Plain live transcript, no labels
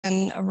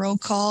a roll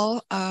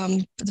call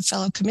for the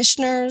fellow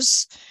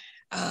commissioners.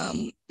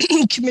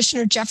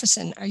 Commissioner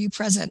Jefferson, are you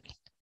present?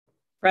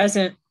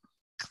 Present.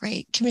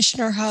 Great.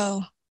 Commissioner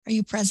Ho, are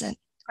you present?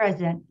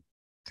 Present.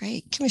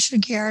 Great. Commissioner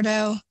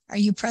Gallardo, are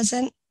you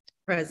present?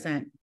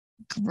 Present.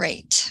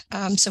 Great.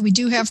 So we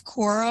do have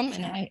quorum,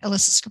 and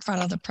Alyssa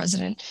Scrofano, the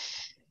president,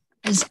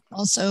 is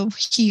also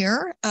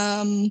here.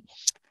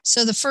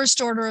 So the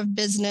first order of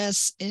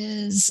business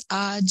is,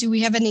 do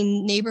we have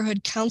any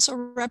neighborhood council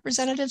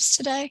representatives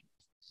today?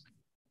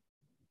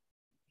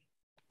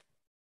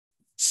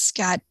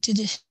 Scott,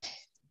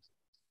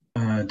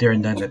 there are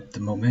none at the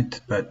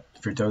moment, but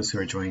for those who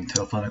are joining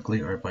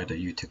telephonically or by the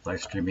YouTube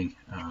live streaming,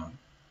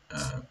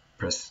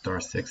 press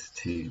 *6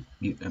 to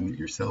unmute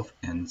yourself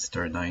and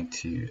 *9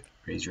 to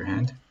raise your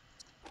hand.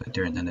 But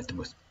there are none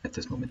at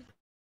this moment.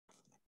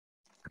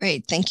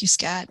 Great, thank you,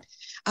 Scott.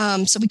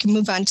 So we can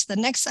move on to the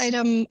next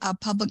item,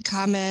 public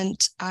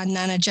comment on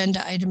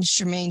non-agenda items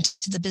germane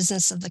to the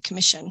business of the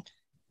commission.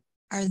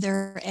 Are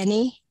there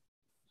any?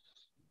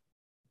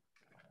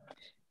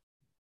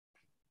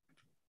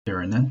 There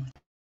are none.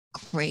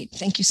 Great,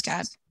 thank you,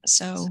 Scott.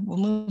 So we'll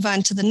move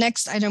on to the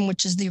next item,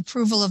 which is the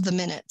approval of the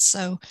minutes.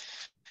 So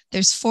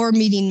there's 4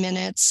 meeting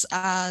minutes.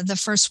 The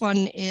first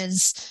one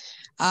is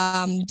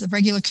the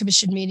regular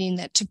commission meeting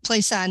that took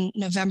place on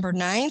November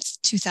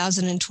 9th,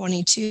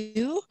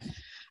 2022.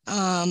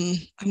 I'm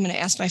going to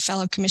ask my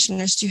fellow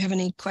commissioners, do you have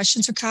any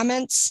questions or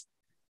comments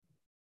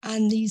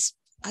on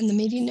the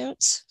meeting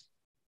notes?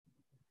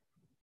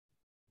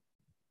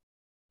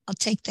 I'll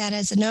take that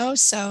as a no.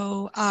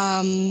 So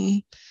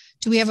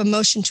do we have a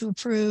motion to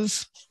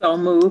approve? So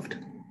moved.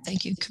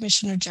 Thank you,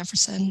 Commissioner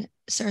Jefferson.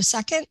 Is there a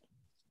second?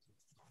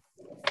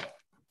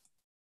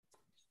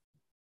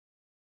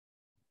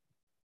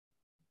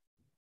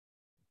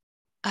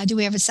 Do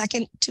we have a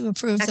second to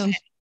approve them?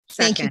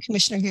 Thank you,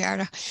 Commissioner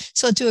Gallardo.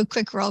 So I'll do a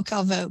quick roll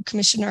call vote.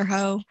 Commissioner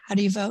Ho, how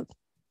do you vote?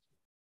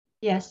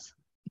 Yes.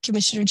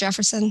 Commissioner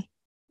Jefferson?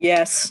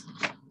 Yes.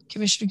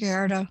 Commissioner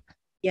Gallardo?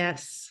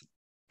 Yes.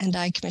 And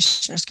I,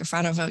 Commissioner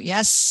Scrofano, vote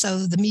yes. So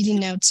the meeting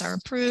notes are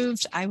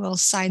approved. I will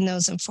sign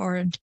those and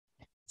forward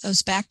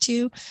those back to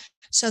you.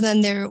 So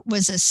then there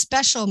was a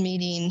special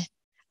meeting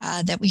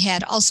that we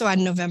had also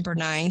on November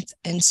 9th.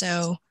 And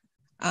so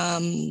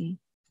I'm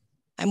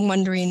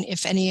wondering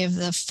if any of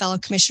the fellow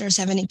commissioners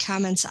have any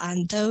comments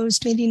on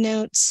those meeting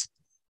notes.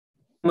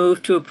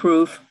 Move to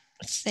approve.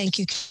 Thank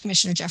you,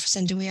 Commissioner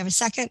Jefferson. Do we have a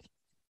second?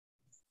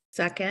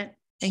 Second.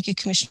 Thank you,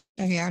 Commissioner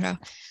Gallardo.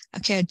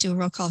 Okay, I'll do a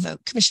roll call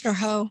vote. Commissioner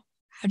Ho,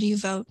 how do you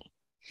vote?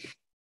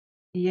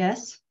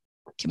 Yes.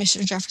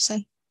 Commissioner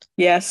Jefferson?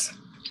 Yes.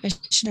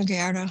 Commissioner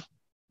Gallardo?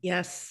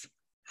 Yes.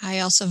 I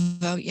also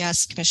vote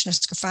yes, Commissioner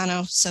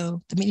Scrofano.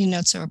 So the meeting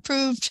notes are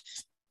approved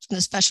from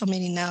the special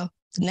meeting now.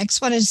 The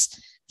next one is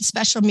the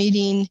special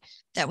meeting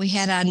that we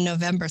had on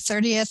November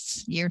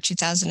 30th, year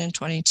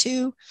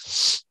 2022.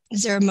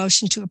 Is there a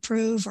motion to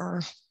approve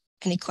or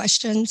any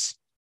questions?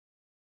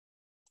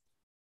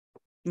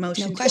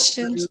 Motion. No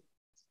questions.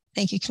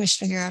 Thank you,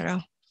 Commissioner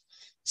Gallardo.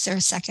 Is there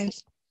a second?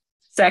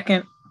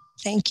 Second.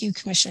 Thank you,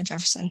 Commissioner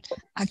Jefferson.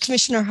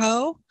 Commissioner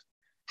Ho,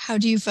 how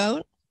do you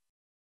vote?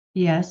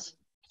 Yes.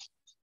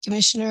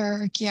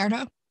 Commissioner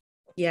Gallardo?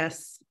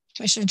 Yes.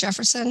 Commissioner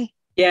Jefferson?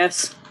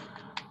 Yes.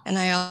 And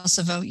I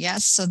also vote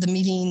yes. So the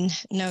meeting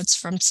notes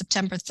from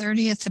September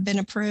 30th have been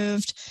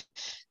approved.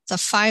 The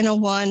final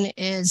one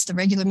is the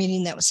regular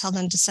meeting that was held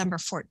on December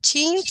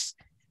 14th.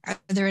 Are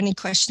there any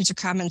questions or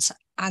comments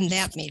on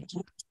that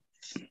meeting?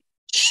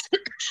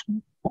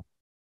 I'll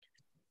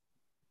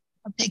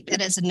take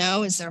that as a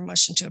no. Is there a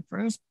motion to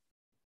approve?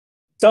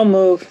 So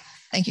moved.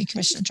 Thank you,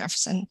 Commissioner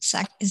Jefferson.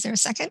 Is there a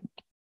second?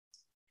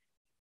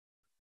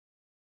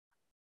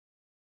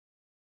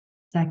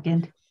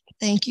 Second.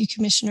 Thank you,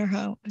 Commissioner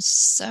Ho.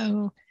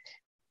 So,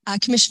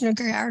 Commissioner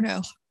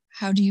Gallardo,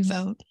 how do you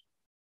vote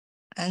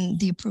on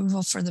the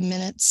approval for the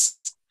minutes?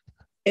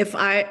 If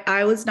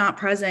I was not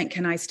present,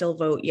 can I still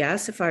vote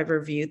yes if I've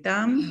reviewed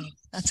them? Oh,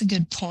 that's a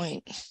good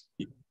point.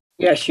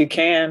 Yes, you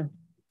can.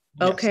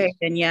 Okay, Yes.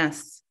 then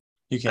yes.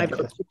 You I can.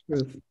 vote to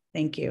approve.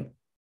 Thank you.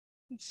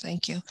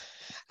 Thank you.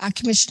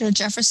 Commissioner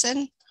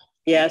Jefferson?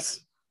 Yes.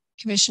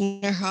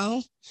 Commissioner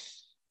Ho?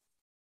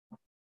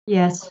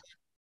 Yes.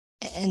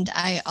 And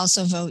I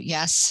also vote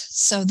yes.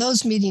 So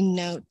those meeting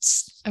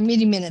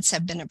minutes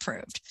have been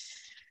approved.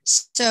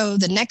 So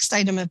the next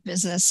item of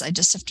business, I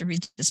just have to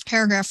read this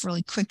paragraph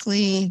really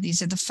quickly.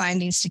 These are the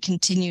findings to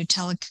continue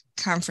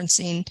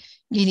teleconferencing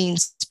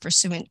meetings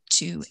pursuant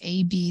to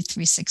AB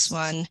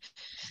 361.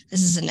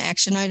 This is an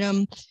action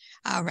item.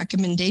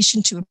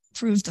 Recommendation to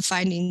approve the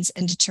findings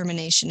and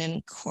determination in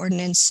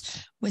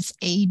accordance with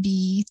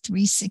AB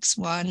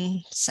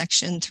 361,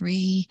 Section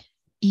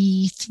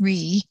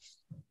 3E3,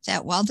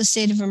 that while the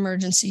state of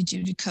emergency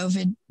due to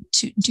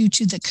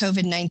the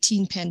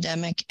COVID-19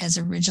 pandemic, as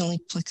originally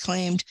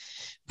proclaimed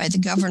by the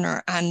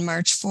governor on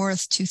March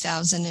 4th,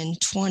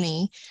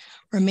 2020,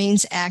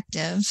 remains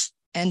active,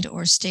 and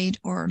or state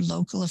or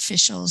local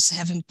officials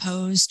have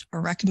imposed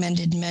or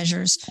recommended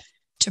measures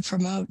to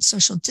promote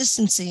social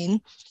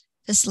distancing,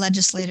 this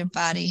legislative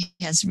body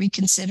has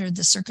reconsidered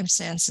the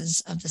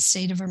circumstances of the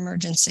state of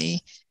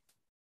emergency,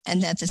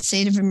 and that the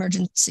state of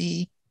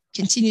emergency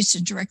continues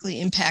to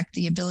directly impact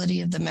the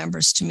ability of the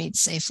members to meet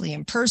safely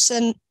in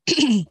person,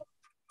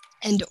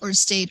 and or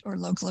state or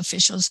local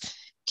officials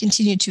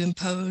continue to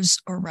impose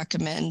or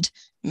recommend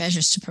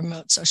measures to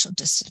promote social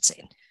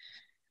distancing.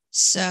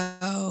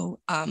 So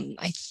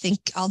I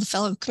think all the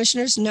fellow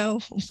commissioners know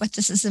what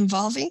this is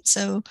involving.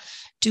 So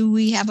do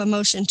we have a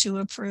motion to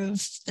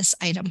approve this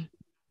item?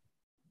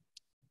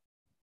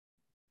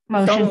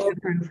 Motion to moved.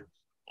 approve.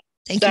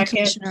 Thank you, Second.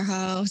 Commissioner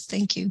Ho.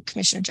 Thank you,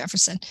 Commissioner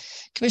Jefferson.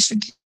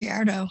 Commissioner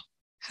Gallardo,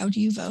 how do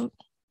you vote?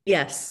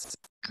 Yes.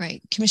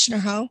 Great. Commissioner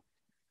Ho,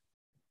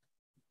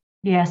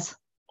 Yes.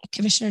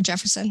 Commissioner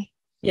Jefferson,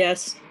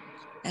 Yes.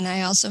 and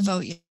I also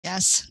vote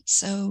yes.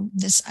 So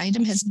this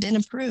item has been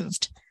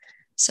approved.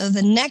 So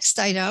the next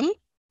item,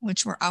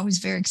 which we're always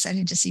very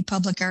excited to see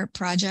public art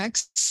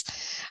projects.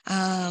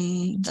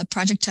 The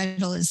project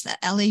title is the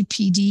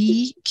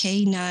LAPD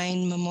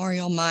K9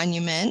 Memorial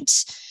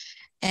Monument.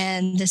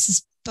 And this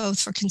is both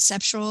for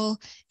conceptual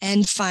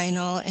and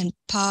final. And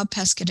Paul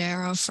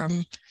Pescadero from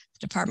the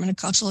Department of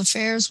Cultural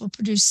Affairs will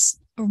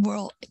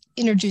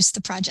introduce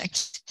the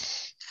project.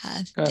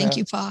 Thank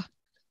you, Paul.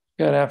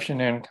 Good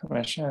afternoon,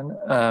 Commission.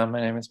 My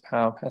name is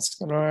Pao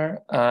Pescador,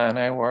 and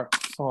I work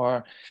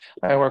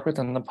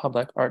within the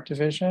Public Art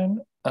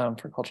Division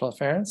for Cultural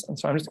Affairs. And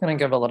so I'm just going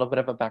to give a little bit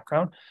of a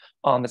background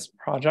on this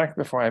project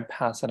before I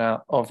pass it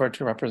out over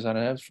to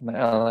representatives from the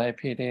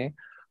LAPD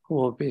who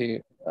will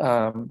be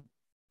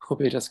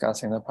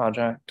discussing the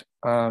project.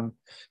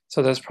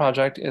 So this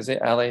project is the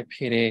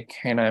LAPD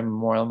K9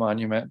 Memorial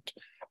Monument,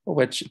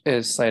 which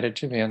is slated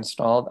to be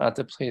installed at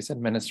the Police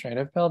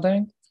Administrative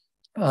Building,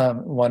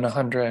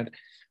 100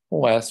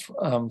 West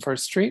 1st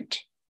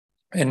Street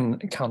in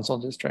Council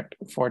District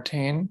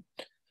 14.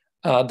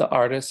 The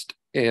artist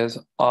is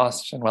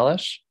Austin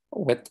Wellish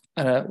with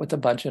a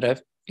budget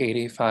of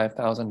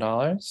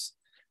 $85,000.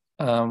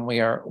 We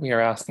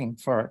are asking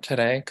for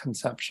today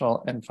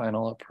conceptual and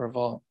final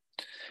approval.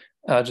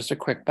 Just a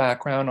quick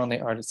background on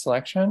the artist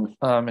selection.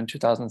 In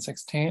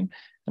 2016,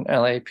 an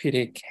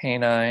LAPD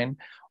K9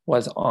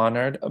 was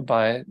honored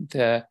by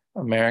the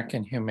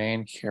American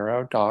Humane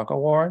Hero Dog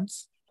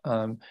Awards.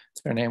 Their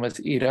name was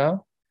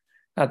Ito.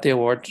 At the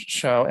award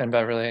show in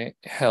Beverly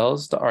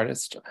Hills, the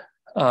artist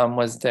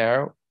was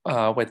there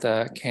with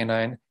a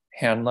canine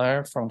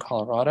handler from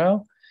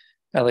Colorado.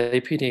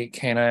 LAPD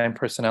K9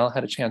 personnel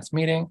had a chance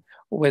meeting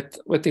with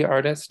the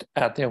artist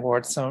at the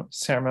award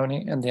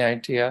ceremony, and the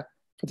idea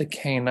for the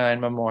K9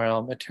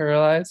 memorial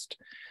materialized.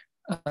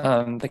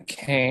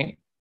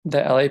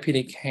 The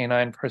LAPD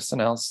K9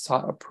 personnel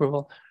sought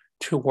approval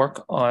to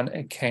work on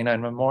a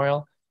K9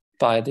 memorial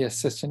by the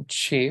Assistant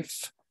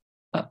Chief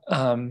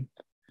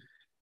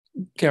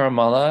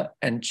Garamala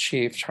and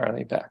Chief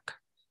Charlie Beck.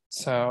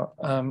 So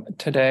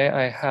today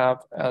I have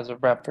as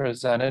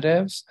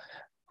representatives,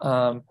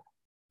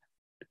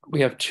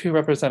 we have two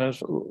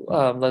representatives,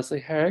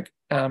 Leslie Herrig,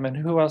 and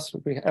who else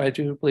would we? I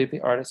do believe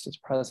the artist is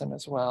present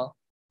as well.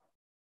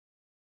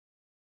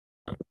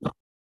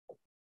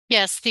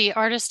 Yes, the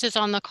artist is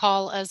on the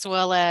call, as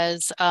well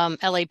as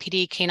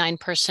LAPD K9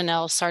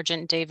 personnel,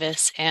 Sergeant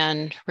Davis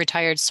and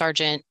retired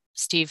Sergeant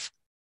Steve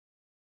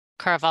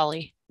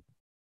Caravalli.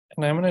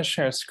 And I'm going to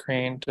share a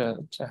screen to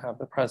have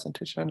the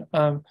presentation.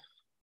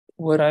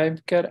 Could I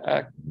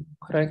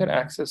get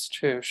access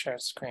to share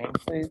screen,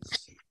 please?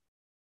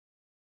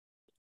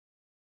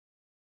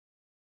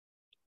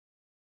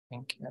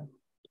 Thank you.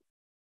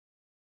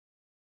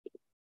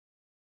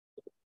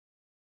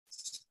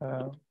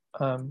 So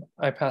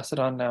I pass it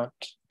on now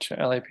to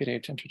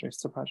LAPD to introduce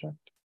the project.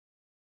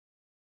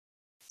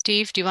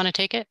 Steve, do you want to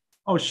take it?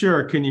 Oh,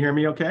 sure. Can you hear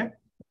me okay?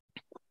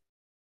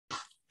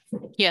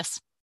 Yes.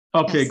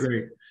 Okay, Yes.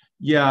 great.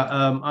 Yeah,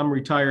 I'm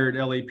retired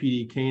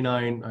LAPD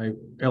K9. I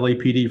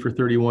LAPD for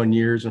 31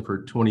 years, and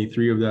for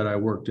 23 of that, I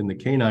worked in the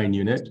K9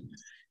 unit.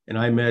 And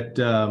I met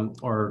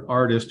our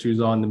artist who's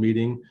on the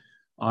meeting,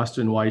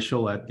 Austin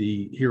Weichel, at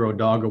the Hero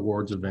Dog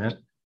Awards event.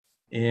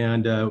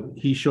 And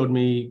he showed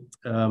me,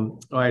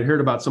 I had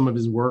heard about some of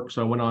his work,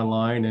 so I went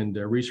online and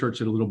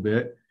researched it a little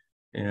bit.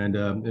 And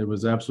it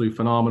was absolutely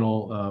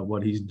phenomenal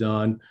what he's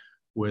done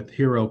with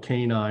hero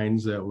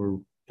canines that were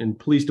in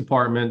police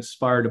departments,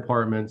 fire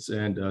departments,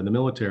 and the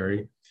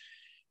military.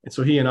 And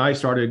so he and I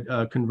started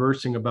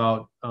conversing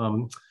about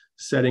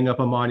setting up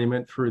a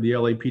monument for the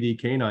LAPD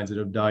canines that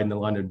have died in the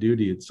line of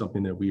duty. It's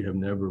something that we have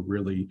never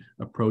really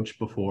approached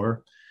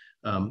before.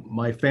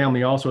 My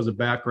family also has a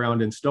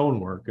background in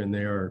stonework, and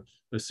they are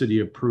a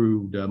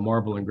city-approved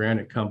marble and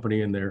granite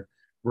company, and they're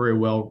very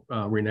well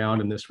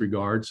renowned in this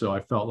regard. So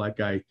I felt like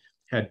I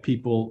had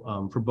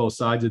people for both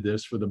sides of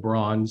this, for the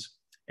bronze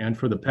and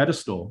for the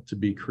pedestal to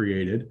be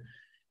created.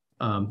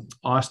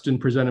 Austin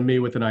presented me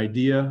with an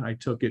idea. I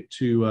took it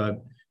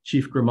to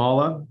Chief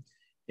Grimala,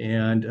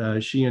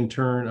 and she in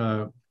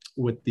turn,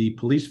 with the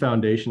Police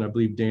Foundation, I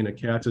believe Dana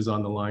Katz is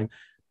on the line,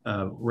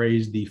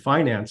 raised the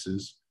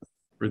finances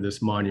for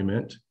this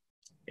monument.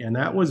 And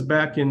that was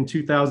back in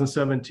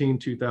 2017,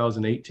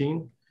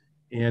 2018.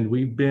 And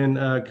we've been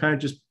kind of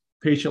just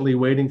patiently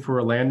waiting for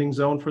a landing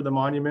zone for the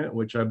monument,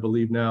 which I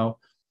believe now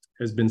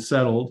has been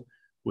settled,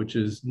 which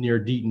is near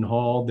Deaton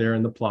Hall there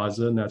in the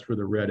plaza, and that's where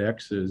the red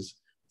X is.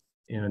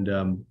 And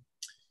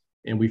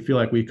we feel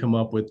like we come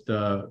up with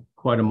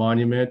quite a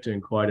monument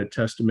and quite a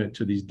testament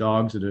to these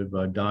dogs that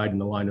have died in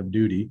the line of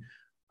duty.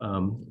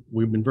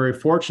 We've been very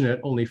fortunate,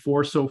 only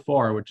 4 so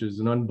far, which is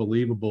an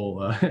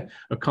unbelievable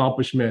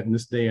accomplishment in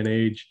this day and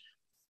age,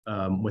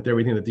 with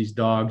everything that these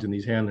dogs and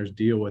these handlers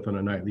deal with on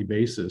a nightly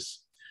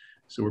basis.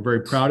 So we're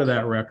very proud of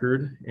that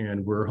record,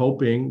 and we're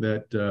hoping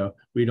that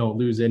we don't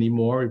lose any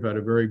more. We've had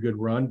a very good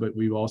run, but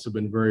we've also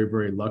been very,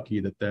 very lucky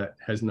that that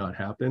has not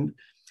happened.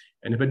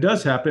 And if it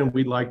does happen,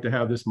 we'd like to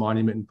have this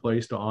monument in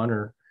place to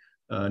honor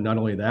not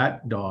only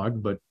that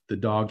dog, but the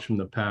dogs from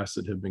the past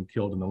that have been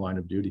killed in the line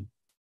of duty.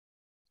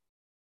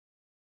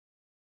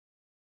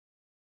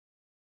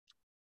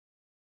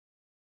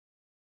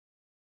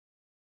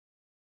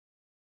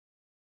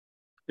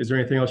 Is there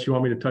anything else you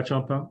want me to touch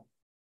on, Pal?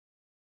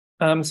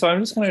 So I'm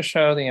just going to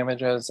show the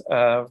images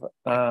of,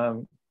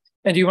 and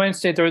do you mind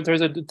state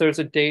there's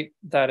a date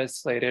that is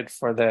slated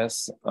for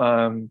this,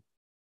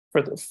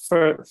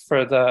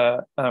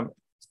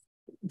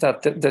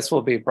 this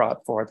will be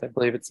brought forth. I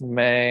believe it's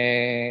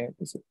May.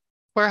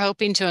 We're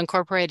hoping to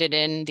incorporate it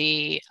in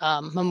the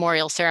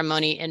memorial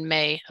ceremony in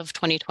May of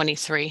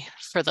 2023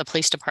 for the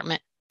police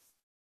department.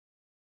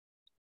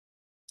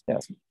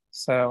 Yes.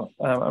 So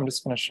I'm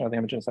just going to show the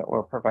images that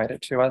were provided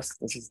to us.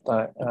 This is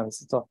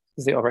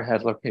the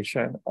overhead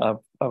location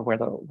of where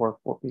the work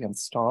will be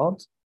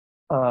installed.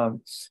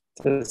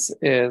 This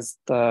is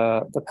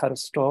the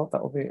pedestal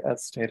that will be,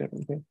 as stated,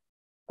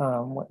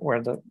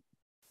 where the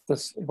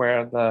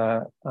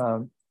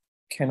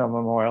Kano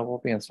Memorial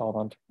will be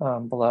installed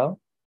on below,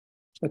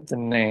 with the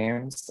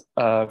names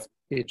of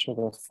each of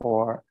the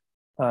 4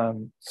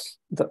 canines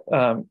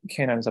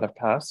that have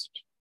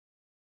passed.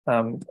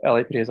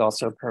 LAPD has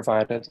also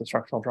provided the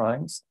structural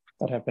drawings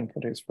that have been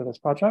produced for this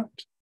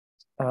project.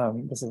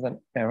 This is an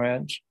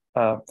image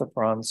of the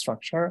bronze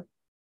structure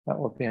that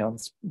will be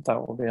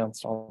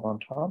installed on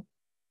top.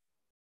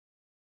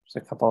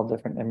 There's a couple of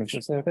different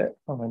images of it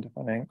from a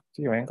different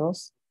view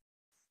angles,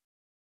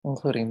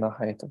 including the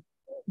height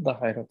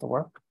of the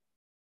work.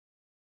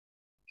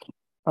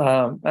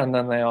 And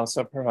then they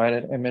also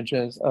provided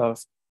images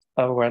of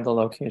where the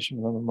location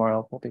of the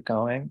memorial will be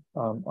going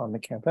on the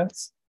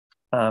campus.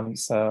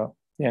 So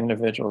the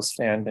individual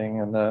standing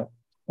in the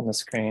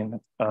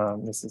screen,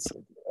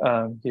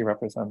 he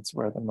represents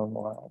where the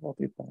memorial will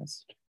be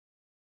placed.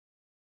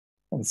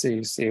 And so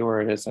you see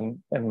where it is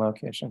in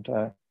location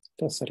to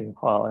City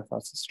Hall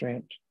across the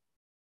street.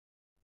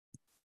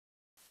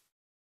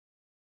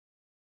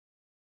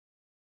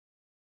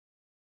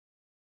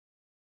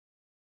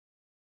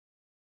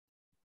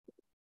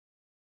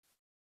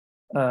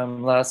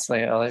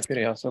 Lastly,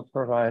 LAPD also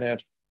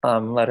provided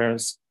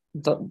letters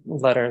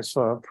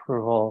for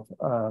approval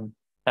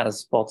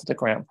as both the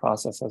grant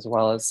process as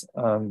well as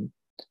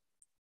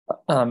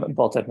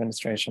both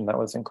administration that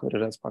was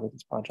included as part of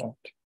this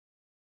project.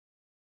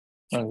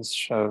 And this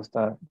shows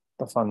that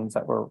the funds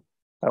that were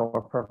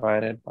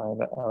provided by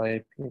the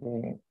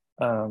LAPD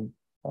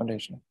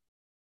Foundation.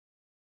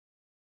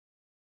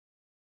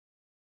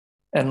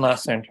 And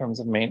lastly, in terms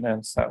of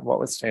maintenance, what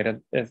was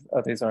stated is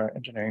these are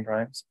engineering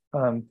drawings.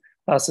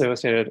 Lastly, it was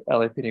stated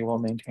LAPD will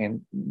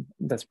maintain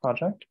this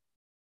project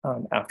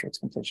after its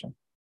completion.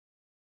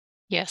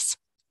 Yes.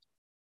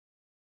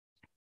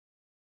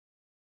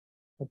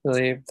 I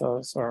believe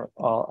those are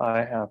all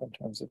I have in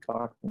terms of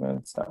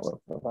documents that were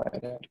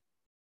provided.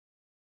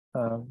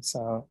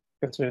 So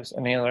if there's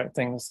any other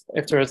things,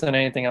 if there isn't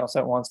anything else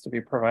that wants to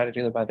be provided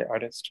either by the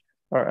artist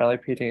or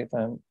LAPD,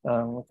 then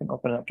we can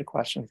open it up to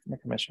questions from the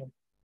commission.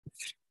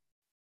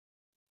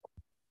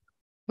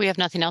 We have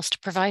nothing else to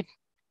provide.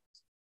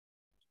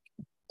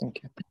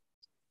 Thank you.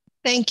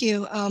 Thank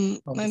you. I'll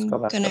just go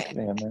back gonna. up to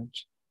the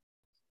image.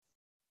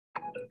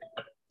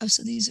 Oh,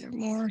 so these are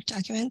more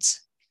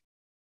documents.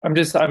 I'm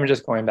just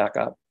going back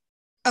up.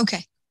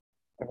 Okay.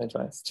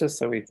 Image-wise, just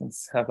so we can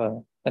have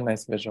a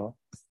nice visual.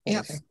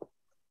 Yep.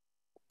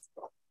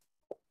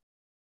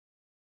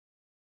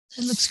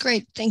 It looks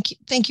great. Thank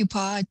you,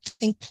 Paul. I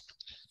think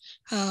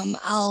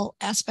I'll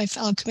ask my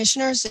fellow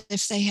commissioners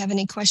if they have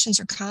any questions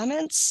or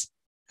comments.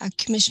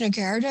 Commissioner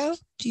Garrido,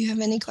 do you have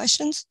any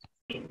questions?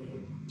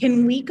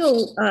 Can we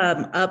go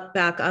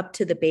back up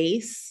to the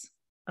base?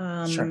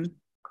 Sure.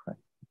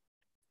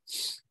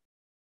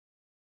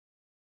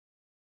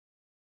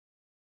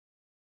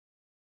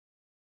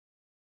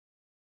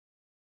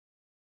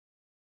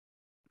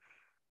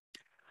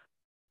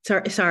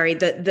 Sorry,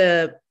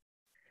 the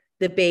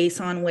base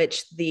on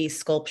which the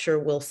sculpture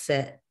will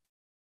sit.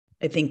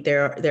 I think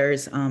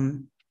there's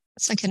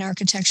it's like an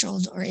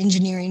architectural or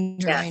engineering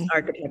drawing. Yes,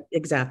 architect,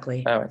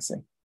 exactly. Oh, I see.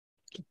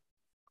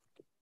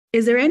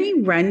 Is there any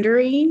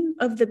rendering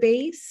of the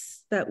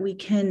base that we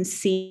can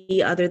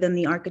see other than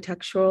the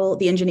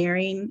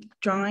engineering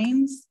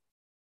drawings?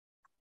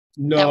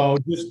 No,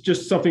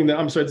 just something that,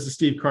 I'm sorry, this is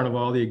Steve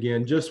Carnevale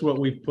again, just what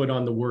we put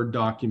on the Word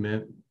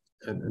document.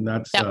 And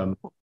that's, That-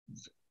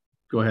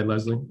 go ahead,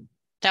 Leslie.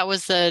 That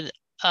was the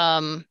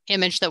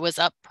image that was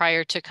up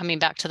prior to coming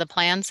back to the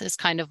plans, is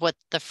kind of what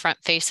the front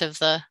face of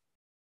the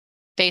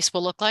base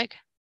will look like.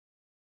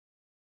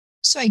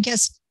 So I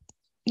guess,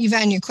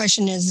 Yvonne, your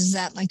question is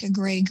that like a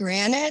gray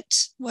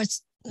granite?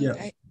 What's, Yeah.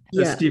 I-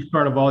 That's Steve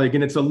Carnevale.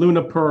 Again, it's a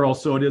Luna Pearl,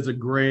 so it is a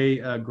gray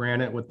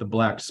granite with the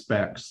black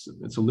specks.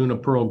 It's a Luna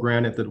Pearl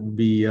granite that will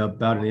be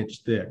about an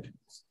inch thick.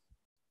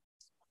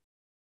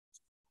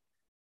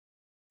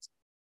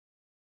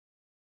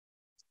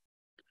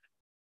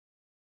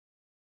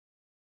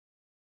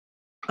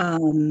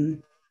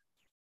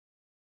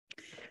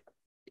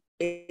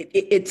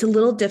 It's a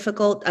little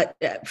difficult.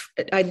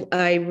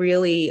 I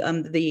really,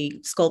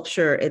 the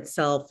sculpture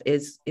itself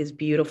is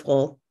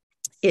beautiful.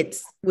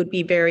 It would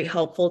be very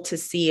helpful to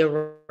see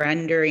a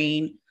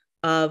rendering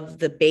of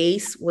the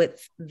base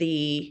with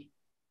the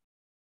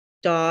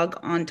dog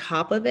on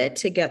top of it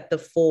to get the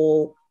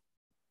full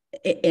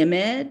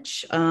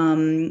image,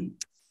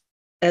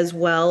 as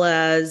well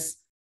as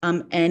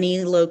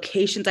any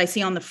locations. I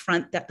see on the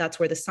front that's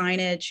where the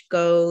signage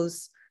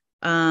goes,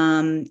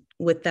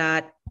 with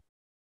that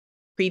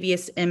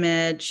previous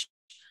image.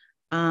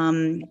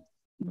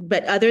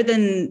 But other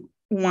than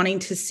wanting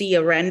to see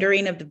a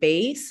rendering of the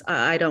base,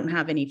 I don't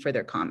have any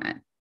further comment.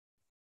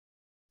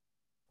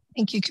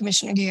 Thank you,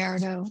 Commissioner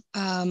Gallardo.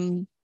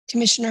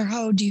 Commissioner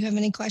Ho, do you have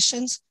any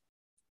questions,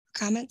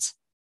 comments?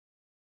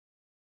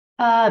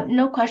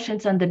 No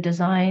questions on the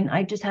design.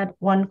 I just had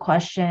one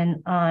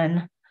question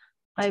on,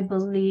 I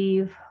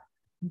believe,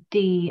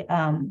 the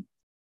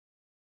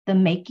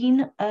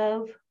making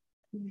of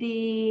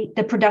the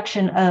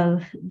production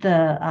of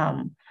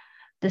the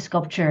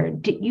sculpture.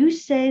 Did you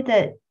say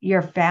that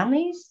your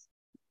family's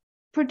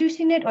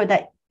producing it, or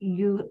that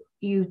you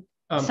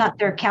sought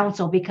their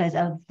counsel because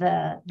of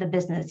the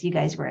business you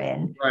guys were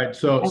in? Right.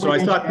 So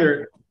I sought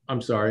their,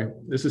 I'm sorry,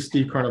 this is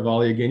Steve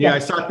Carnevale again. Yeah, I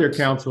sought their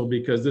counsel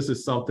because this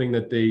is something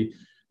that they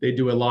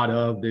do a lot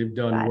of. They've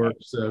done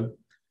works,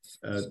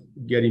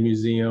 Getty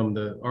Museum,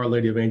 the Our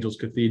Lady of Angels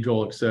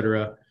Cathedral,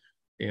 etc.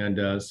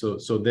 And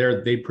so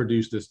they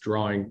produced this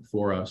drawing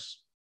for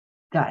us.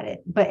 Got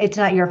it. But it's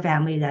not your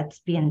family that's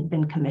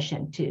been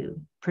commissioned to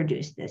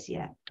produce this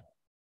yet.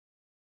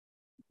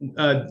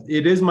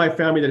 It is my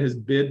family that has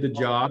bid the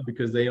job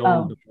because they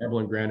own the Marble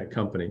and Granite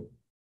Company.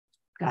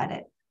 Got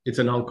it. It's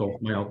an uncle,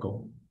 my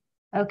uncle.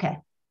 Okay.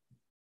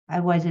 I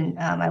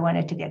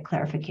wanted to get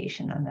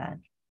clarification on that.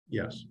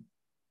 Yes.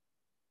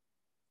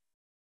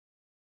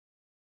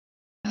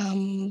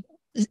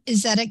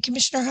 Is that it,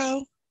 Commissioner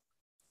Ho?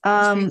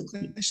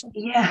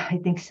 Yeah, I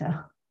think so.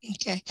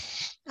 Okay.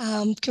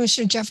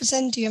 Commissioner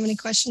Jefferson, do you have any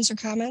questions or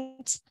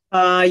comments?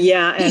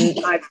 Yeah, and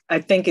I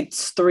think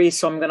it's 3,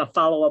 so I'm going to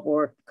follow up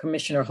where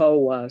Commissioner Ho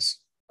was.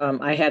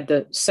 I had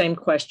the same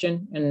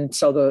question, and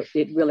so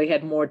it really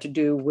had more to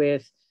do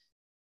with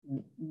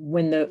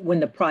when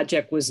the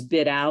project was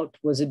bid out.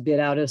 Was it bid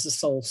out as a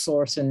sole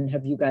source, and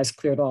have you guys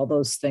cleared all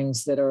those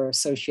things that are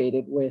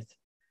associated with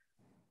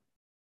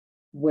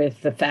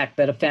the fact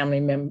that a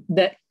family member,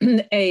 that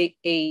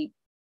a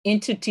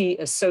entity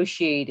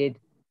associated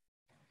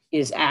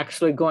is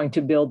actually going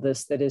to build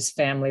this that is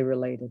family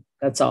related?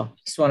 That's all.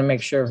 Just want to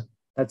make sure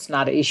that's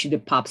not an issue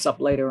that pops up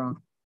later on.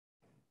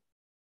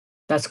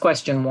 That's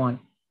question 1.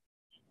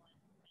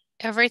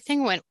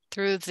 Everything went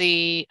through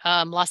the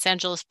Los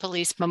Angeles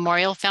Police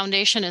Memorial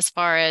Foundation as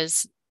far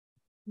as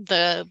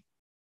the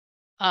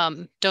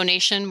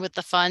donation with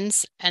the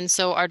funds. And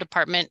so our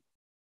department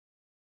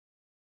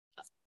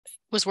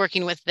was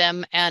working with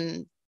them,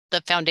 and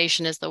the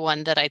foundation is the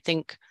one that I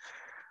think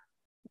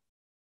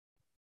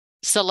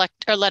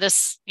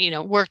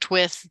worked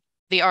with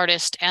the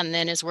artist and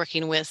then is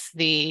working with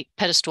the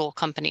pedestal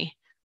company.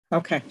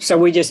 Okay, so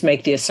we just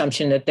make the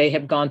assumption that they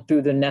have gone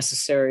through the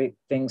necessary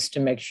things to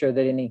make sure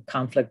that any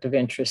conflict of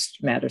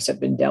interest matters have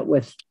been dealt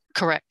with.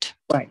 Correct.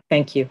 Right,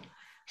 thank you.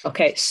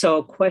 Okay,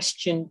 so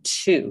question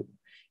 2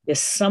 is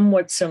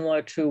somewhat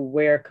similar to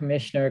where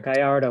Commissioner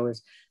Gallardo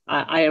is.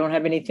 I don't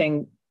have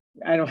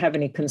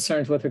any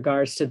concerns with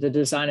regards to the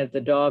design of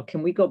the dog.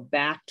 Can we go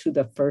back to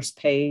the first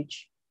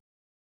page?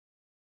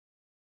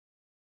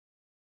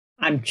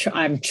 I'm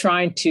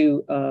trying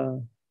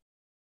to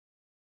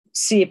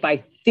see if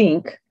I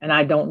think, and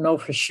I don't know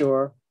for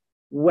sure,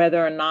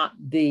 whether or not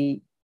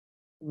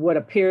what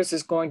appears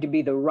is going to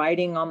be the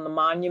writing on the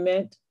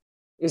monument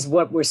is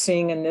what we're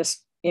seeing in this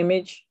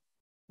image,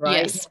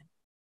 right? Yes.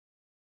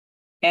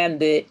 And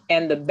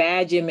the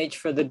badge image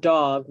for the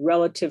dog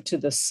relative to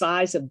the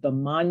size of the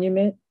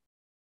monument.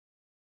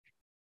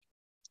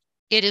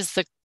 It is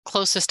the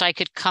closest I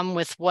could come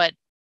with what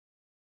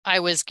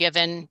I was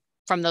given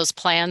from those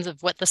plans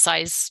of what the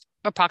size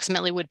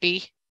approximately would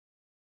be.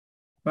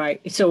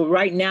 Right. So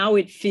right now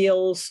it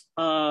feels,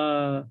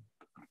 I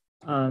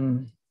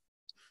don't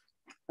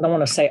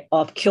want to say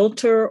off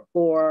kilter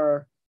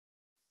or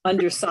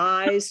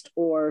undersized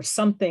or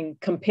something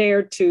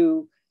compared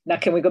to, now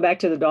can we go back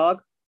to the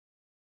dog?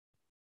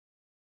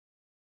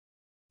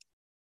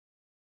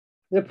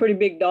 It's a pretty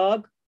big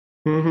dog.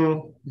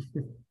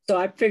 Mm-hmm. So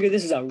I figure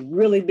this is a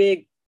really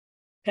big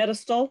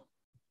pedestal.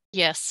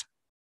 Yes.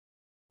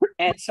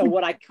 And so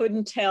what I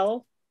couldn't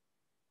tell,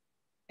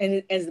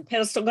 and is the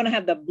pedestal going to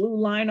have the blue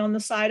line on the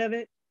side of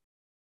it?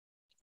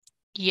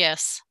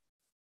 Yes.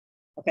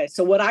 Okay,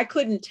 so what I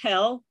couldn't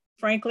tell,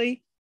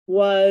 frankly,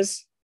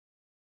 was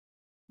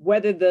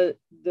whether the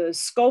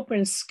scope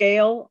and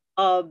scale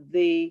of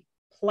the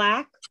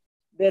plaque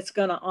that's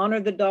going to honor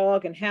the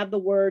dog and have the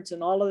words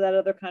and all of that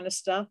other kind of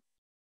stuff,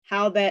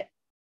 how that,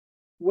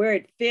 where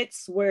it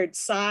fits, where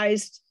it's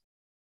sized,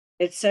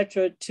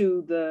 etc.,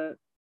 to the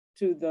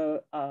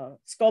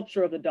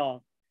sculpture of the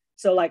dog.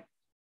 So like,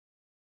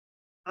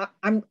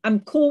 I'm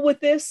cool with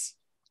this,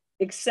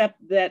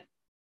 except that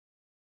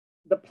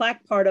the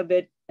plaque part of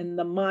it and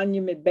the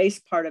monument base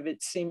part of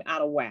it seem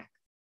out of whack.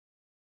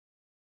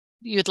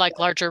 You'd like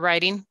larger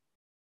writing?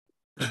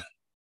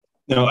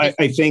 No,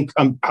 I think,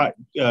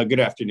 good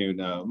afternoon.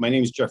 My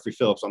name is Jeffrey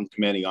Phillips. I'm the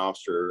commanding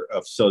officer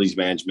of Facilities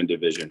Management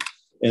Division.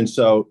 And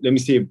so let me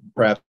see if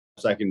perhaps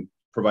I can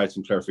provide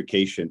some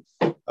clarification.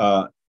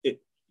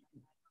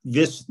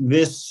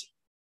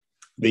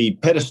 The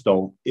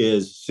pedestal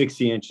is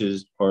 60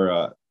 inches,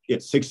 or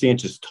it's 60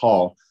 inches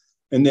tall.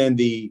 And then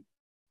the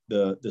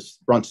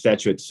bronze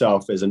statue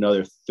itself is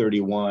another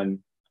 31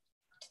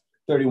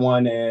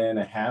 and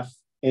a half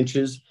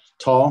inches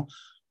tall.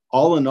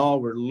 All in all,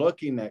 we're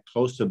looking at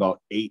close to about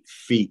 8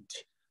 feet,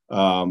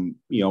 from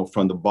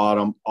the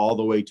bottom all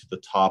the way to the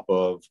top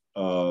of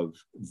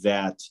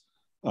that,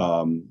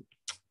 the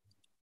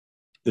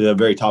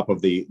very top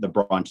of the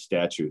bronze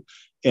statue.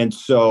 And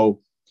so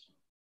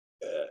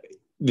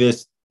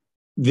this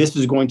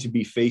is going to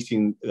be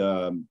facing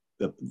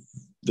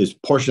this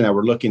portion that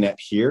we're looking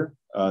at here.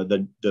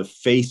 The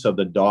face of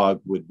the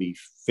dog would be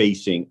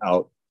facing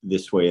out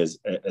this way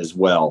as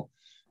well.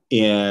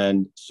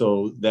 And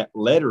so that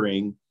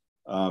lettering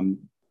and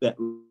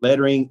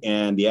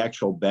the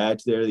actual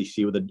badge there that you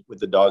see with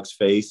the dog's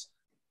face,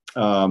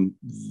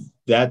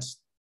 that's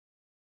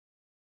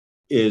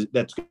going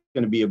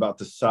to be about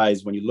the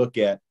size when you look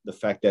at the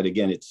fact that,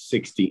 again, it's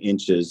 60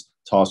 inches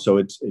tall. So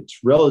it's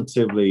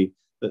relatively,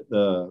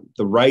 the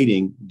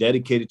writing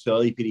dedicated to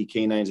LAPD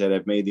canines that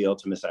have made the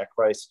ultimate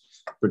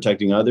sacrifice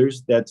protecting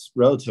others, that's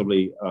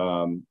relatively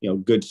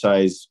good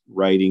size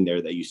writing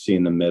there that you see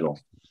in the middle.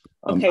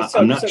 Okay,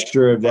 I'm not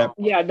sure if that,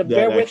 yeah, that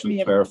bear with actually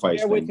me.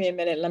 clarifies Bear with things. me a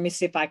minute. Let me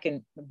see if I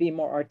can be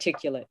more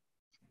articulate.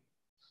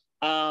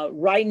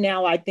 Right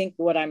now, I think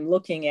what I'm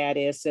looking at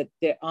is that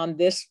on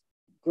this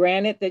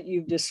granite that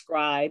you've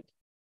described,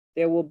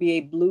 there will be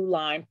a blue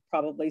line,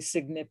 probably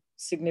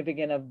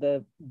significant of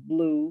the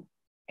blue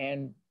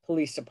and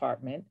police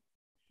department.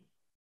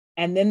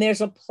 And then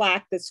there's a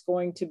plaque that's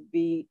going to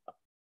be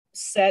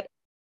set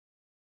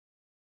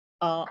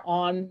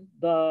on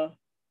the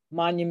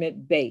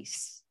monument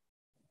base.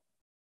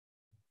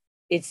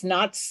 It's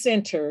not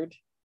centered.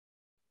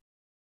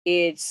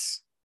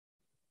 It's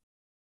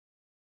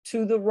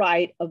to the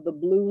right of the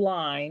blue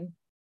line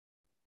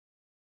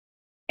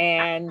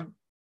and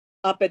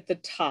up at the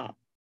top.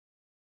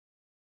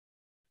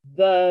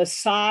 The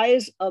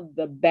size of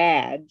the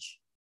badge,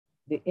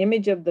 the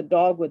image of the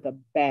dog with a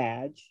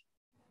badge,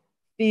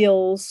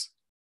 feels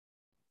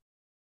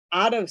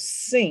out of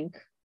sync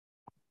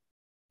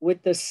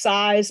with the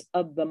size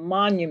of the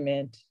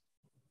monument,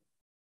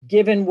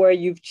 given where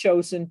you've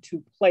chosen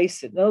to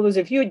place it. In other words,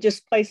 if you had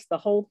just placed the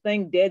whole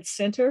thing dead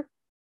center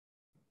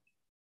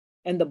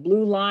and the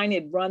blue line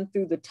had run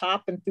through the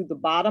top and through the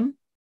bottom,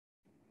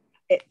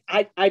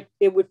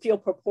 it would feel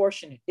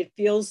proportionate. It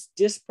feels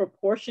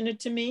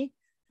disproportionate to me,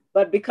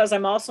 but because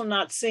I'm also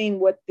not seeing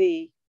what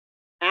the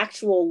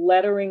actual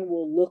lettering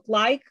will look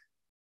like,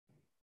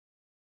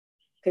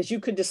 because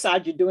you could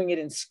decide you're doing it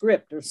in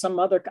script or some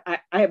other, I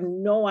have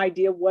no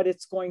idea what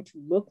it's going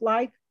to look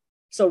like.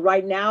 So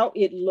right now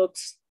it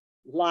looks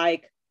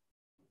like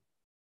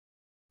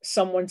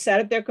someone sat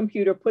at their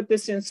computer, put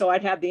this in so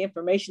I'd have the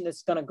information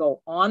that's going to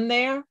go on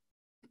there,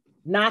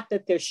 not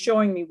that they're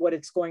showing me what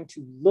it's going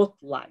to look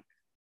like.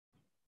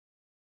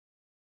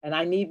 And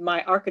I need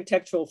my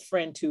architectural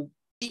friend to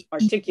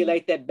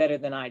articulate that better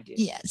than I do.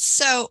 Yeah,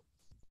 so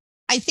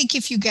I think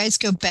if you guys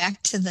go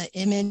back to the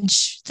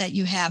image that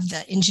you have,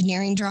 the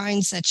engineering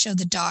drawings that show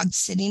the dog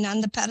sitting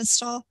on the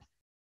pedestal.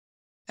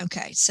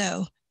 Okay,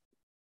 so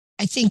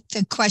I think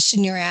the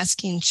question you're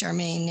asking,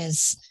 Charmaine,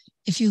 is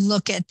if you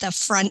look at the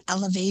front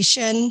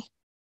elevation.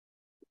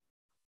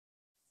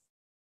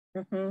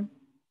 Mm-hmm.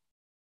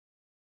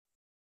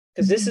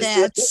 Because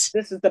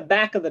this is the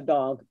back of the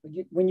dog.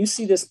 When you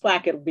see this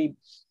plaque, it'll be,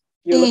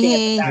 you're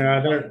looking at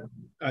the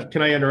back.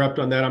 Can I interrupt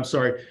on that? I'm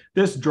sorry.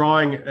 This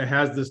drawing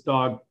has this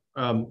dog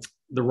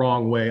the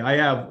wrong way. I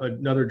have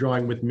another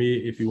drawing with me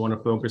if you want to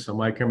focus on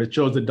my camera. It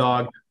shows the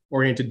dog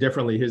oriented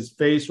differently. His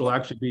face will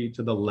actually be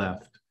to the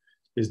left.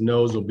 His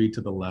nose will be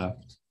to the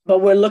left. But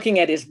we're looking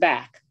at his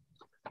back.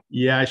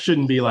 Yeah, it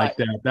shouldn't be like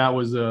that. That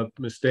was a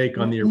mistake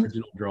on the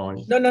original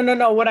drawing.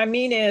 No. What I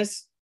mean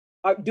is,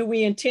 do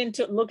we intend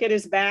to look at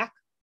his back?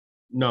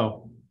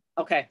 No.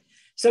 Okay.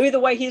 So either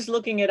way, he's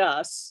looking at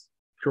us.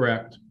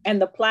 Correct.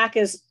 And the plaque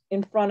is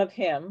in front of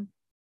him.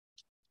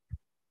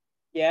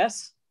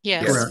 Yes?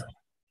 Yes. Correct.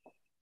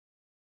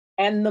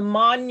 And the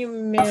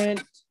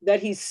monument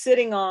that he's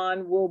sitting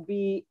on will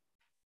be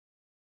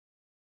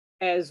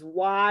as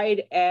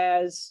wide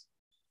as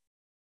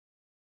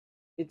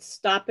it's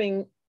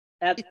stopping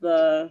at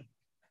the,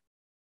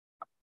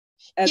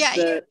 Yeah,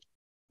 it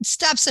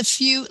stops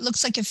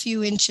looks like a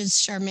few inches,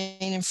 Charmaine,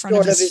 in front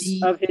short of his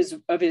feet.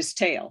 of his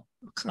tail.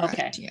 Correct,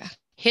 Okay. yeah.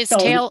 His So-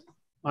 tail,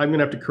 I'm going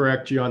to have to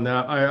correct you on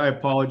that. I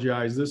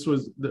apologize.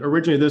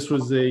 Originally this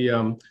was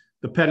the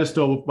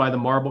pedestal by the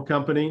Marble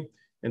Company.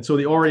 And so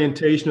the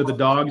orientation of the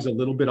dog is a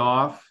little bit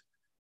off.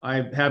 I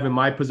have in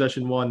my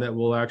possession one that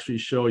will actually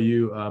show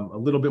you a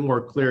little bit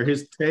more clear.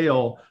 His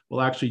tail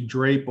will actually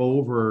drape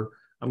over,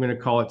 I'm going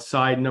to call it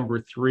side number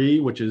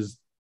 3, which is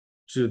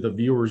to the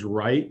viewer's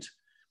right.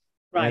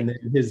 Right. And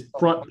then his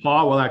front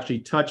paw will actually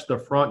touch the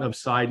front of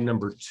side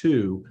number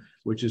 2,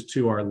 which is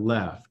to our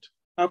left.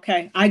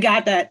 Okay, I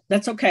got that.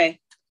 That's okay.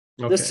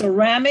 Okay. The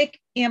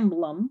ceramic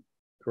emblem.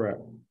 Correct.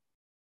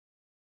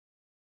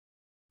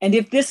 And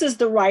if this is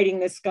the writing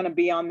that's going to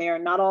be on there,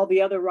 not all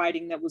the other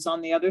writing that was on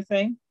the other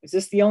thing, is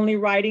this the only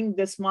writing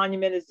this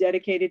monument is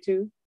dedicated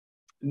to?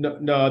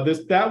 No,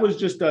 that was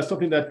just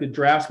something that the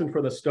draftsman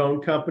for the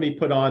stone company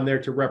put on there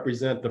to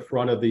represent the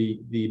front of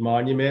the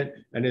monument,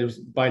 and it was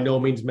by no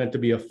means meant to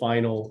be a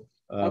final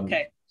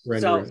Okay,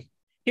 rendering. so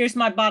here's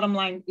my bottom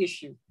line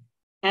issue.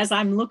 As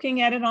I'm looking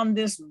at it on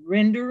this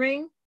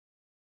rendering,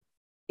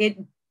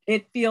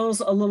 it feels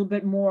a little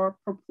bit more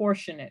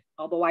proportionate,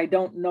 although I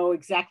don't know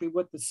exactly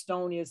what the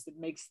stone is that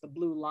makes the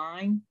blue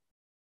line,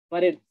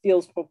 but it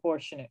feels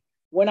proportionate.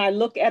 When I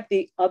look at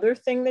the other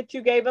thing that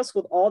you gave us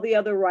with all the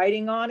other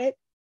writing on it,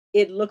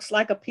 it looks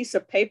like a piece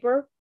of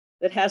paper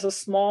that has a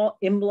small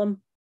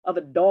emblem of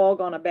a dog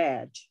on a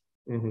badge.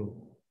 Mm-hmm.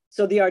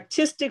 So the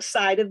artistic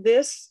side of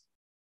this,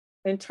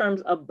 in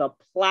terms of the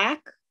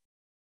plaque,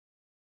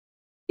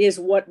 is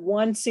what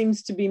 1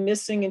 seems to be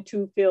missing and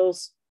 2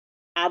 feels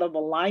out of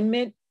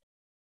alignment.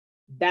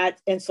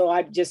 And so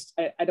I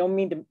don't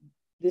mean to,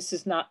 this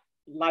is not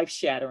life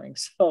shattering.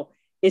 So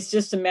it's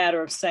just a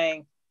matter of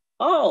saying,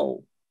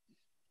 oh,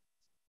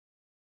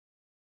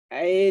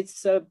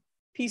 it's a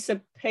piece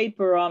of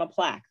paper on a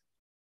plaque.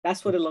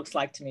 That's what it looks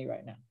like to me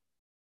right now.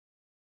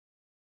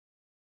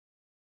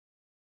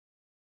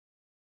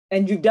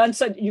 And you've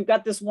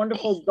got this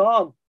wonderful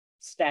dog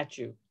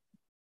statue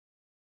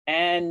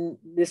and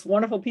this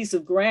wonderful piece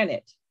of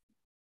granite.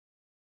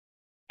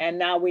 And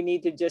now we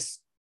need to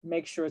just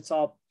make sure it's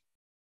all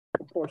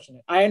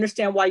proportionate. I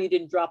understand why you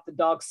didn't drop the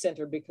dog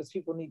center, because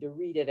people need to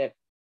read it at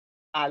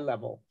eye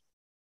level.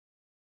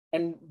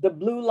 And the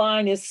blue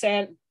line is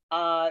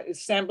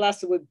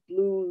sandblasted with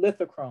blue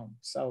lithochrome.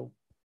 So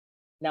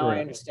now Correct.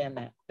 I understand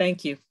that.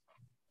 Thank you.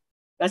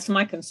 That's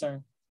my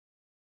concern.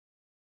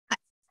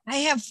 I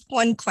have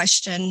one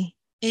question.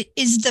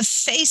 Is the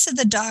face of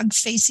the dog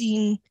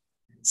facing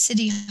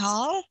City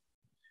Hall?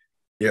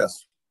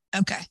 Yes.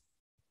 Okay.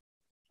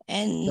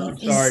 And No,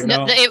 sorry,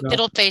 no, no,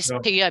 it'll face no.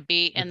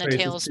 PIB and the faces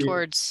tail's P-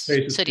 towards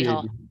faces City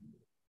Hall. PIB.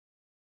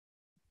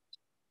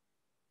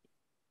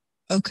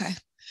 okay.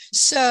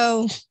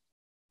 So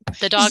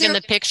The dog in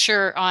there- the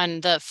picture on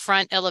the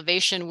front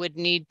elevation would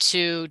need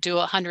to do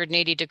a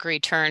 180-degree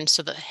turn,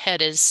 so the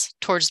head is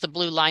towards the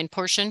blue line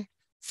portion,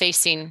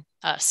 facing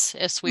us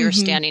as we are Mhm.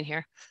 standing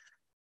here.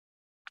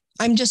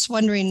 I'm just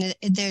wondering,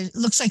 there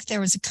looks like there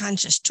was a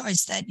conscious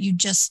choice that you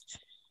just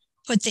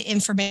put the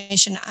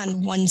information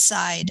on one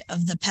side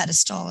of the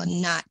pedestal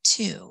and not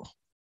 2.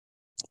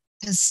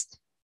 Because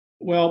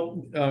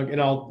Well,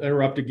 and I'll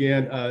interrupt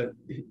again.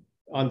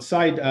 On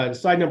side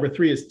number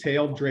 3 is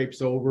tail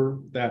drapes over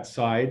that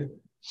side.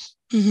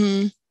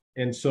 mm-hmm.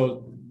 And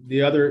so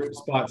the other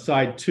spot,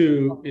 side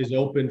 2, is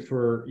open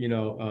for,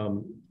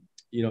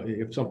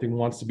 if something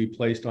wants to be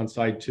placed on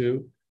side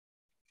 2.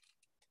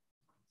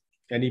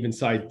 And even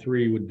side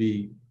 3 would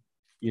be,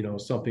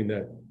 something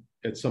that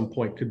at some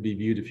point could be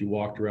viewed if you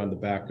walked around the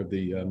back of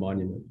the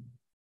monument.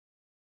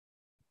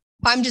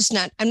 I'm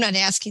not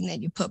asking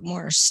that you put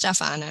more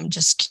stuff on. I'm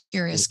just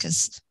curious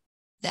because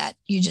that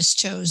you just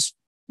chose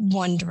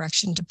one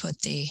direction to put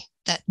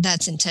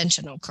that's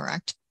intentional,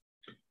 correct?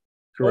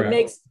 Correct.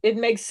 Well, it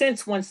makes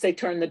sense once they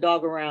turn the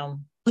dog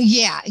around.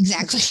 Yeah,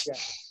 exactly. Yeah.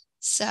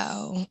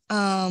 So,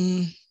 I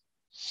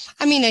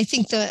mean, I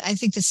think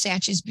the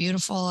statue is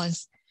beautiful.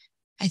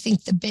 I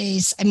think the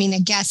base, I mean, I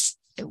guess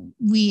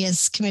we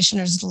as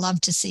commissioners love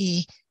to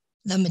see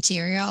the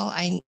material.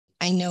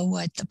 I know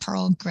what the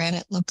pearl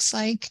granite looks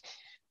like,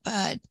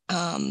 but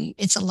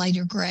it's a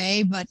lighter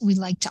gray, but we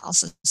like to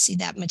also see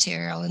that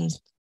material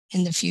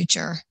in the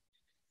future.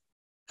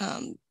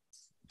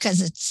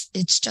 Because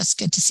it's just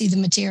good to see the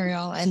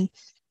material and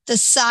the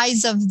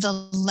size of the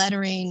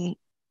lettering.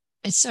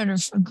 I sort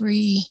of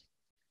agree,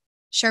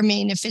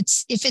 Charmaine, if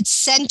it's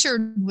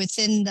centered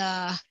within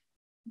the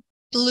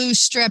blue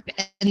strip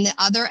and the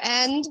other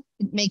end,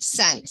 it makes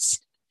sense.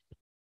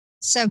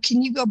 So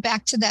can you go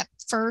back to that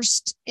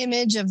first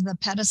image of the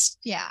pedestal?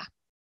 Yeah.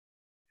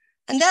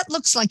 And that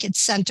looks like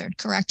it's centered,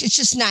 correct? It's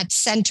just not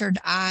centered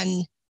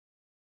on.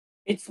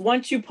 It's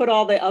once you put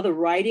all the other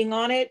writing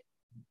on it,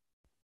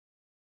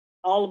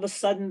 all of a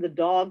sudden the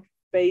dog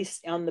face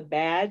on the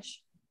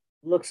badge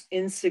looks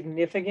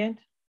insignificant.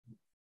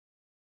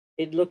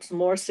 It looks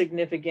more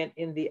significant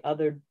in the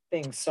other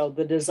things. So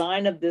the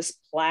design of this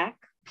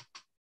plaque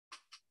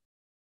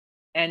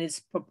and its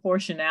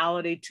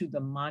proportionality to the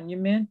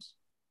monument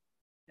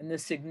and the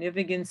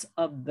significance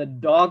of the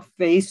dog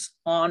face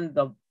on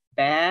the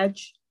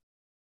badge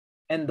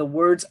and the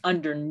words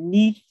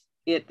underneath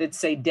it that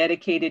say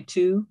dedicated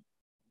to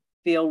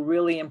feel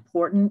really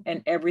important,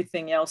 and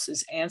everything else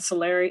is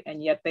ancillary,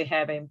 and yet they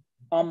have a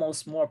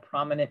almost more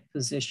prominent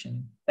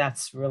position.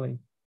 That's really,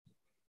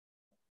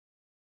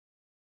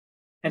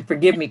 and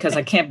forgive me because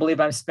I can't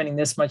believe I'm spending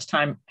this much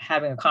time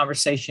having a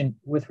conversation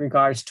with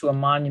regards to a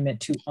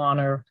monument to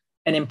honor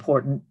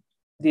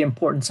the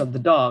importance of the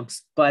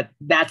dogs, but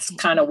that's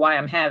kind of why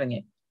I'm having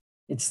it.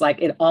 It's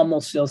like, it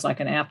almost feels like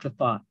an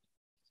afterthought.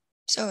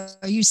 So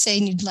are you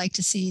saying you'd like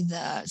to see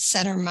the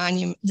center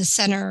monument, the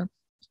center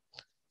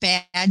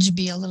badge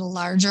be a little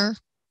larger?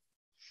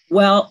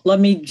 Well, let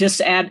me just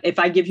add, if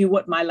I give you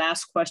what my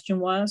last question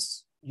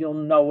was, you'll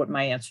know what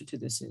my answer to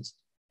this is.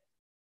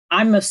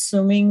 I'm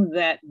assuming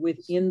that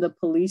within the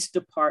police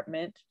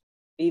department,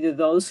 either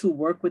those who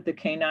work with the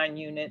canine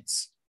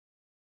units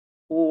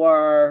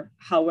or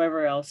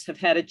however else have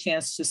had a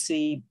chance to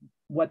see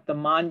what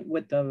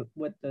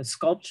the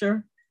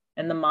sculpture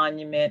and the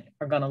monument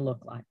are going to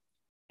look like,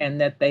 and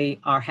that they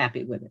are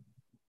happy with it.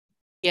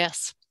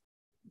 Yes.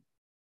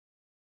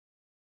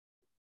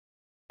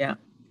 Yeah.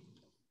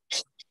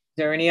 Is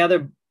there any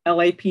other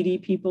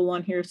LAPD people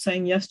on here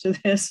saying yes to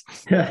this?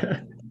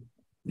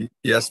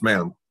 Yes,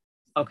 ma'am.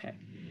 Okay.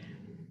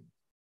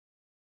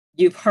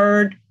 You've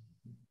heard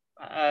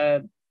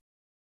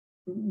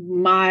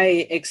my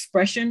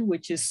expression,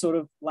 which is sort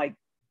of like,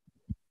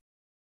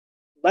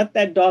 let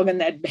that dog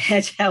and that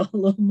badge have a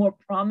little more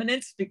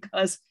prominence,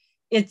 because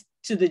it's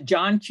to the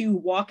John Q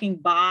walking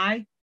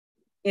by,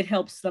 it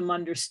helps them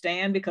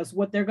understand, because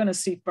what they're going to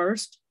see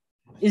first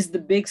is the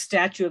big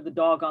statue of the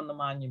dog on the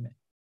monument.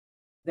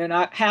 They're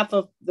not, half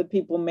of the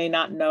people may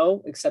not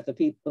know, except the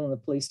people in the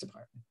police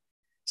department.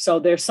 So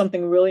there's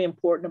something really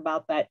important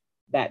about that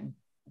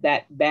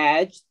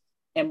badge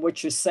and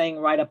what you're saying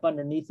right up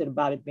underneath it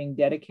about it being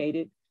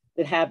dedicated,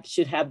 that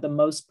should have the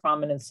most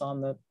prominence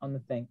on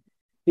the thing.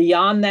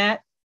 Beyond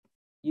that,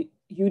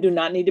 you do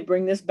not need to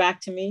bring this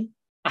back to me.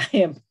 I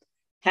am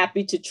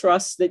happy to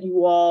trust that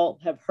you all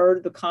have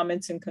heard the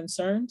comments and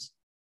concerns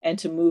and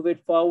to move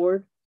it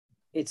forward.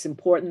 It's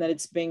important that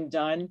it's being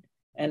done.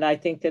 And I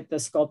think that the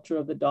sculpture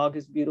of the dog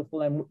is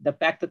beautiful. And the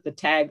fact that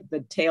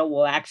the tail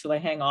will actually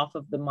hang off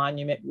of the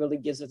monument really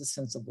gives it a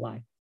sense of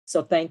life.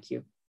 So thank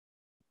you.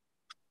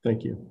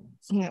 Thank you.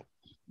 Yeah.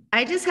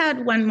 I just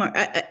had one more.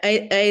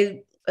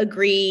 I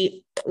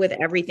agree with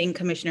everything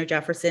Commissioner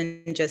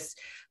Jefferson just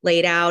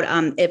laid out.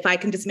 If I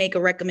can just make a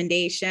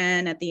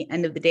recommendation at the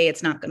end of the day,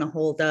 it's not going to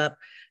hold up,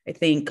 I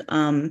think,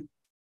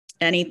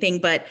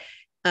 anything, but,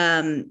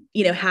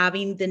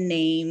 having the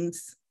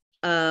names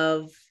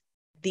of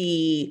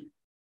the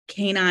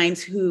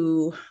canines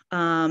who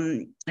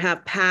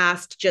have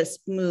passed,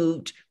 just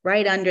moved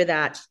right under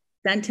that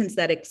sentence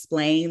that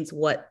explains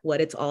what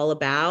it's all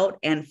about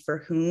and for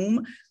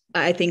whom,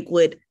 I think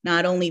would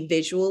not only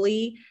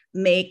visually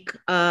make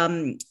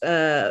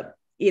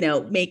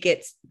make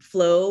it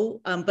flow,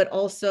 but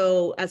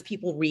also as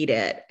people read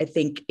it, I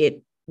think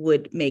it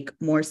would make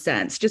more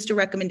sense. Just a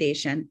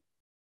recommendation.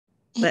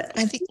 But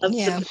I think,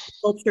 the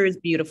sculpture is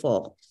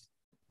beautiful.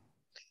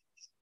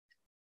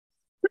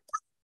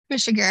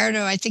 Commissioner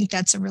Garrido, I think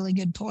that's a really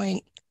good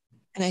point.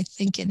 And I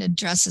think it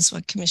addresses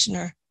what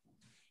Commissioner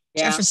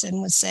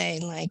Jefferson was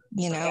saying, like,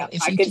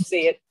 if I could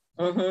see it.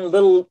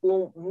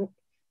 Little,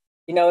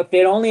 if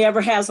it only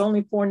ever has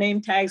only 4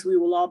 name tags, we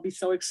will all be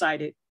so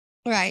excited.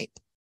 Right.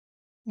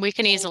 We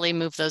can easily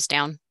move those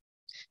down.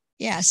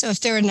 Yeah. So if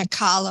they're in a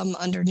column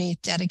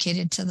underneath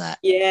dedicated to that.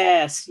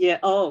 Yes. Yeah.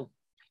 Oh.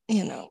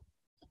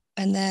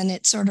 And then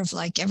it's sort of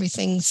like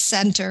everything's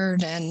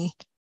centered and,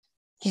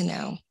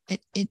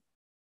 it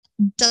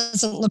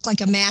doesn't look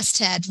like a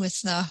masthead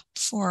with the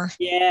 4.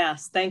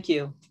 Yes. Thank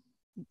you.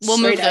 We'll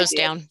move those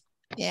down.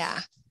 Yeah.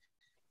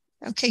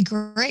 Okay,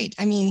 great.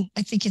 I mean,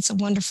 I think it's a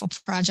wonderful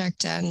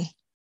project and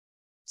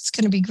it's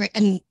going to be great.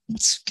 And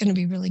it's going to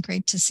be really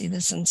great to see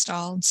this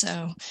installed.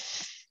 So,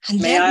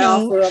 may I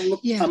offer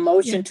a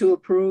motion to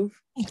approve?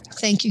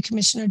 Thank you,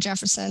 Commissioner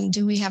Jefferson.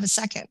 Do we have a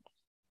second?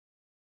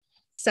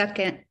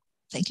 Second.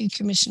 Thank you,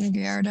 Commissioner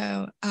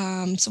Gallardo.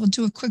 So we'll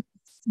do a quick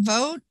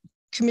vote.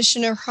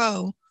 Commissioner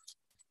Ho,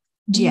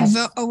 do you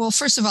vote? Oh, well,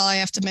 first of all, I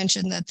have to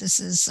mention that this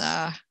is,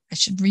 I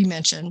should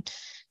re-mention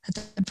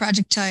that the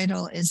project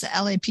title is the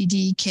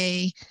LAPD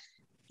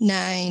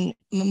K9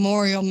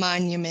 Memorial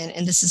Monument,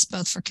 and this is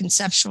both for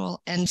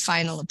conceptual and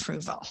final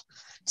approval.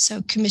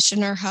 So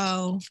Commissioner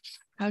Ho,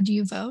 how do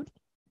you vote?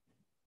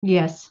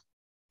 Yes.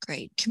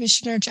 Great.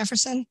 Commissioner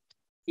Jefferson?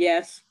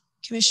 Yes.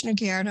 Commissioner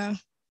Gallardo?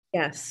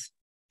 Yes.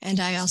 And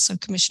I also,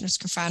 Commissioner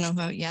Scrofano,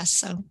 vote yes.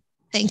 So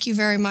thank you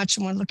very much.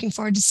 And we're looking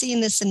forward to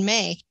seeing this in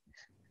May.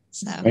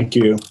 So thank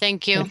you.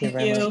 Thank you.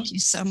 Thank you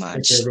so much.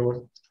 Thank you,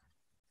 everyone.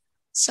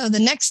 So the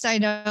next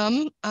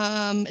item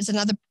is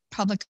another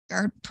public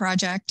art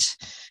project.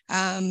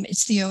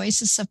 It's the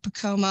Oasis of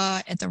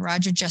Pacoima at the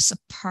Roger Jessup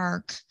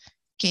Park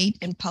Gate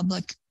and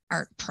Public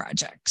Art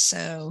Project.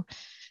 So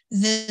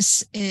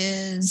this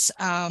is,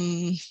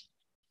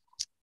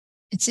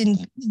 it's in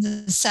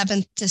the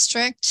 7th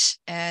district,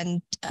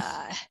 and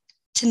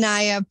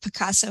Tanaya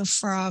Picasso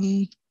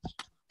from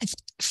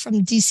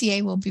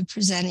DCA will be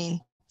presenting,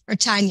 or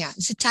Tanya.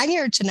 Is it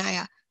Tanya or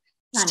Tanaya?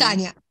 It's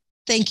Tanya.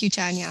 Thank you,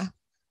 Tanya.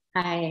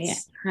 Hi,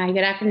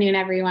 good afternoon,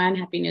 everyone.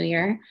 Happy New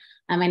Year.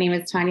 My name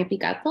is Tanya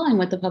Picasso. I'm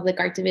with the Public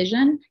Art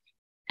Division.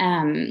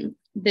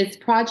 This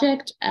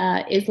project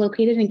is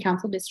located in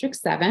Council District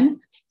 7,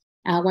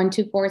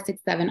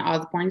 12467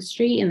 Osborne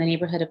Street in the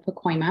neighborhood of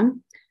Pacoima.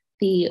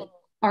 The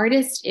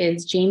artist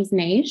is James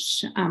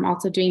Naish,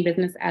 also doing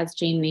business as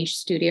James Naish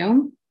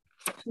Studio.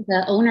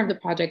 The owner of the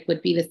project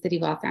would be the City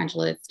of Los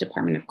Angeles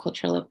Department of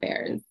Cultural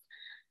Affairs.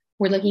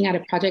 We're looking at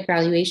a project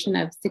valuation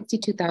of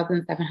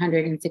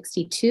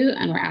 $62,762,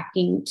 and we're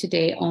asking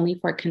today only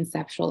for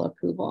conceptual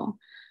approval.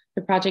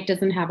 The project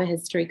doesn't have a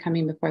history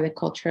coming before the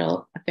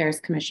Cultural Affairs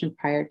Commission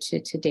prior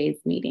to today's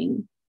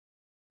meeting.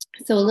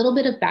 So a little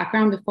bit of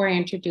background before I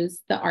introduce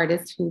the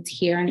artist who's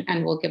here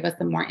and will give us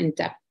a more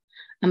in-depth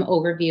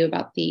overview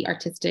about the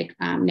artistic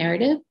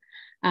narrative.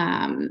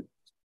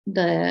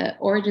 The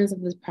origins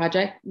of this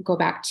project go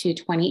back to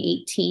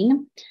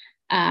 2018,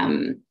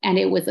 and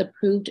it was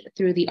approved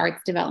through the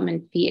Arts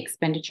Development Fee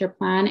Expenditure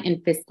Plan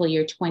in fiscal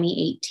year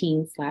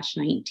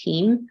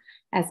 2018/19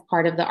 as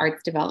part of the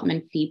Arts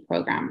Development Fee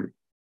Program.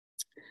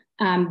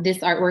 This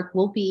artwork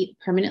will be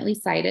permanently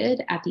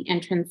sited at the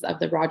entrance of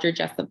the Roger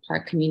Jessup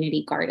Park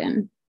Community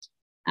Garden.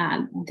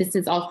 This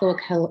is also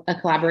a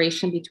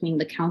collaboration between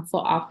the Council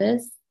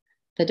Office,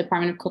 the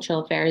Department of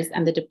Cultural Affairs,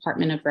 and the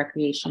Department of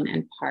Recreation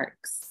and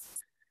Parks.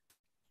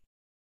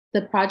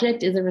 The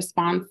project is a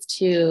response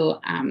to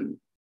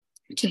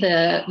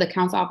the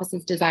Council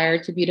Office's desire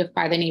to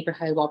beautify the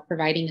neighborhood while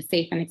providing a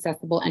safe and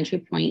accessible entry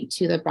point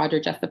to the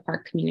Roger Jessup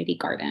Park Community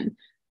Garden.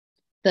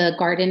 The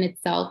garden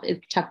itself is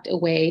tucked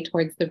away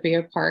towards the rear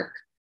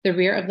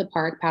of the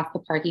park, past the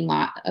parking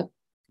lot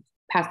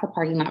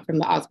from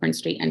the Osborne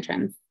Street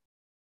entrance.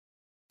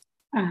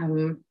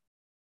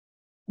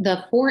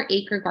 The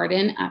 4-acre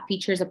garden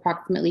features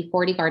approximately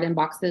 40 garden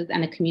boxes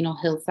and a communal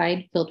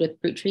hillside filled with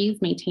fruit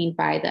trees maintained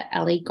by the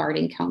LA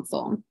Garden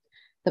Council.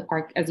 The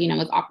park, as you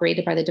know, is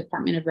operated by the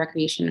Department of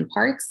Recreation and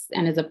Parks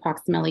and is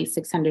approximately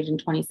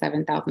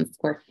 627,000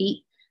 square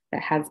feet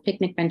that has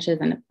picnic benches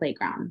and a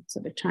playground. So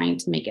they're trying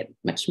to make it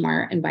much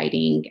more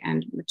inviting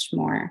and much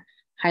more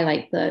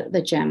highlight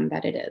the gem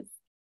that it is.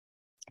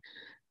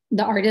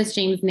 The artist,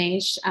 James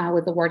Naish,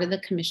 was awarded the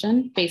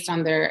commission based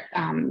on their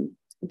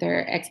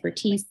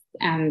expertise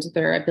and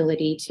their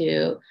ability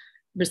to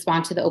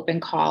respond to the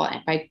open call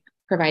by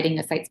providing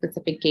a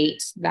site-specific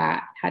gate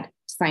that had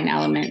sign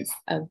elements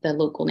of the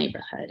local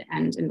neighborhood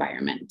and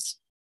environment.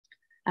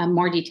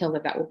 More details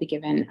of that will be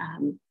given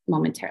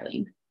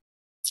momentarily.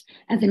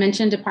 As I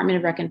mentioned, Department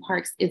of Rec and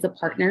Parks is a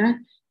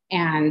partner,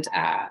 and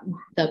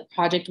the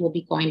project will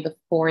be going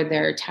before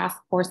their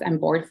task force and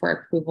board for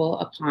approval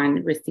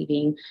upon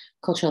receiving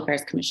Cultural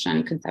Affairs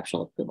Commission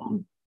conceptual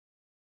approval.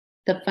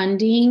 The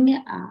funding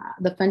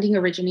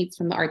originates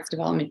from the Arts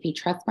Development Fee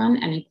Trust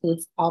Fund and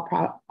includes all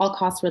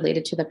costs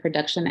related to the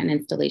production and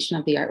installation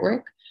of the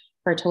artwork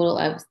for a total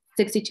of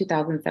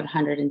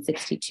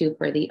 $62,762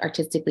 for the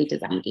artistically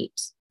designed gate.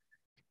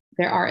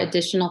 There are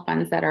additional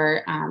funds that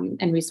are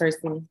and resources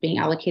being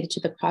allocated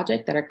to the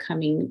project that are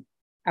coming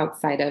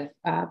outside of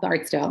the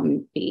Arts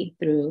Development Fee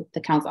through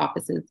the Council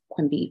Office's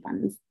Quimby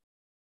funds.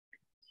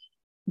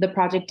 The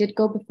project did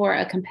go before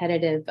a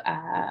competitive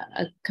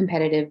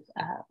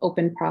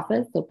open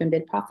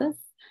bid process.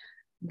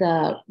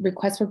 The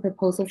request for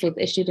proposals was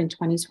issued in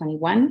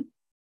 2021,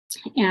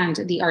 and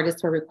the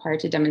artists were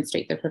required to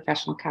demonstrate their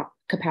professional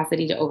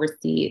capacity to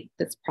oversee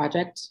this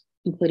project,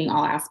 including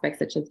all aspects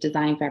such as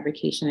design,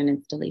 fabrication, and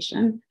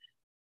installation.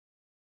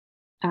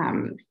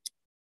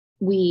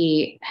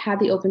 We had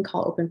the open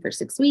call open for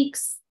 6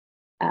 weeks.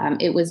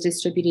 It was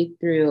distributed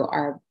through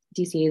our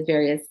DCA's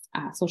various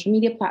social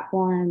media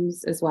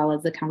platforms, as well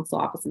as the Council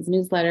Office's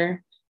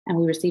newsletter, and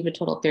we received a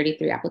total of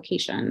 33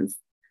 applications.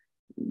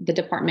 The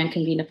department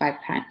convened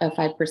a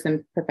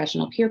five-person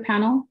professional peer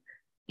panel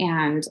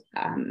and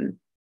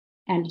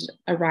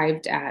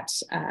arrived at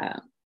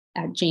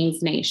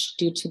James Naish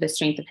due to the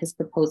strength of his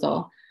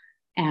proposal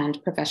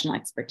and professional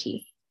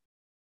expertise.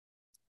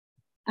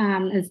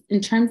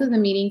 In terms of the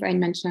meetings, I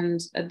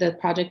mentioned the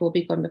project will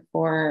be going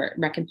before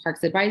Rec and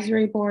Parks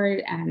Advisory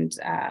Board and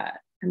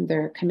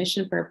their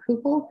commission for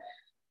approval.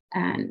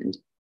 And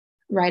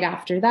right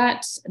after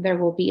that, there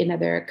will be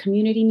another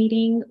community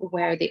meeting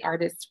where the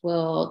artists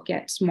will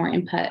get more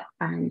input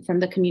from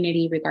the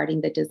community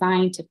regarding the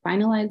design to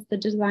finalize the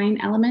design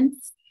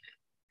elements.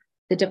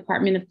 The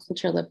Department of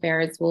Cultural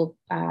Affairs will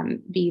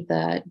be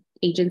the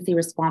agency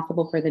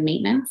responsible for the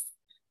maintenance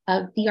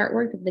of the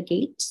artwork of the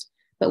gate,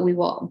 but we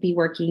will be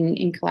working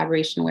in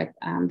collaboration with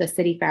the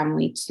city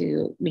family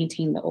to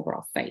maintain the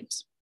overall site,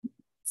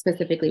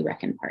 specifically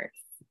Rec and Parks.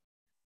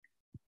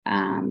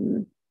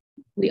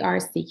 We are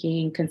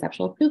seeking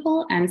conceptual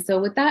approval. And so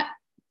with that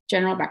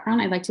general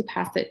background, I'd like to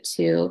pass it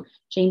to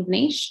James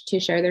Nash to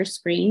share their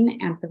screen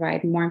and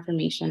provide more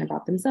information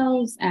about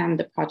themselves and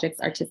the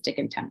project's artistic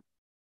intent.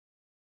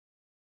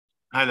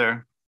 Hi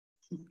there.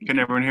 Can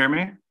everyone hear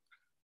me?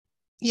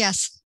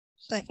 Yes.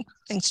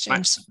 Thanks,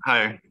 James.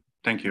 Hi,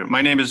 thank you.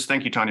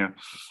 Thank you, Tanya.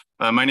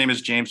 My name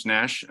is James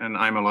Nash, and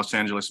I'm a Los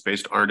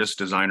Angeles-based artist,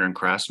 designer, and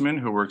craftsman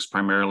who works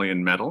primarily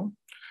in metal.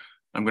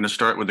 I'm going to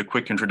start with a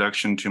quick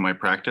introduction to my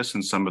practice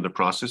and some of the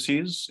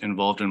processes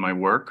involved in my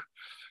work,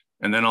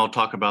 and then I'll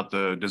talk about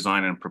the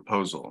design and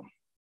proposal.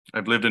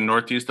 I've lived in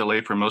Northeast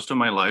LA for most of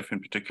my life, in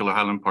particular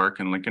Highland Park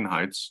and Lincoln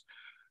Heights.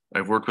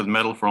 I've worked with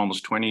metal for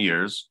almost 20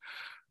 years.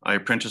 I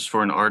apprenticed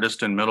for an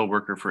artist and metal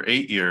worker for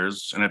 8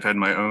 years, and I've had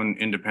my own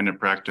independent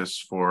practice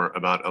for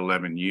about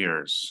 11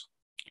 years.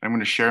 I'm going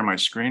to share my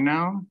screen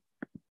now.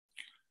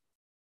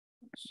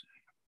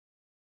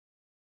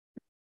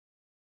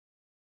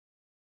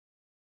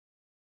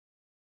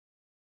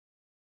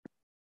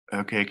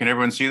 Okay, can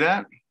everyone see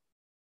that?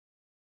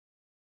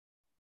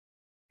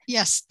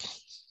 Yes.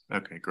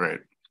 Okay,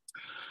 great.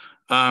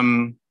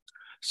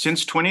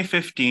 Since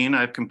 2015,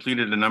 I've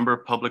completed a number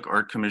of public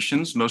art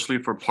commissions, mostly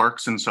for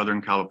parks in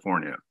Southern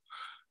California.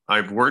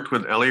 I've worked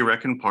with LA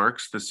Rec and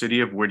Parks, the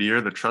City of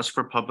Whittier, the Trust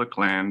for Public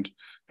Land,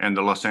 and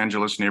the Los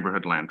Angeles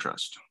Neighborhood Land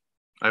Trust.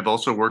 I've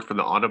also worked for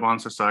the Audubon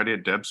Society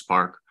at Debs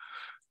Park,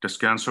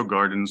 Descanso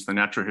Gardens, the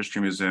Natural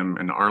History Museum,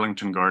 and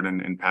Arlington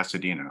Garden in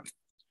Pasadena.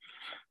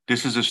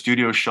 This is a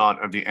studio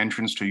shot of the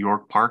entrance to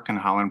York Park and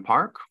Highland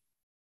Park.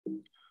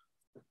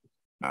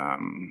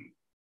 And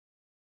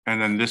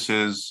then this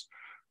is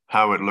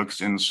how it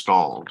looks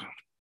installed.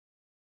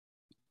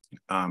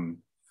 I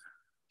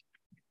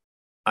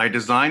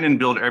design and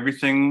build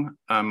everything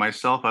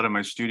myself out of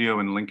my studio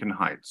in Lincoln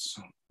Heights.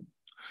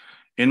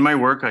 In my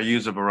work, I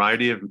use a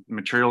variety of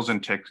materials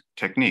and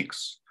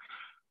techniques.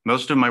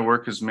 Most of my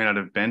work is made out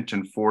of bent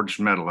and forged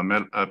metal,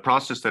 a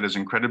process that is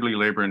incredibly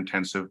labor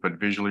intensive, but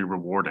visually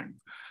rewarding.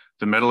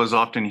 The metal is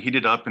often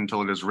heated up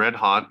until it is red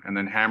hot and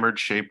then hammered,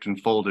 shaped,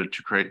 and folded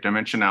to create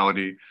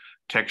dimensionality,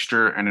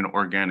 texture, and an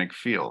organic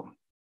feel.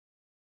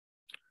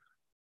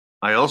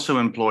 I also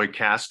employ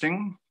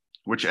casting,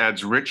 which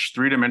adds rich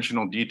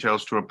three-dimensional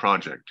details to a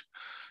project.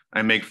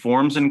 I make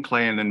forms in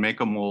clay and then make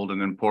a mold and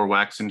then pour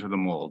wax into the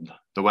mold.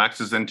 The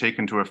wax is then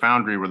taken to a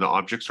foundry where the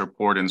objects are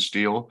poured in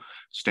steel,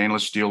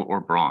 stainless steel,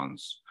 or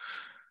bronze.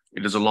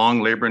 It is a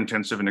long,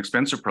 labor-intensive, and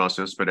expensive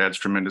process, but adds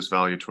tremendous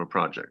value to a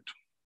project.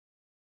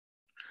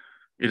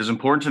 It is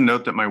important to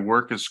note that my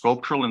work is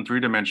sculptural and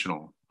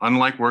three-dimensional.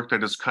 Unlike work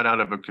that is cut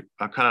out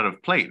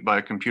of plate by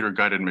a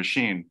computer-guided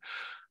machine,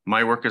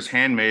 my work is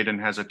handmade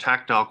and has a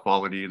tactile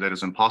quality that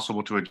is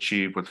impossible to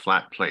achieve with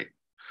flat plate.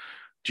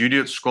 Due to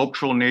its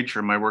sculptural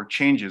nature, my work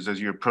changes as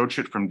you approach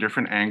it from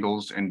different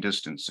angles and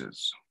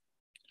distances.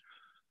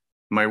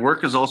 My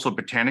work is also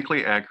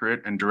botanically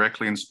accurate and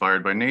directly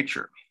inspired by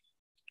nature.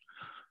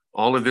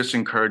 All of this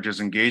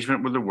encourages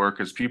engagement with the work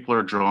as people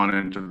are drawn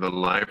into the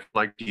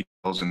lifelike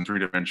details in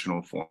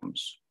three-dimensional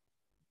forms.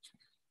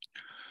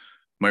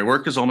 My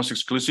work is almost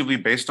exclusively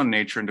based on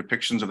nature and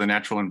depictions of the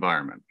natural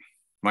environment.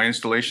 My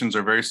installations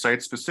are very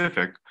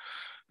site-specific,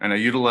 and I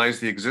utilize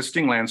the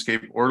existing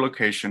landscape or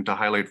location to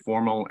highlight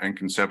formal and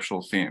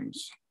conceptual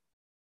themes.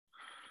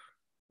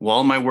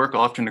 While my work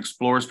often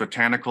explores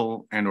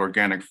botanical and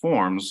organic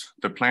forms,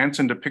 the plants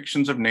and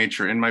depictions of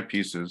nature in my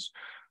pieces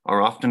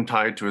are often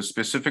tied to a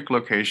specific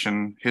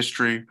location,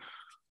 history,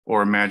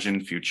 or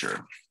imagined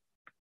future.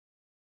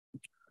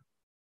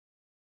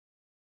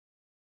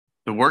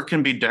 The work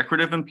can be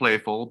decorative and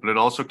playful, but it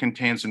also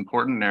contains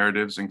important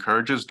narratives,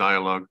 encourages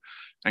dialogue,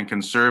 and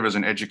can serve as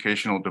an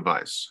educational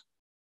device.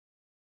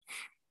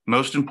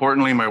 Most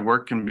importantly, my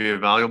work can be a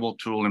valuable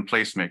tool in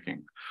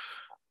placemaking,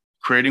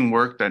 creating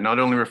work that not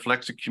only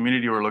reflects a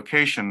community or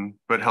location,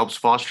 but helps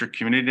foster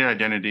community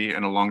identity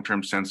and a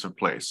long-term sense of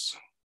place.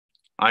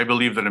 I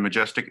believe that a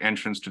majestic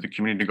entrance to the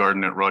community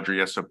garden at Roger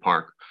Jessup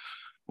Park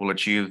will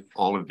achieve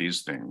all of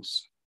these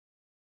things.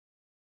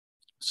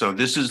 So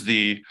this is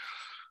the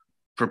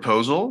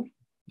proposal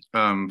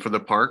for the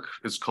park.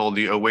 It's called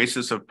the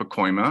Oasis of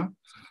Pacoima,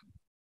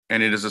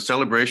 and it is a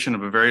celebration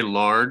of a very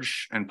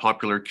large and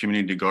popular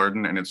community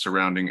garden and its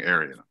surrounding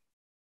area.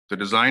 The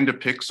design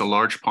depicts a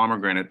large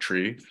pomegranate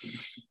tree,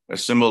 a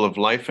symbol of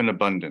life and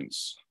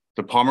abundance.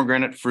 The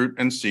pomegranate fruit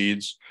and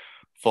seeds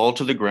fall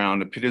to the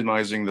ground,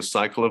 epitomizing the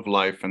cycle of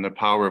life and the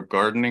power of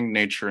gardening,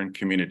 nature, and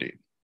community.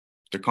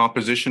 The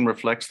composition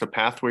reflects the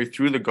pathway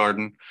through the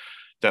garden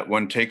that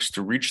one takes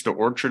to reach the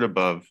orchard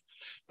above,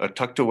 a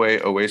tucked away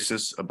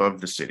oasis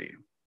above the city.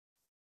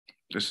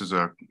 This is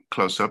a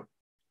close-up.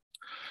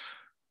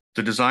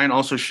 The design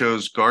also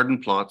shows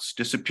garden plots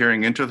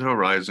disappearing into the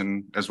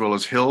horizon, as well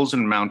as hills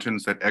and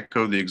mountains that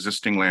echo the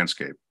existing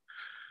landscape.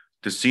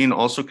 The scene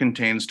also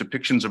contains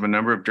depictions of a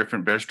number of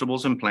different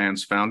vegetables and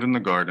plants found in the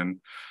garden: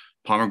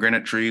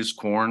 pomegranate trees,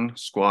 corn,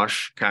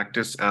 squash,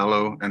 cactus,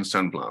 aloe, and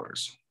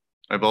sunflowers.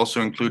 I've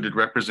also included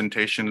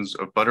representations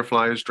of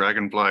butterflies,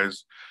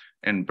 dragonflies,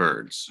 and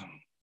birds.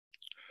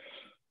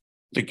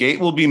 The gate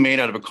will be made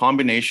out of a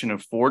combination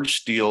of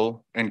forged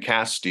steel and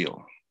cast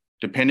steel.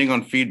 Depending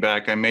on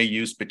feedback, I may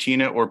use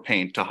patina or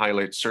paint to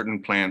highlight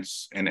certain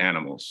plants and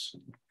animals.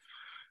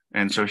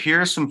 And so here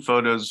are some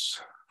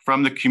photos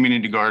from the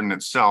community garden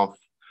itself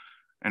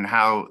and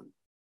how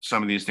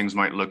some of these things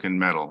might look in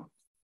metal.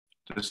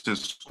 This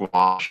is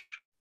squash,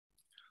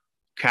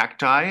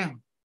 cacti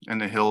in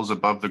the hills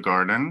above the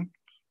garden,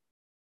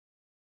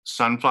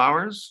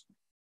 sunflowers,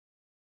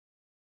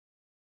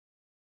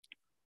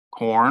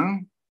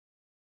 corn,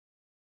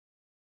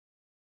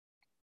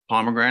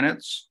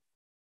 pomegranates,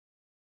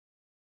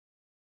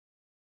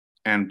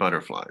 and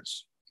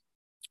butterflies.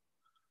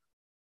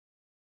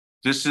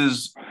 This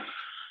is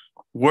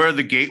where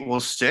the gate will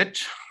sit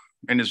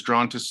and is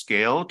drawn to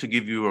scale to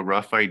give you a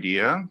rough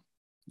idea.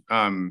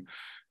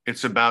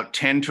 It's about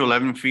 10 to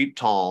 11 feet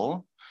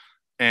tall,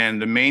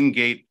 and the main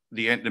gate,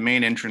 the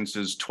main entrance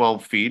is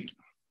 12 feet,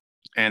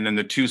 and then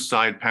the two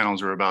side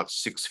panels are about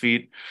 6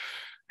 feet,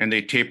 and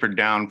they taper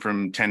down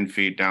from 10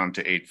 feet down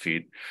to 8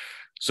 feet.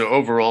 So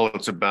overall,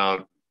 it's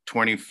about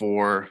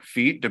 24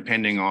 feet,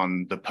 depending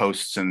on the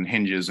posts and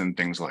hinges and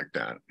things like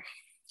that.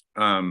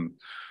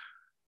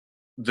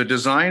 The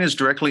design is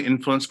directly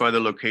influenced by the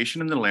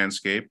location and the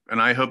landscape,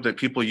 and I hope that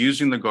people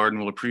using the garden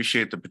will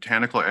appreciate the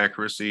botanical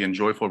accuracy and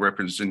joyful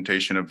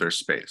representation of their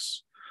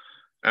space.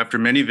 After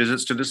many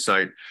visits to the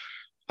site,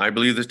 I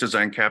believe this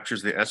design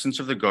captures the essence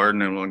of the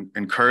garden and will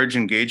encourage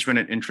engagement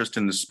and interest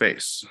in the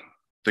space.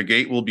 The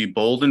gate will be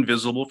bold and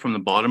visible from the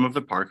bottom of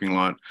the parking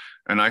lot,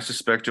 and I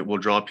suspect it will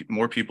draw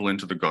more people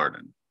into the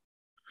garden.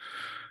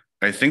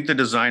 I think the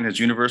design has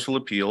universal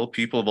appeal.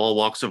 People of all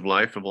walks of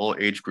life, of all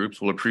age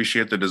groups, will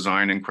appreciate the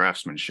design and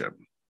craftsmanship.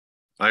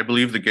 I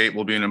believe the gate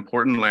will be an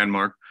important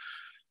landmark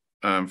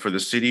for the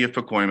city of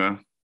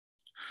Pacoima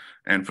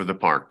and for the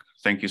park.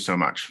 Thank you so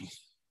much.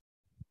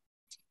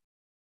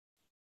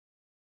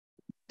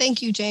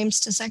 Thank you, James.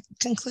 Does that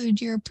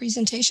conclude your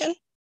presentation?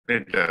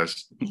 It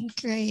does.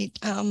 Great.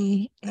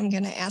 I'm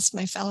going to ask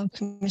my fellow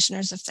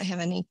commissioners if they have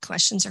any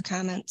questions or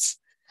comments.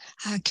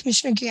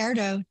 Commissioner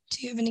Gallardo,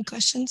 do you have any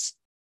questions?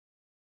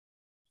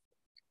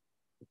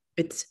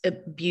 It's a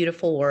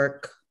beautiful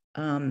work,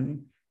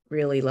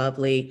 really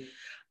lovely.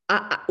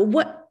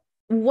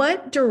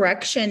 What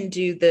direction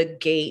do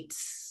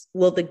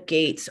will the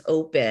gates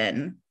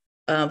open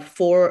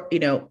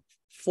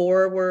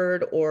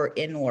forward or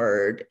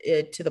inward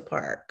to the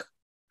park?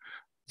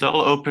 They'll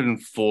open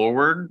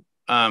forward.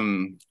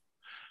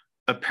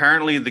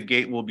 Apparently the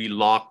gate will be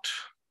locked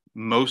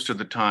most of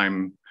the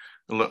time.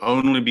 It'll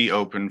only be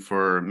open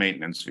for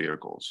maintenance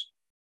vehicles.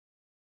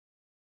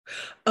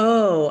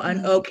 Oh,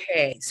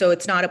 okay. So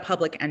it's not a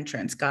public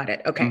entrance. Got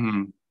it. Okay.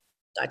 Mm-hmm.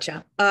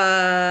 Gotcha.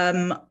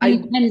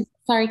 And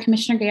sorry,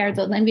 Commissioner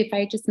Gallardo, let me, if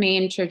I just may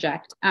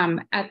interject.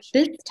 At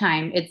this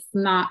time, it's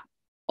not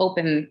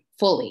open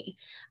fully,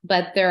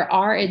 but there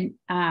are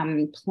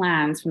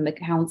plans from the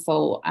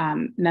council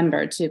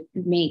member to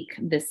make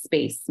this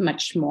space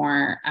much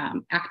more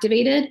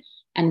activated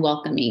and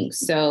welcoming.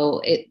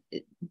 So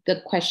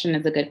the question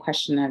is a good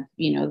question of,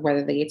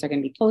 whether the gates are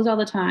going to be closed all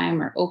the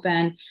time or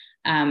open.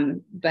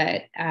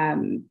 But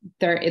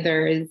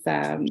there is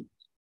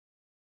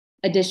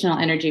additional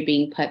energy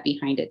being put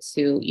behind it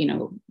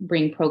to,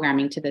 bring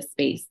programming to the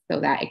space so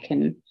that it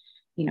can,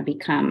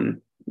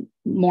 become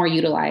more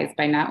utilized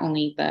by not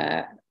only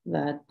the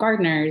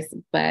gardeners,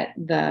 but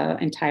the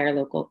entire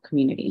local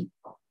community.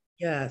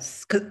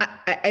 Yes, because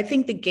I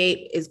think the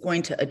gate is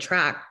going to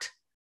attract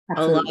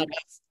Absolutely.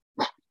 a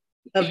lot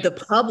of the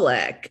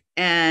public.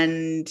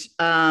 And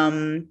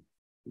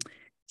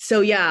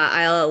so, yeah,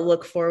 I'll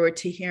look forward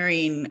to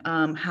hearing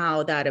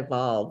how that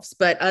evolves.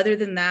 But other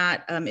than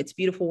that, it's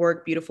beautiful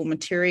work, beautiful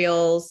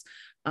materials,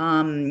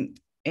 and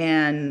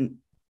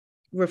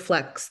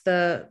reflects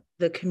the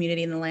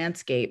community and the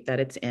landscape that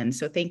it's in.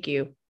 So thank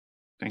you.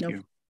 Thank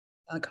you.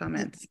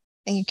 Comments.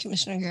 Thank you,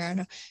 Commissioner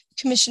Gallardo.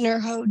 Commissioner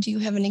Ho, do you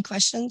have any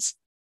questions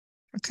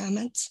or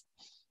comments?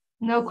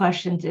 No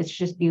questions. It's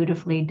just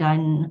beautifully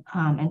done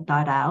and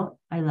thought out.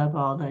 I love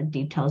all the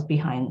details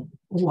behind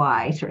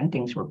why certain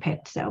things were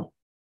picked. So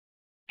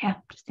yeah,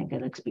 just think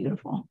it looks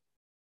beautiful.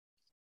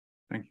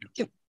 Thank you.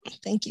 Yep.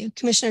 Thank you.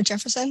 Commissioner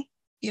Jefferson, do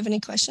you have any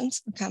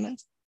questions or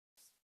comments?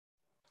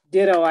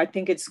 Ditto. I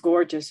think it's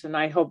gorgeous, and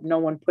I hope no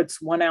one puts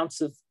 1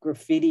 ounce of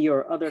graffiti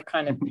or other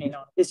kind of paint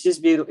on it. It's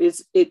just beautiful.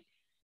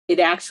 It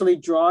actually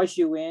draws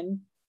you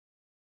in,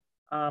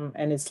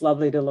 and it's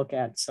lovely to look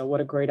at. So what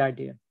a great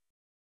idea.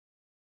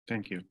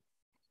 Thank you.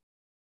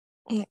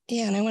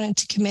 Yeah, and I wanted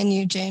to commend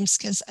you, James,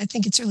 because I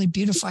think it's really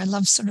beautiful. I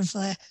love sort of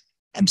the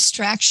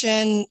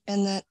abstraction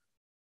and that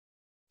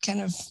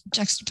kind of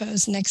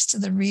juxtaposed next to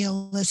the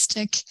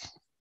realistic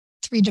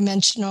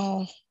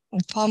 3-dimensional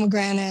with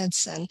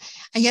pomegranates. And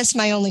I guess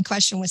my only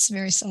question was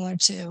very similar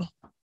to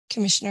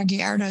Commissioner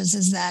Gallardo's,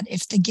 is that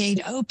if the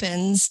gate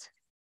opens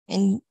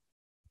and,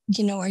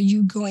 are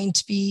you going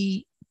to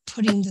be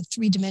putting the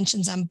 3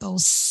 dimensions on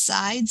both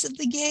sides of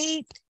the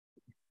gate,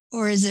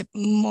 or is it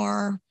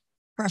more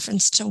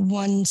preference to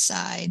one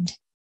side?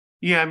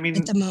 Yeah, I mean,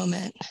 at the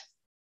moment,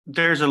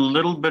 There's a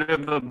little bit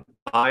of a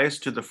bias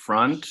to the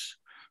front,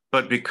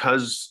 but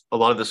because a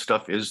lot of the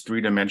stuff is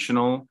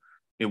three-dimensional,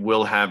 it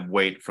will have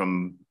weight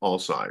from all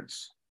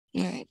sides.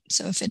 All right.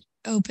 So if it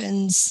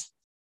opens,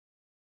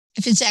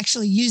 if it's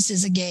actually used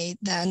as a gate,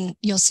 then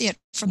you'll see it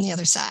from the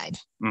other side.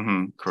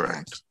 Mm-hmm,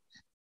 correct.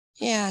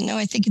 Yeah, no,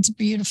 I think it's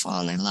beautiful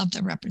and I love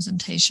the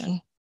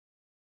representation.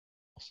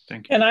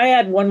 Thank you. And I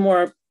had one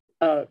more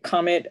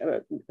comment.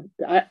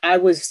 I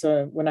was,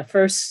 when I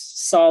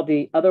first saw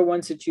the other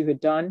ones that you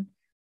had done,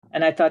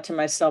 and I thought to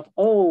myself,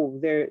 oh,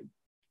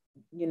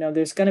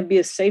 there's going to be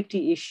a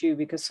safety issue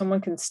because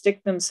someone can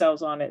stick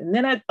themselves on it. And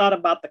then I thought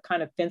about the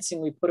kind of fencing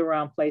we put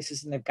around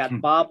places, and they've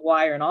got barbed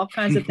wire and all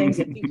kinds of things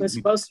that people are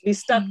supposed to be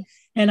stuck.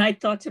 And I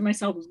thought to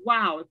myself,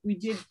 wow, if we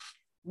did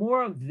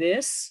more of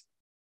this,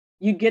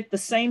 you get the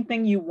same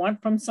thing you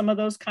want from some of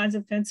those kinds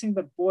of fencing,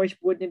 but boy,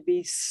 wouldn't it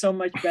be so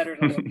much better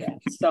to look at.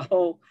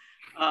 So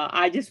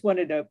I just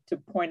wanted to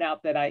point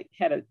out that I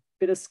had a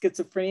bit of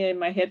schizophrenia in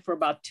my head for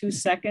about 2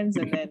 seconds,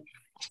 and then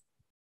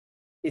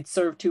it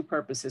served two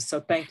purposes. So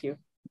thank you.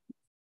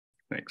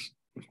 Thanks.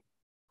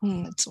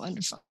 That's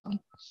wonderful.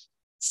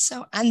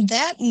 So on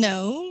that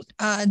note,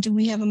 do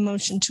we have a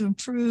motion to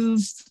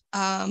approve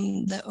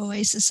the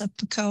Oasis of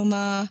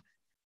Pacoima,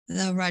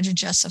 the Roger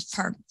Jessup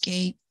Park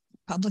Gate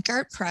Public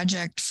Art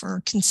Project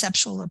for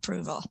conceptual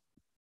approval?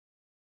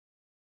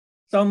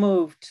 So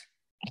moved.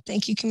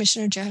 Thank you,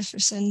 Commissioner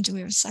Jefferson. Do we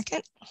have a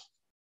second?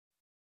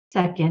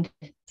 Second.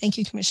 Thank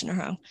you, Commissioner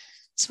Ho.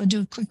 So we'll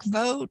do a quick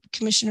vote.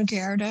 Commissioner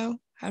Gallardo,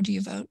 how do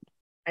you vote?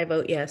 I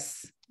vote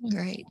yes.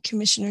 Great.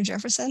 Commissioner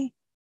Jefferson?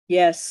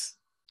 Yes.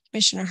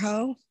 Commissioner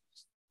Ho?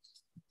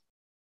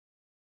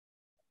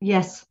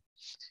 Yes.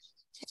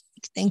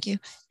 Thank you.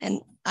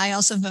 And I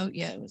also vote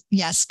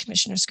yes,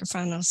 Commissioner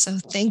Scrofano. So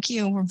thank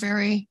you.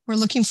 We're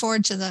looking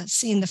forward to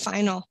seeing the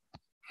final.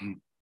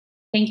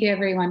 Thank you,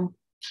 everyone.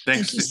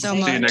 Thanks. Thank you so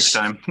much. See you next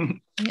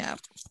time. Yeah.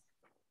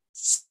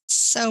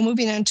 So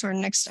moving on to our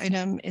next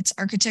item, it's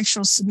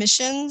architectural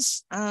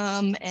submissions.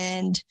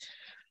 And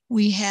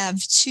we have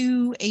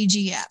 2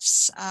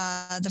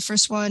 AGFs. The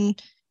first one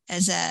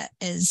is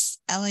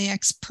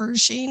LAX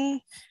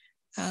Pershing.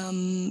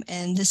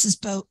 And this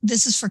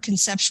is for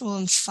conceptual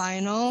and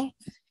final.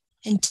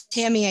 And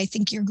Tammy, I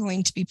think you're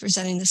going to be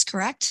presenting this,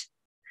 correct?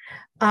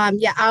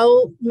 Yeah,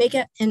 I'll make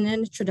an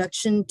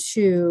introduction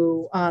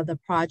to the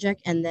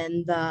project, and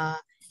then the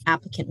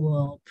applicant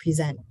will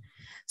present.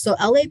 So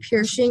LA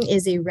Pershing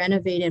is a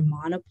renovated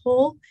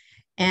monopole,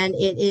 and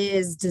it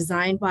is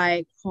designed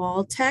by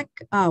Qualtech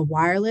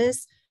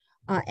Wireless.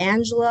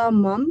 Angela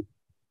Mumm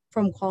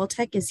from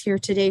Qualtech is here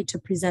today to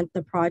present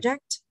the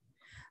project.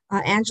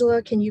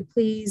 Angela, can you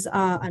please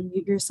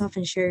unmute yourself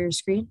and share your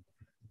screen?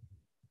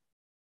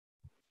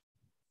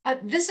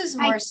 This is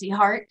Marcy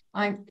Hart.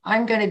 I'm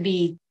going to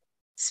be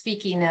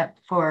speaking up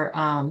for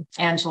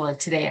Angela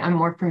today. I'm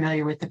more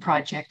familiar with the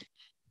project.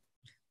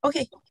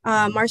 Okay,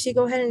 Marcy,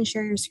 go ahead and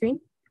share your screen.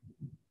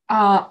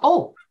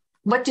 Oh,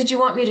 what did you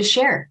want me to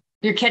share?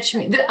 You're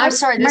catching me. I'm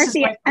sorry.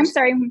 Marcy, I'm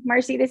sorry,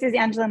 Marcy. This is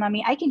Angela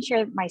Mummy. I can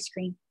share my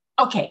screen.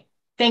 Okay,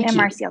 thank you. And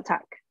Marcy will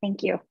talk.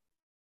 Thank you.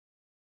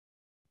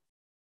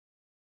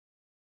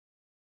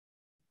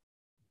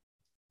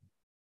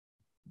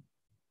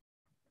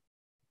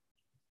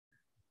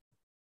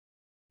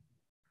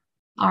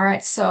 All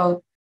right,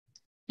 so,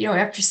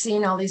 after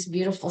seeing all these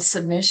beautiful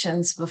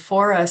submissions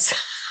before us,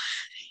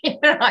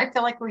 I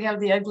feel like we have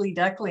the ugly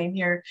duckling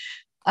here.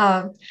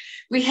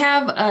 We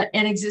have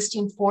an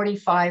existing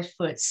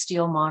 45-foot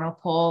steel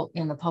monopole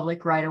in the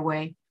public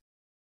right-of-way.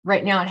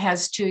 Right now, it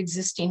has 2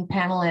 existing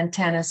panel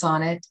antennas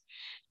on it,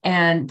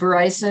 and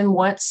Verizon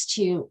wants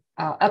to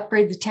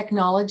upgrade the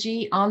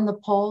technology on the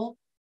pole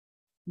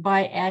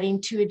by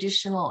adding 2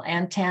 additional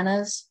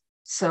antennas.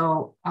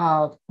 So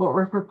what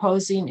we're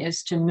proposing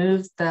is to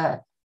move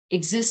the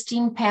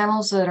existing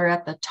panels that are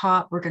at the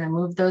top. We're going to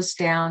move those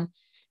down,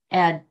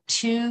 add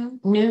 2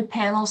 new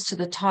panels to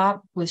the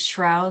top with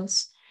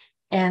shrouds,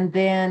 and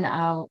then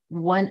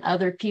 1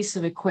 other piece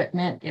of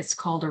equipment. It's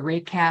called a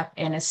ray cap,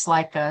 and it's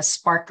like a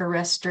spark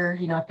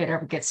arrestor, if it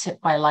ever gets hit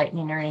by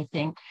lightning or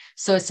anything.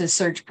 So it's a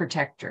surge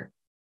protector.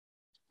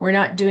 We're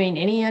not doing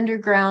any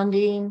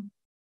undergrounding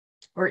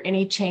or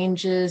any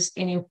changes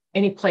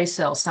any place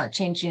else, not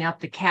changing out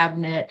the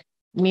cabinet,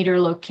 meter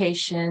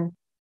location.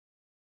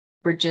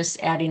 We're just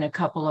adding a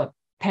couple of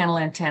panel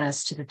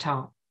antennas to the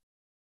top.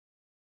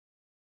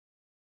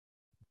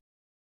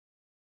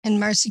 And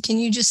Marcy, can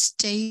you just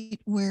state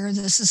where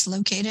this is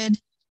located?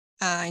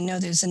 I know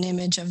there's an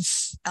image of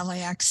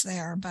LAX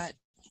there, but.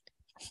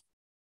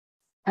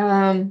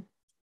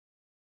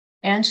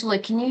 Angela,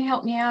 can you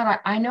help me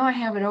out? I know I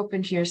have it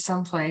open here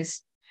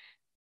someplace.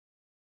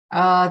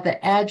 The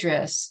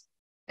address,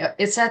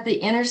 it's at the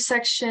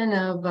intersection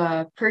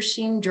of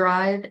Pershing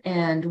Drive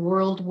and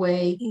World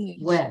Way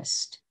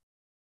West.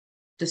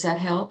 Does that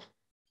help?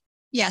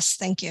 Yes,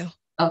 thank you.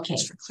 Okay.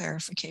 Just for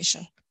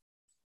clarification.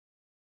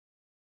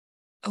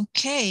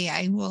 Okay,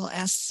 I will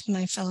ask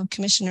my fellow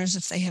commissioners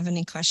if they have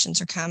any questions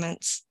or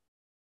comments.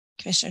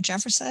 Commissioner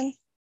Jefferson?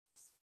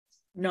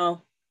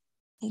 No.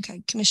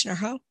 Okay, Commissioner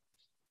Ho?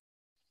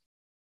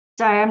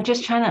 Sorry, I'm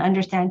just trying to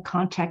understand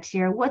context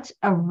here. What's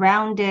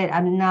around it?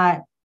 I'm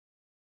not,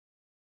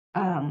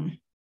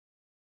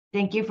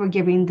 thank you for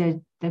giving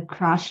the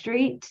cross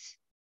streets.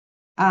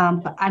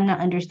 But I'm not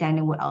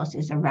understanding what else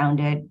is around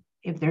it.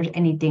 If there's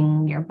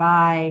anything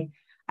nearby,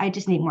 I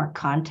just need more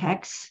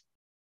context.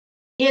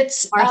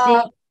 It's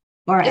Marcy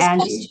or it's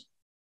Andy.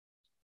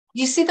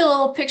 You see the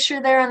little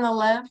picture there on the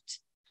left?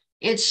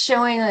 It's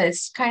showing that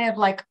it's kind of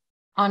like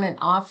on an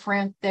off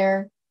ramp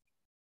there,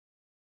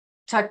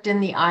 tucked in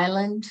the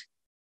island.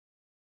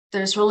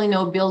 There's really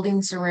no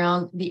buildings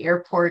around. The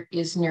airport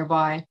is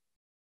nearby.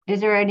 Is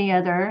there any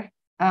other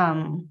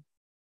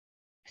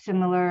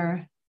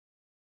similar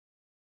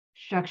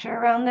structure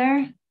around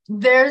there?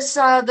 There's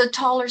the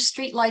taller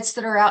street lights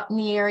that are out in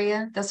the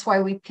area. That's why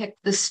we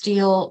picked the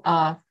steel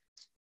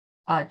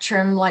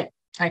trim light.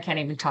 I can't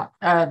even talk.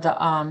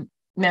 The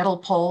metal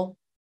pole,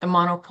 the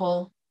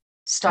monopole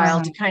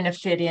style to kind of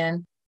fit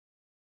in.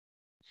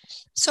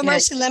 So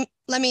Marcy,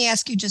 let me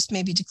ask you just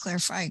maybe to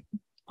clarify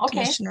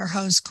Commissioner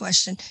Ho's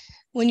question.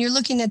 When you're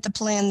looking at the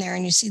plan there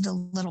and you see the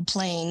little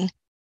plane,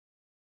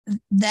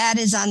 that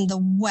is on the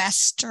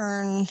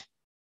western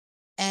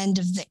end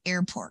of the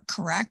airport,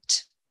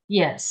 correct?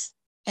 Yes.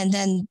 And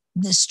then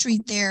the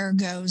street there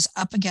goes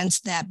up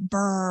against that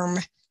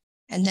berm.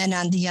 And then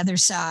on the other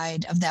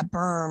side of that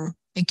berm,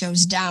 it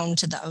goes down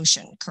to the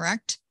ocean,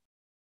 correct?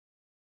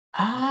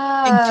 Big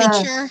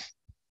picture?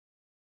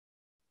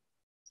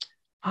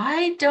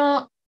 I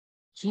don't,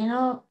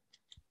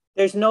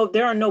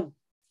 there are no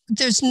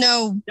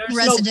residential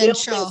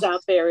buildings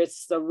out there.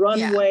 It's the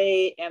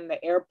runway and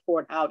the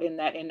airport out in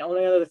that. And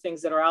only other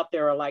things that are out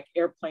there are like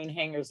airplane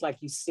hangars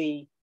like you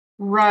see.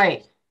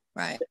 Right.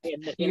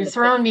 You're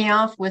throwing me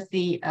off with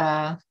the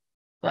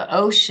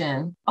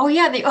ocean. Oh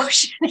yeah, the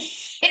ocean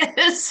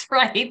is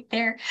right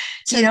there.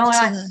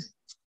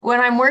 When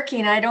I'm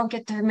working, I don't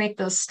get to make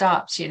those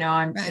stops.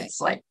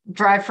 It's like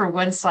drive from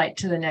one site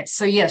to the next.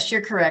 So yes, you're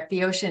correct.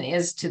 The ocean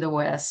is to the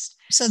west.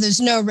 So there's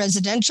no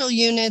residential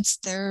units.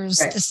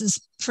 This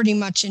is pretty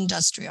much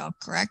industrial,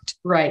 correct?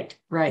 Right.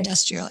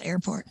 Industrial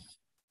airport.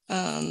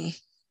 Commissioner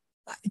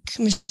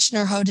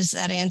Ho, does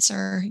that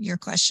answer your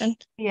question?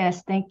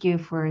 Yes, thank you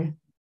for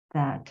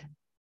that.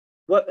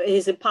 What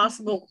is it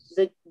possible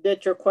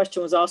that your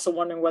question was also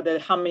wondering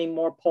how many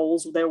more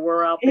poles there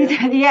were out there?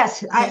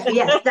 Yes,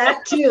 yes,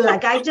 that too.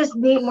 Like I just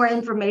need more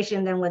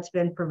information than what's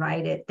been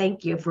provided.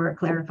 Thank you for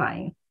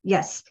clarifying.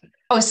 Yes.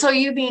 Oh, so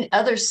you mean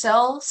other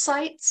cell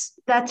sites?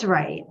 That's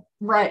right.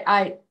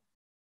 Right.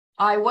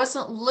 I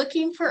wasn't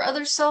looking for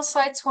other cell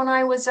sites when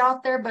I was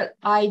out there, but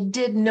I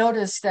did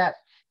notice that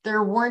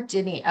there weren't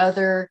any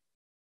other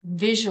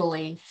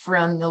visually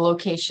from the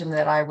location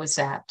that I was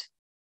at.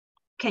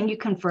 Can you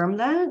confirm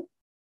that?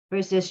 Or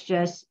is this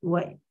just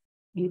what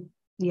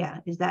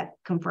is that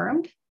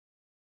confirmed?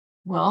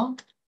 Well,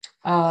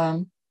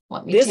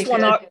 let me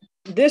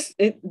this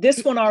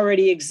one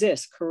already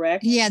exists,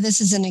 correct? Yeah, this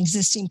is an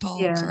existing pole,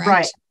 correct?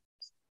 Right.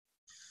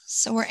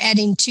 So we're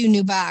adding 2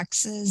 new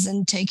boxes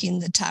and taking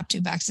the top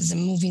 2 boxes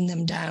and moving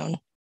them down.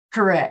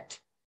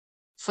 Correct.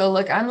 So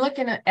look, I'm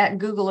looking at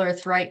Google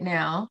Earth right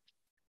now.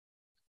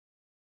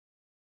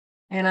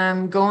 And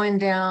I'm going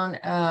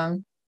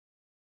down,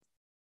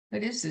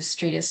 what is this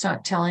street? It's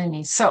not telling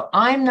me. So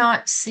I'm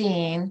not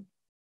seeing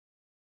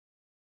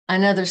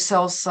another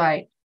cell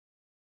site.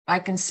 I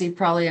can see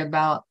probably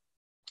about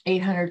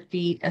 800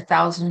 feet,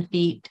 1,000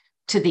 feet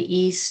to the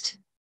east.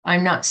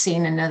 I'm not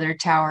seeing another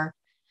tower.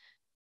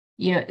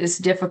 It's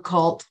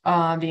difficult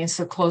being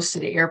so close to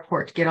the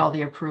airport to get all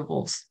the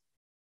approvals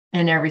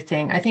and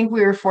everything. I think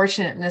we were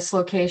fortunate in this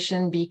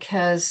location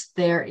because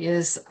there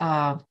is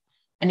an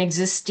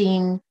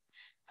existing,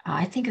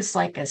 I think it's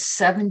like a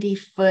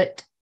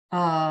 70-foot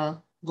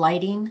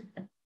lighting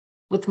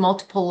with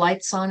multiple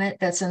lights on it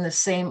that's in the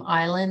same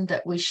island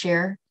that we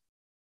share.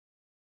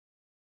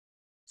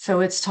 So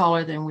it's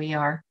taller than we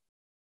are.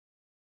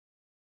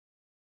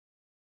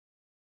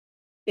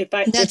 If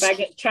I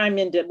get chime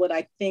into what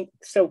I think,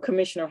 so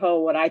Commissioner Ho,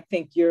 what I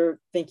think you're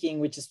thinking,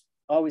 which is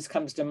always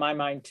comes to my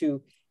mind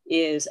too,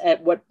 is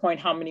at what point,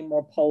 how many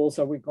more poles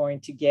are we going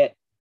to get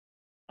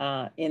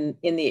in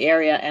the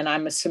area? And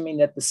I'm assuming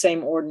that the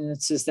same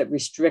ordinances that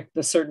restrict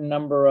a certain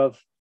number of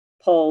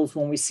poles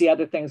when we see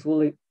other things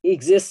will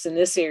exist in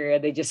this area,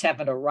 they just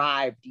haven't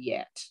arrived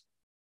yet.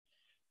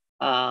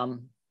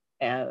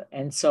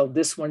 And so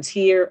this one's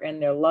here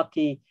and they're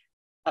lucky.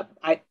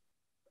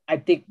 I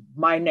think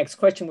my next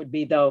question would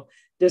be though,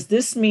 does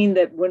this mean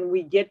that when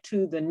we get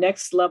to the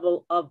next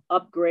level of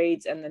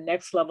upgrades and the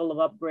next level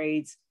of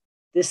upgrades,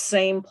 this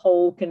same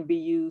pole can be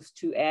used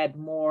to add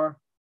more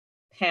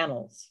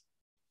panels?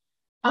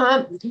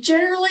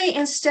 Generally,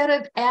 instead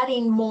of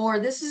adding more,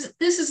 this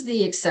is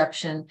the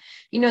exception.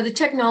 The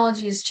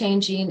technology is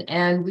changing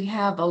and we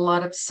have a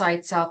lot of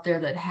sites out there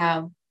that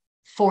have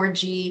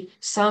 4G,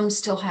 some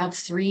still have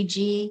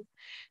 3G.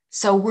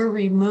 So we're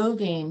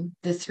removing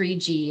the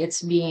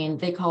 3G.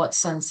 They call it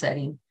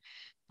sunsetting,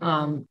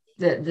 the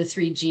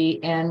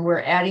 3G, and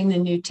we're adding the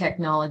new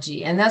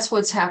technology. And that's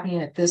what's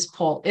happening at this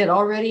pole. It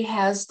already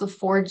has the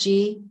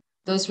 4G,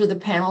 Those were the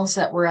panels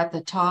that were at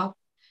the top.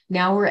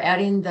 Now we're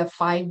adding the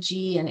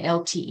 5G and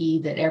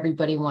LTE that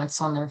everybody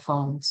wants on their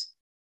phones.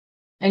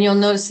 And you'll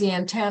notice the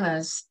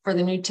antennas for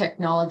the new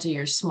technology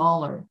are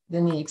smaller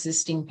than the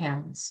existing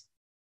panels.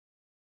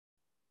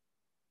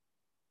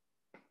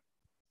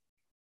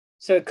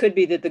 So it could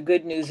be that the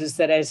good news is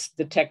that as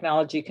the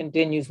technology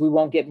continues, we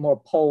won't get more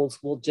poles.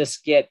 We'll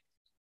just get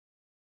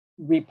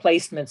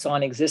replacements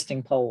on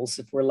existing poles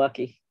if we're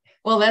lucky.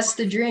 Well, that's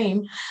the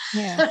dream.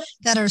 Yeah,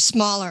 that are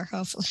smaller,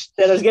 hopefully.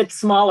 That'll get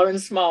smaller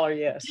and smaller,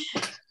 yes.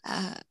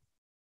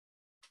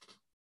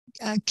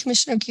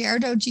 Commissioner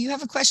Gallardo, do you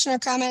have a question or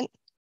comment?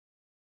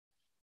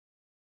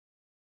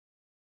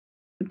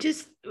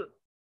 Just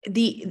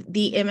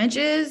the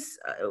images.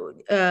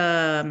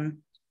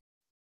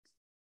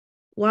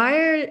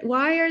 Why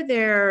are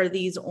there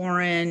these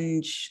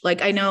orange?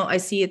 Like, I know I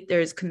see it.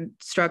 There's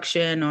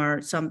construction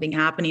or something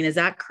happening. Is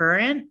that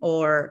current,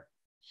 or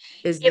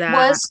is it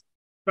that was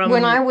from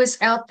when I was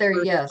out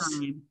there? Yes,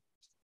 time?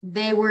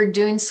 They were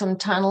doing some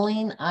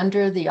tunneling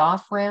under the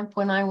off ramp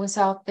when I was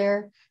out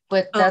there,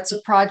 but that's a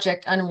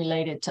project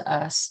unrelated to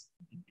us.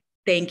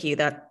 Thank you.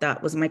 That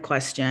was my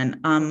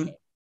question.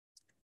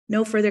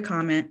 No further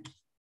comment.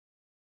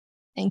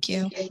 Thank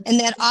you. And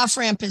that off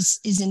ramp is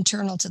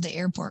internal to the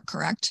airport,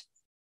 correct?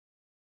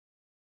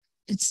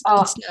 It's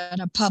not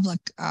a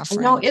public off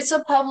ramp. No, it's a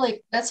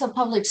public. That's a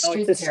public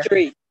street. It's a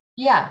street.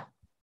 Yeah.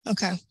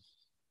 Okay.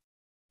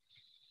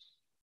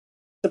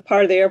 The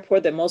part of the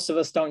airport that most of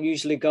us don't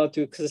usually go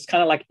through because it's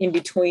kind of like in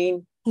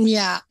between.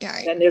 Yeah.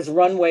 Right. And there's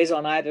runways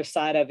on either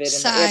side of it.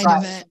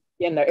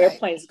 And the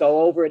airplanes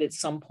go over it at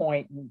some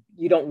point. And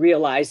you don't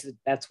realize that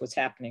that's what's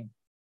happening.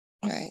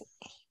 Right.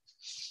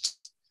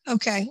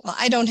 Okay. Well,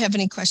 I don't have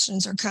any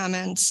questions or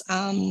comments.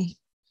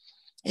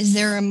 Is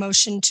there a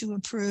motion to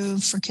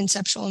approve for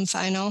conceptual and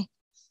final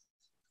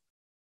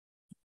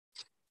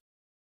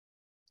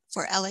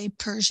for LAX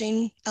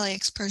Pershing?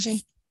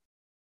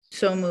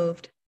 So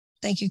moved.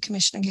 Thank you,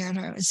 Commissioner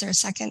Gallardo. Is there a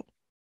second?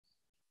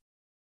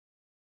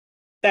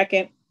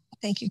 Second.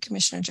 Thank you,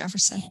 Commissioner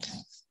Jefferson.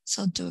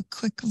 So I'll do a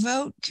quick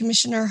vote.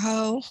 Commissioner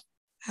Ho,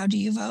 how do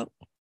you vote?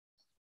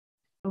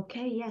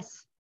 Okay,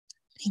 yes.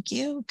 Thank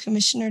you.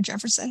 Commissioner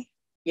Jefferson?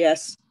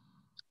 Yes.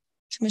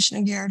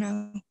 Commissioner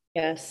Gallardo?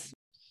 Yes.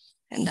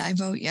 And I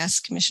vote yes,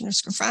 Commissioner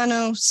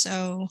Scrofano.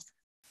 So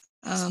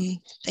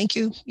thank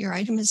you. Your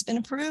item has been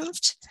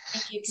approved.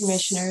 Thank you,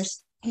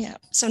 commissioners. Yeah.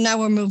 So now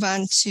we'll move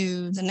on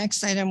to the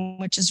next item,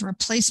 which is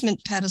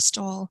replacement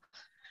pedestal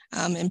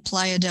in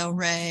Playa del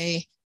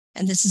Rey.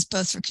 And this is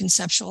both for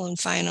conceptual and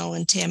final.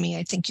 And Tammy,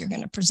 I think you're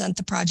going to present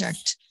the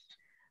project.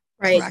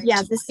 Right. Correct?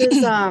 Yeah, this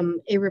is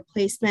a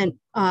replacement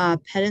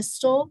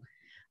pedestal.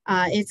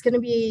 It's going to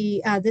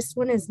be, this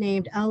one is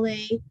named LA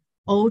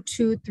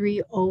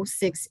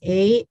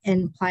 02306A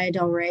in Playa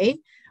del Rey.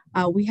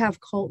 We have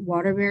Colt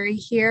Waterbury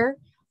here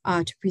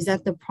to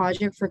present the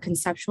project for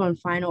conceptual and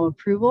final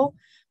approval.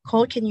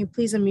 Colt, can you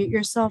please unmute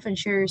yourself and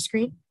share your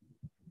screen?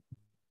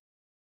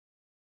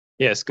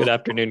 Yes, good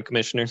afternoon,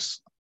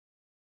 commissioners.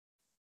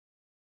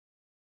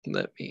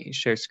 Let me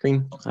share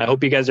screen. I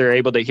hope you guys are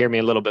able to hear me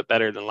a little bit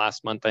better than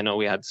last month. I know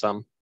we had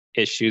some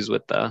issues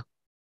with the...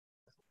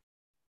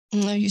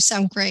 No, you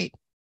sound great.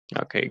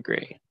 Okay,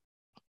 great.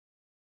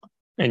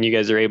 And you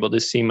guys are able to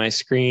see my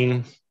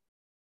screen.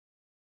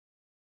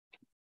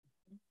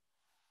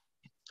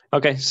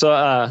 Okay,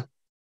 so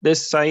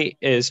this site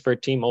is for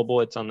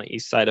T-Mobile. It's on the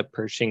east side of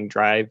Pershing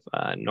Drive,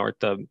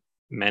 north of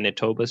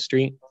Manitoba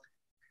Street.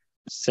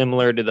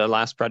 Similar to the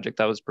last project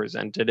that was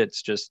presented,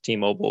 it's just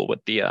T-Mobile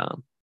with the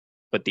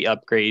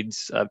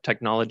upgrades of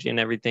technology and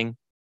everything.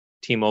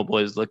 T-Mobile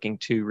is looking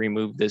to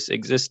remove this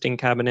existing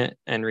cabinet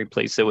and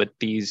replace it with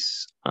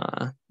these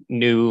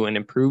new and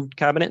improved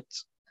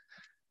cabinets.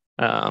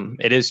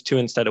 It is 2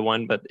 instead of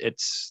 1, but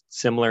it's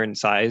similar in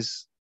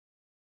size.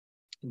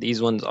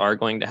 These ones are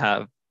going to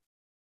have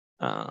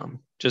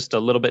just a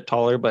little bit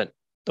taller, but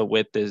the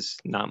width is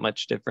not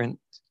much different.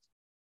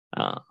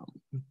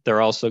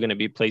 They're also going to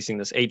be placing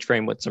this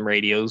H-frame with some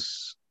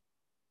radios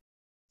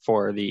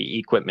for the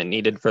equipment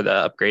needed for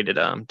the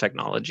upgraded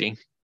technology.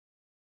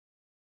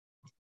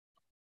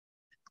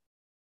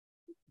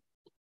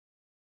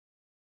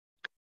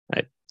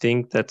 I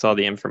think that's all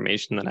the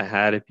information that I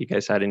had. If you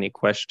guys had any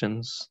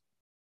questions.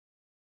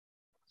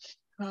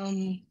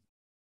 Well,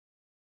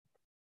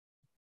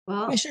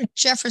 Commissioner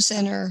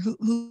Jefferson, or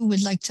who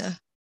would like to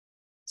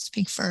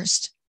speak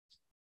first?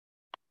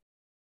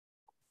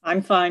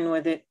 I'm fine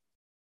with it.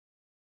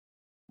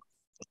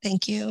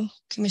 Thank you.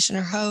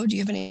 Commissioner Ho, do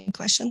you have any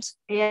questions?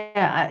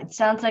 Yeah, it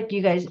sounds like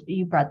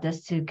you brought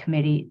this to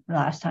committee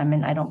last time,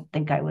 and I don't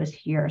think I was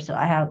here. So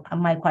I have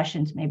my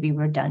questions may be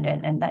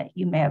redundant and that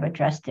you may have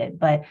addressed it,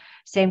 but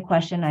same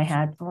question I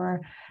had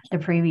for the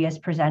previous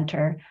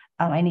presenter.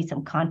 I need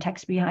some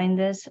context behind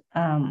this.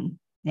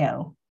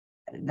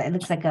 It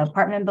looks like an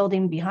apartment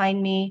building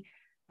behind me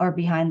or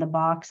behind the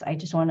box. I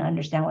just want to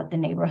understand what the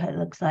neighborhood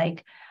looks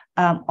like.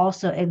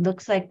 Also, it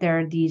looks like there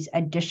are these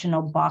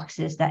additional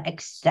boxes that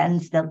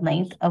extends the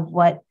length of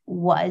what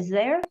was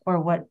there or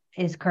what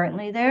is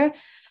currently there.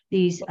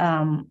 These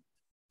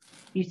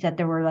you said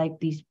there were like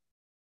these,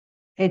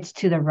 it's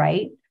to the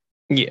right.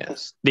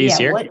 Yes, these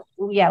here.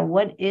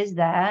 What is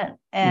that?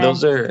 And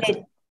those are.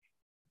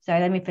 Sorry,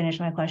 let me finish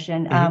my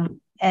question.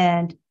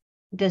 And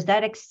does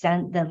that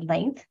extend the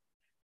length,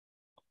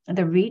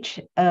 the reach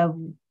of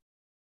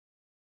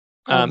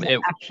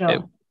the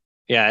actual?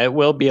 It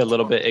will be a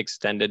little bit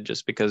extended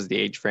just because the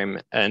H frame,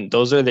 and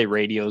those are the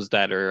radios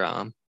that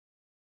are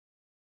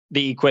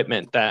the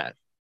equipment that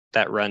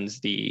runs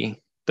the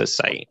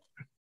site.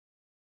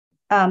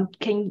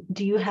 Do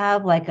you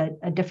have like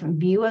a different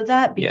view of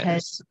that? Because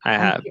yes, I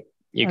have.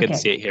 You can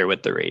see it here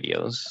with the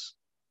radios.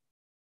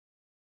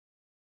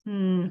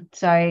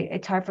 Sorry,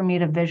 it's hard for me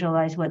to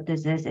visualize what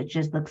this is. It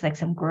just looks like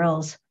some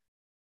grills.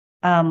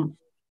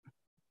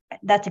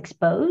 That's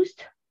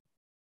exposed?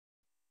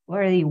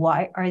 Or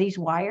are these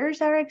wires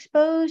that are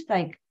exposed?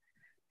 Like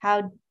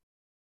how,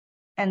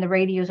 and the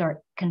radios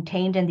are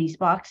contained in these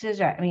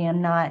boxes? Or, I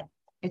mean,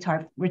 it's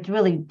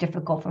really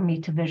difficult for me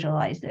to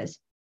visualize this.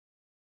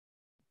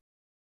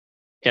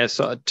 Yeah,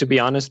 so to be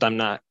honest, I'm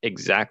not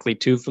exactly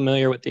too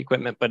familiar with the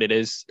equipment, but it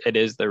is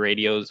the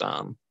radios,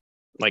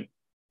 like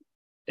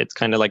it's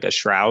kind of like a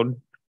shroud,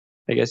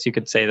 I guess you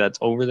could say, that's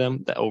over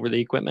them, over the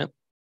equipment.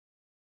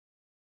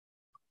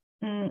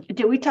 Did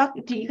you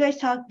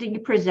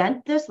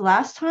present this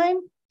last time?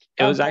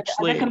 It was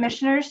actually the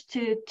commissioners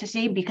to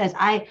see, because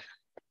I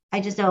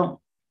still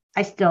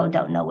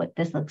don't know what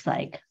this looks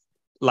like.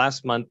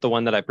 Last month, the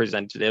one that I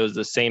presented, it was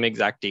the same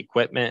exact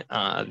equipment.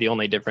 The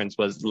only difference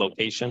was the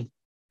location,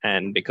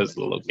 and because of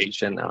the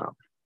location,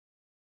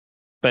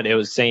 but it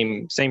was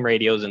same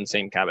radios and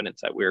same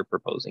cabinets that we were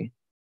proposing.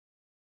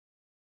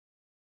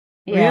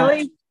 Yeah.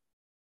 Really?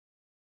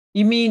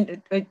 You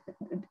mean,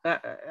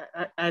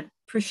 I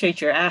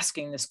appreciate your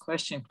asking this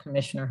question,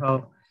 Commissioner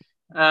Ho.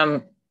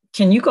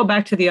 Can you go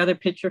back to the other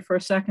picture for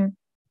a second?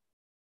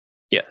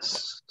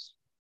 Yes.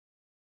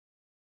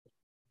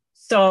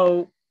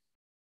 So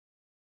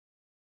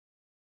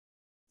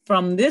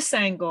from this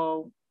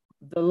angle,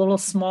 the little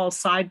small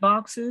side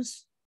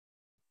boxes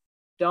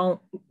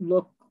don't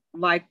look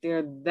like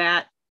they're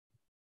that,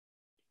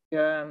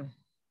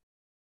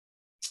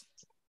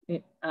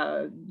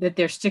 that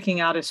they're sticking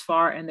out as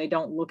far, and they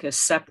don't look as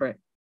separate.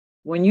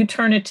 When you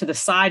turn it to the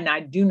side, and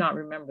I do not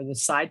remember the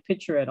side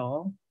picture at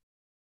all,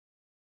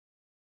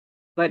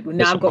 but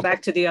now go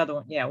back to the other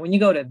one. Yeah, when you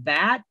go to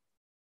that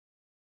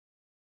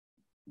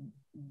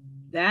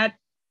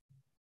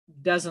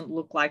doesn't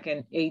look like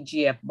an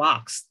AGF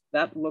box.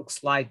 That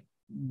looks like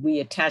we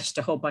attached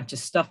a whole bunch of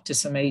stuff to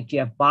some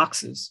AGF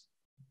boxes.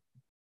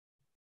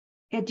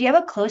 Do you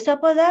have a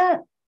close-up of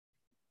that?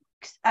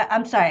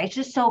 I'm sorry, it's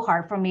just so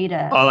hard for me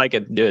to. All I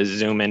could do is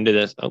zoom into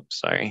this. Oh,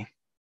 sorry.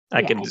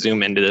 I could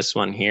zoom into this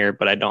one here,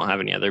 but I don't have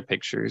any other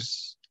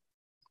pictures.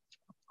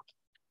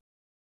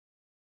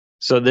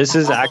 So this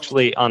is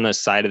actually on the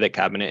side of the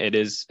cabinet.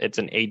 It's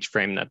an H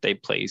frame that they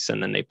place,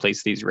 and then they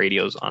place these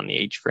radios on the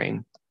H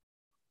frame.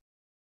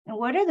 And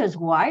what are those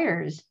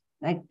wires?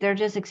 Like they're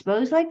just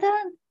exposed like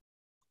that?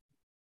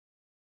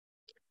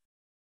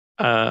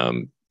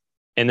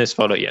 In this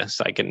photo, yes,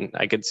 I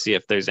could see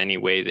if there's any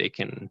way they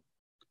can.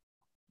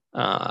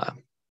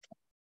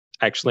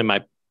 Actually,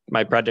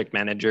 my project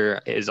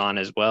manager is on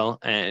as well,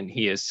 and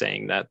he is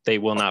saying that they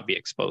will not be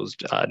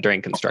exposed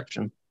during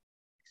construction.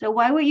 So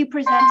why would you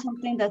present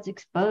something that's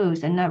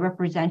exposed and not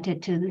represent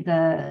it to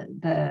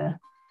the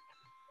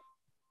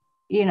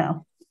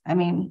I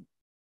mean,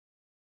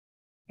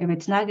 if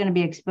it's not going to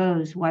be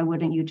exposed, why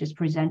wouldn't you just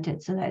present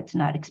it so that it's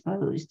not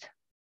exposed?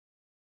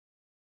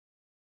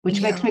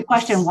 Which makes me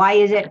question, why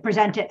is it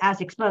presented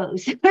as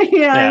exposed? You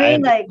know what I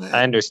mean?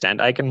 I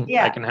understand. I can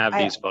have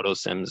these photo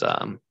sims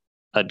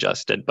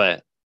adjusted,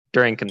 but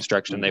during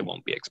construction they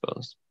won't be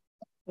exposed.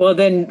 Well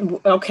then,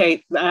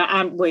 okay,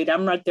 I'm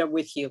right there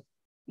with you.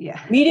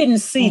 Yeah, we didn't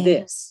see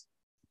this.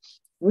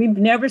 We've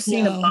never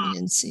seen a box. We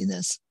didn't see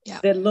this. Yeah,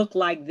 that looked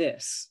like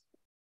this.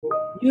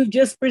 You've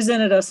just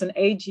presented us an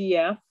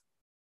AGF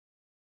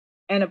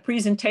and a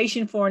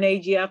presentation for an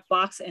AGF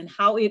box and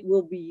how it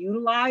will be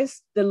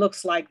utilized that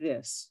looks like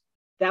this.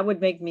 That would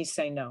make me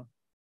say no.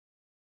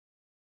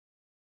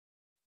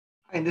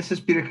 Hi, this is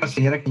Peter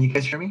Castaneda. Can you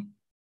guys hear me?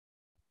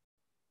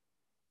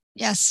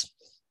 Yes.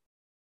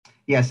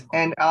 Yes,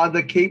 and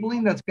the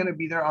cabling that's going to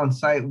be there on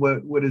site,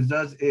 what it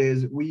does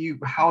is we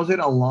house it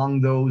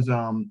along those,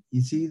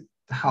 you see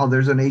how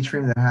there's an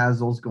H-frame that has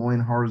those going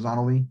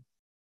horizontally?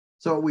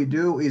 So what we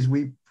do is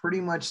we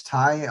pretty much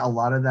tie a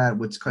lot of that,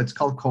 it's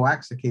called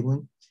coax, the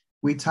cabling.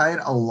 We tie it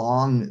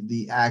along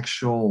the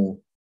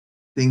actual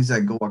things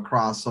that go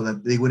across so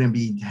that they wouldn't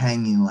be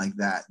hanging like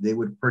that. They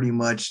would pretty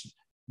much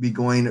be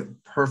going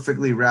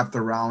perfectly wrapped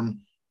around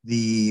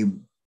the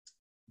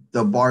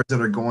bars that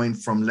are going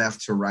from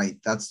left to right.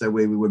 That's the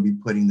way we would be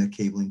putting the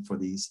cabling for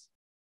these.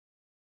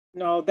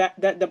 No, that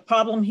the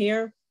problem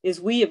here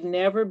is we have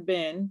never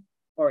been,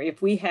 or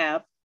if we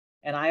have,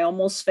 and I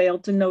almost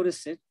failed to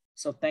notice it,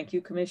 so thank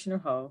you, Commissioner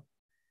Ho,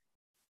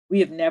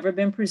 we have never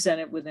been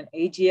presented with an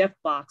AGF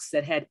box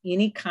that had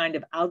any kind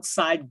of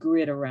outside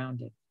grid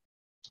around it.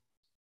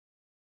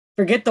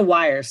 Forget the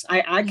wires.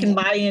 I can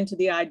buy into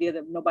the idea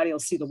that nobody will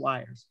see the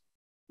wires.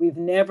 We've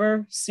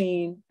never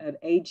seen an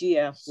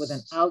AGF with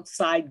an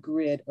outside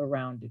grid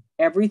around it.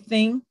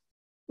 Everything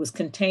was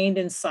contained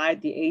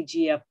inside the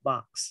AGF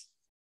box.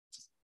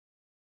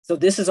 So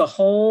this is a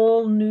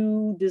whole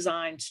new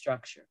design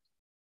structure.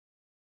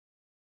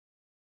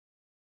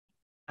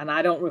 And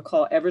I don't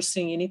recall ever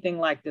seeing anything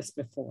like this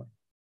before.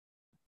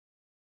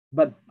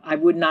 But I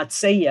would not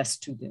say yes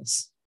to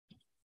this.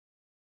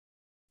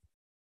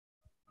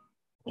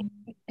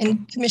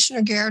 And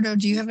Commissioner Gerardo,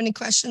 do you have any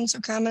questions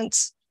or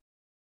comments?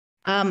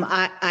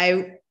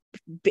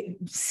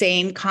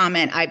 Same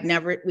comment.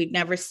 We've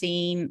never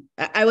seen,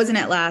 I wasn't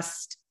at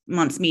last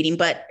month's meeting,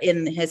 but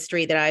in the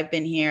history that I've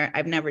been here,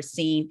 I've never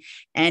seen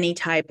any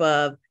type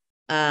of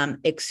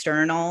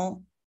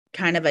external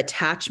kind of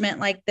attachment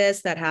like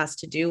this that has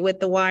to do with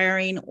the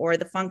wiring or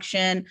the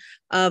function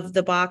of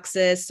the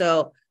boxes.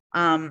 So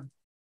I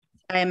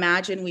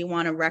imagine we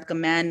want to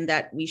recommend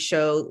that we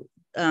show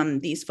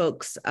these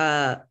folks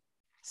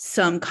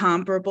some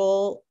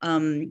comparable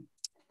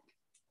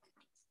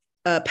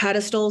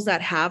pedestals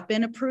that have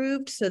been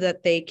approved so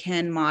that they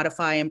can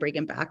modify and bring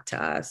them back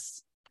to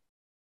us.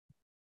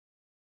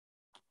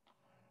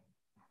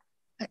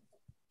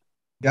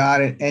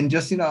 Got it. And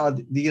just,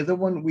 the other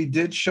one, we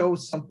did show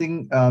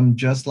something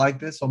just like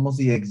this, almost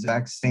the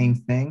exact same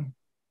thing.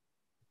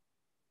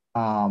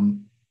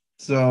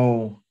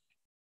 So.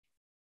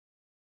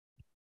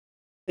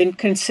 Then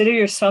consider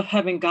yourself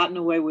having gotten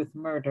away with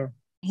murder.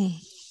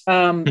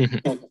 And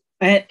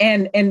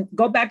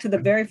go back to the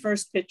very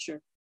first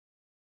picture.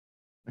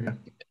 Yeah.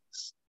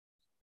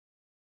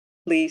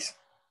 Please,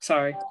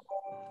 sorry.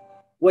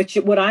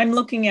 What I'm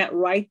looking at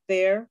right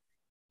there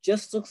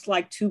just looks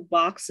like two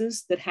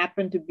boxes that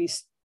happen to be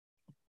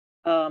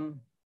on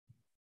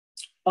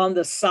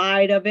the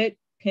side of it,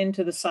 pinned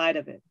to the side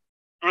of it.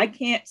 I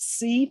can't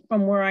see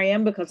from where I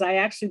am because I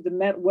actually,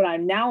 what I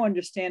now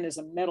understand is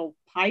a metal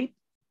pipe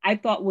I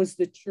thought was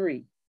the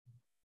tree.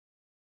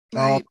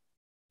 Right.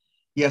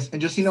 Yes,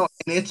 and just, and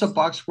it's a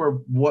box where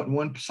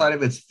one side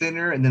of it's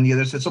thinner and then the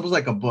other side, it's almost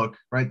like a book,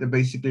 right? They're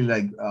basically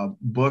like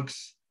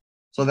books.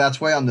 So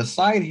that's why on the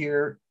side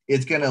here,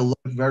 it's going to look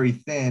very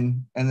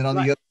thin. And then on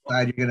the other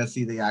side, you're going to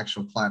see the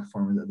actual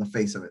platform, the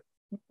face of it.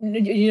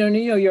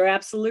 You're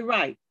absolutely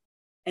right.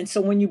 And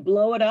so when you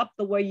blow it up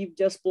the way you've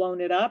just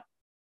blown it up,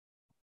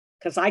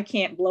 because I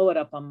can't blow it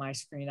up on my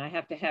screen, I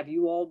have to have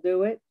you all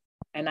do it.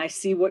 And I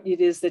see what it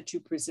is that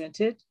you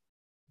presented.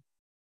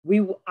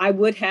 I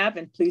would have,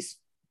 and please,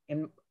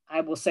 and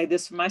I will say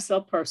this for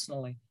myself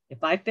personally,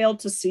 if I failed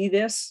to see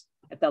this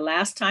at the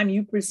last time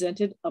you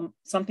presented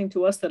something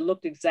to us that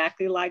looked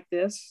exactly like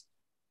this,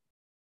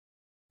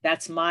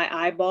 that's my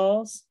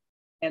eyeballs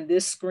and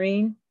this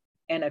screen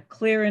and a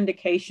clear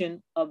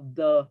indication of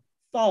the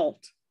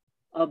fault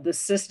of the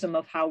system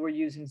of how we're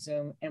using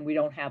Zoom, and we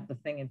don't have the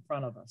thing in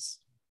front of us.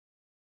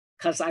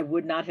 Because I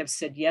would not have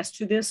said yes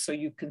to this, so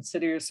you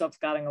consider yourself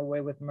getting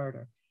away with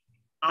murder.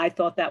 I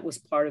thought that was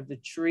part of the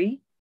tree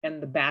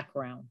and the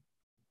background,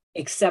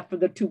 except for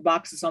the two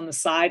boxes on the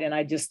side, and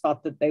I just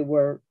thought that they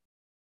were,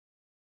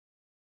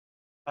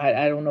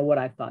 I don't know what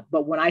I thought.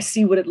 But when I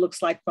see what it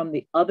looks like from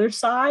the other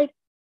side,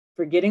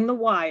 forgetting the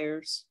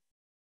wires,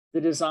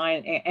 the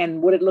design,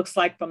 and what it looks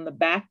like from the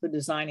back, the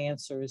design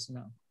answer is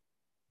no.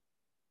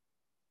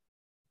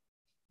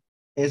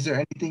 Is there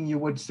anything you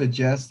would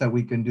suggest that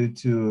we can do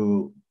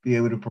to be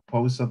able to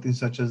propose something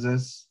such as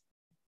this?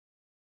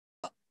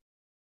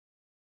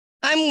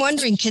 I'm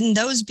wondering, can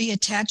those be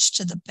attached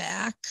to the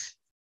back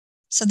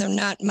so they're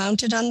not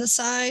mounted on the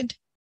side?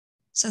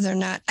 So they're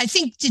not, I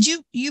think,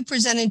 you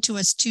presented to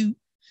us two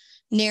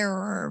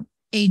narrower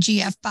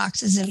AGF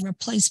boxes in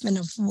replacement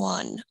of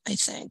one, I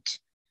think.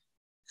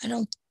 I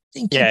don't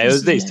think. Yeah, it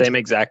was the same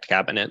exact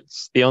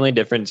cabinets. The only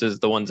difference is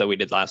the ones that we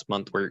did last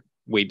month where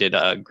we did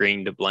a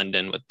green to blend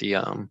in with the,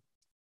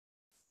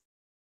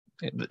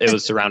 it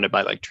was surrounded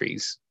by like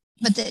trees.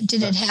 But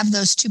did it have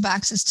those two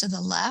boxes to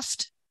the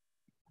left?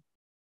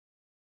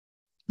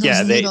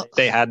 Yeah,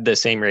 they had the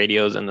same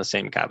radios and the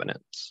same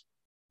cabinets.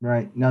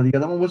 Right. Now, the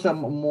other one was a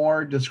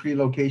more discreet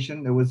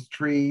location. There was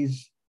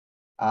trees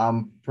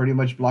pretty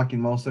much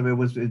blocking most of it. It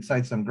was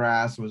inside some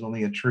grass. It was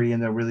only a tree,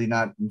 and they're really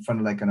not in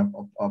front of like an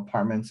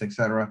apartments,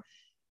 etc.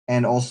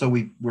 And also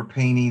we're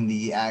painting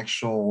the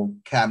actual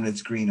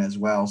cabinets green as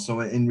well. So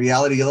in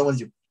reality, the other ones,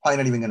 you're probably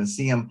not even going to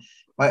see them.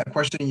 My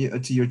question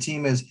to your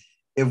team is,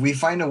 if we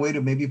find a way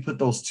to maybe put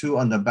those two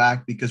on the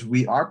back, because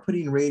we are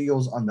putting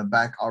radios on the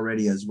back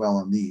already as well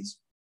on these.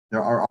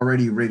 There are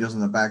already radios on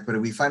the back, but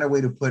if we find a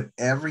way to put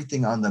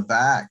everything on the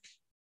back,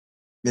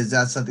 is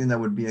that something that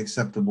would be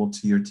acceptable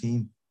to your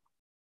team?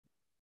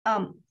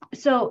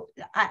 So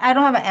I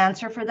don't have an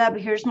answer for that,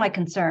 but here's my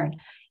concern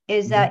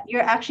is that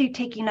you're actually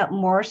taking up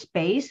more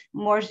space,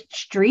 more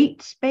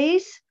street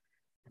space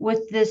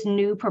with this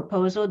new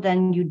proposal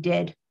than you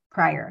did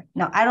prior.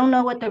 Now, I don't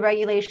know what the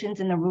regulations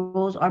and the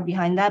rules are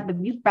behind that, but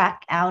if you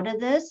back out of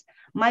this,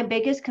 my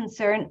biggest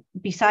concern,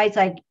 besides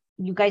like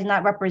you guys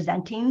not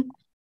representing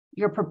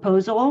your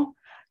proposal,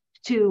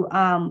 to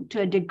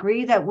a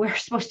degree that we're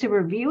supposed to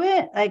review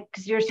it, like,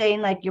 because you're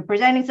saying like you're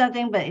presenting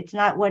something but it's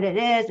not what it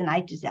is, and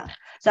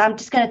so I'm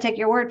just going to take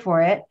your word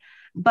for it.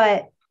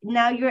 But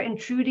now you're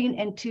intruding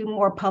into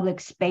more public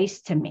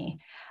space to me.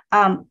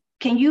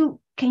 Can you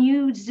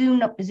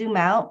zoom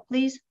out,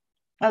 please,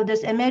 of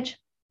this image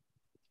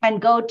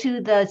and go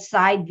to the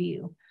side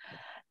view?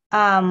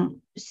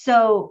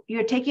 So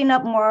you're taking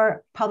up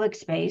more public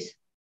space.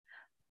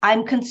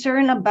 I'm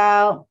concerned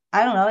about,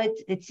 I don't know,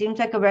 it seems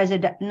like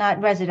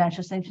not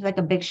residential, seems like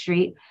a big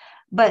street.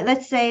 But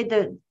let's say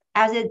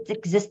as it's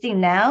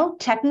existing now,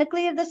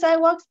 technically if the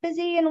sidewalk's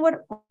busy and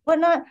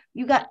whatnot,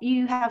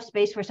 you have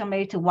space for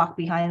somebody to walk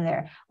behind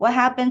there. What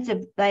happens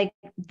if like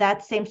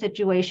that same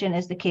situation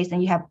is the case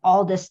and you have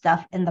all this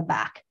stuff in the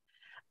back?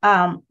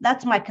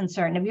 That's my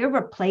concern. If you're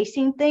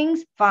replacing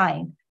things,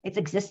 fine, it's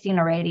existing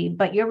already,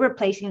 but you're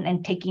replacing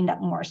and taking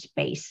up more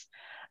space.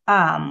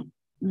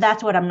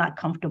 That's what I'm not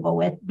comfortable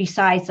with,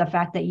 besides the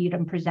fact that you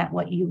didn't present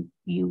what you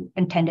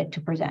intended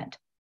to present.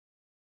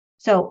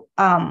 So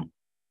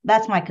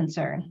that's my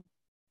concern.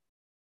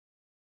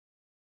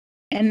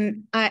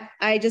 And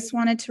I just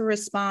wanted to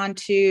respond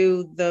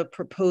to the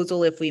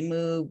proposal if we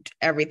moved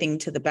everything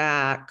to the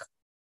back.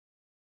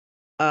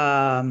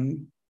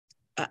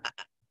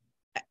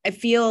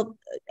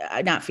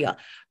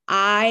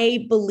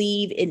 I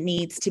believe it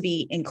needs to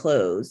be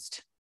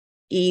enclosed,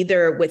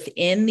 either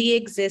within the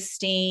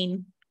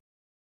existing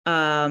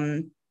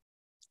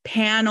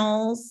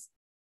panels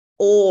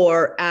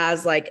or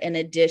as like an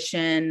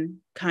addition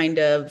kind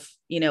of,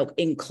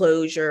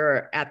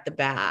 enclosure at the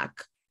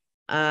back.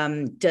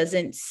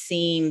 It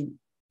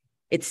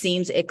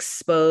seems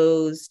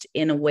exposed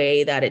in a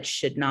way that it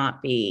should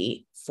not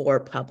be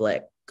for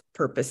public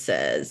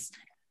purposes.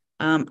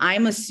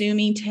 I'm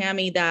assuming,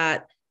 Tammy,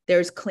 that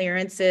there's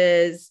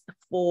clearances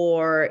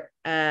for,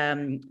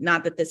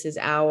 not that this is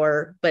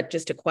but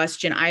just a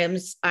question. I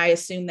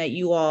assume that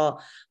you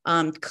all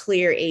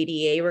clear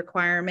ADA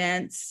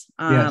requirements,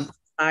 yes.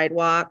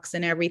 Sidewalks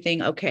and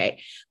everything.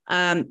 Okay.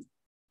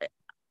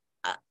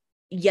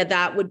 Yeah,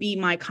 that would be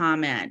my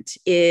comment,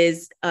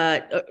 is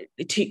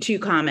two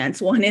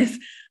comments. One is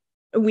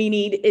we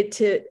need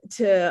it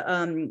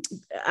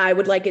I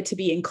would like it to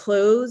be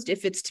enclosed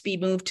if it's to be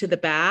moved to the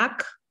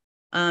back.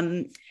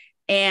 And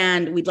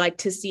we'd like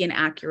to see an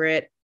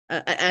accurate,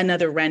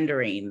 another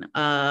rendering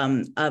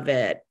of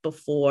it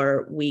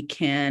before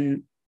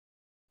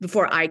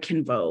I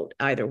can vote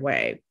either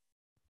way.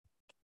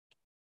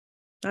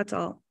 That's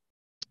all.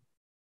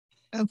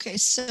 Okay,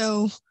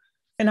 so.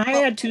 Can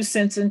I add 2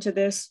 cents into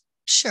this?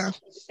 Sure.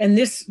 And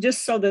this,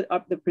 just so that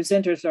the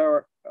presenters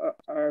are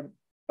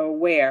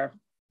aware.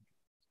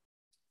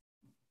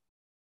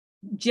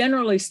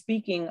 Generally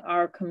speaking,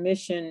 our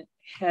commission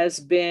has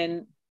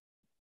been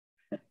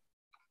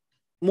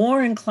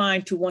more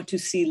inclined to want to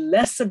see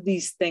less of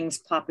these things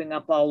popping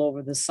up all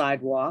over the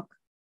sidewalk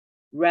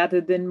rather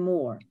than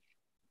more.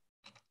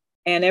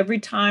 And every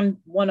time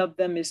one of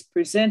them is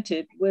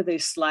presented with a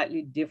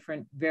slightly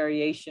different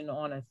variation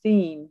on a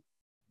theme,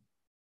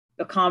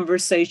 the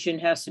conversation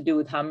has to do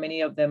with how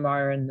many of them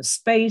are in the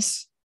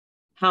space,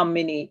 how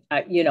many,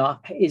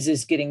 is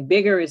this getting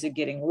bigger? Is it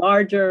getting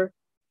larger?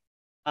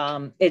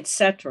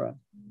 Etc.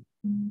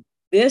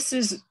 This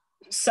is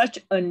such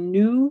a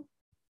new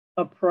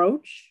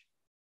approach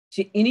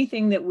to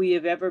anything that we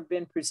have ever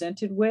been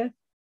presented with,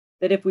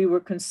 that if we were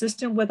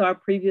consistent with our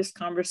previous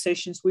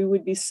conversations, we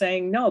would be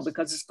saying no,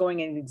 because it's going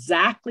in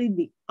exactly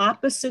the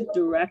opposite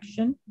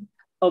direction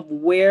of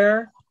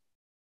where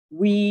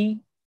we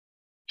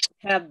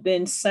have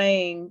been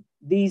saying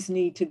these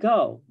need to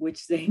go,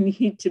 which they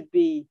need to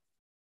be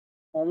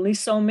only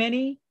so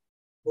many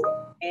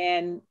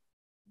and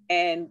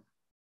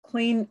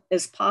clean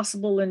as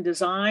possible in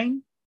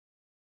design,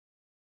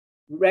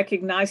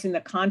 recognizing the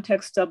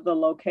context of the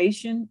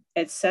location,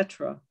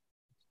 etc.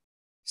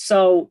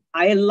 So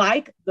I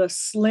like the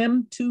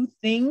slim 2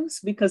 things,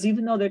 because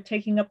even though they're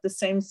taking up the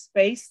same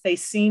space, they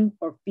seem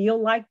or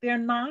feel like they're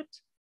not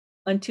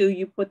until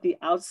you put the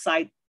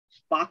outside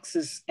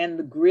boxes and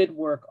the grid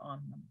work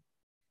on them.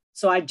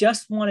 So I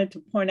just wanted to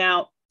point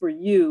out for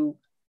you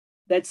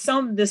that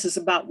some of this is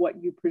about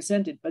what you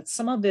presented, but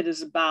some of it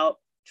is about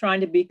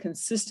trying to be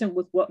consistent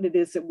with what it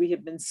is that we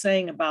have been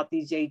saying about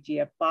these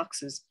AGF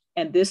boxes.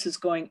 And this is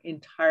going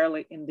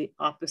entirely in the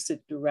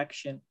opposite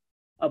direction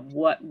of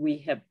what we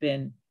have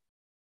been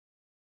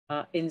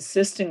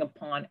insisting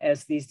upon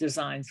as these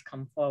designs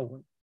come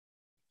forward.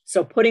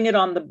 So putting it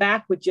on the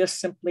back would just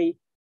simply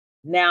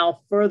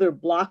now further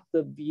block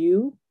the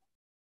view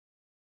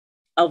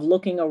of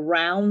looking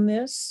around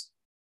this,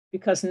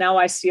 because now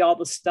I see all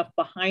the stuff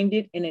behind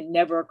it, and it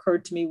never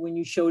occurred to me when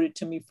you showed it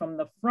to me from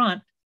the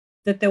front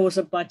that there was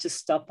a bunch of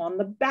stuff on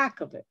the back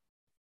of it.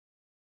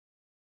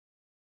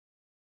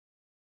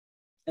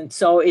 And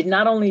so it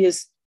not only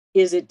is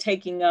it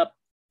taking up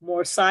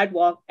more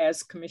sidewalk,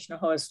 as Commissioner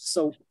Ho has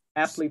so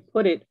aptly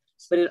put it,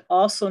 but it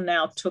also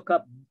now took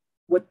up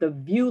what the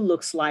view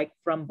looks like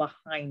from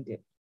behind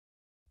it.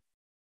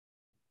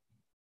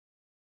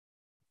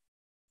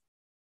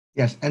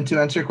 Yes, and to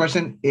answer your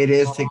question, it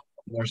is taking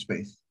more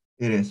space.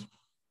 It is.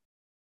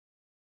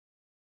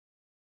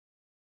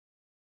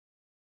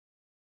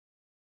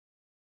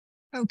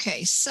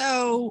 Okay,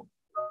 so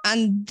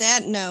on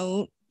that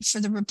note, for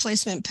the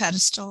replacement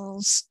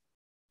pedestals,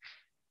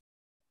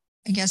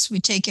 I guess we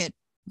take it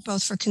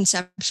both for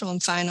conceptual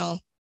and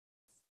final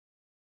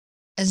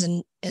as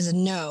a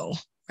no,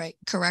 right?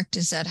 Correct?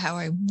 Is that how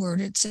I word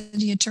it,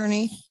 City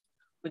Attorney?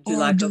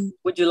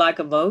 Would you like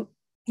a vote?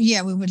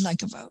 Yeah, we would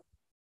like a vote.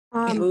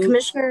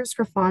 Commissioner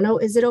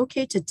Scrofano, is it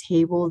okay to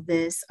table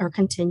this or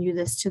continue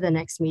this to the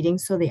next meeting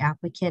so the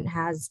applicant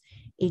has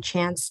a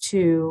chance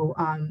to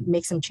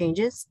make some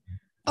changes?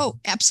 Oh,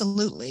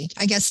 absolutely.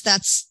 I guess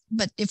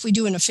but if we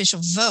do an official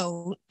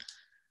vote,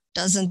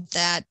 doesn't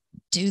that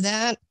do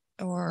that?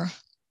 Or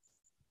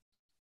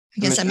I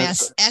guess I'm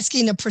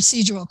asking a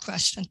procedural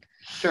question.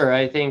 Sure,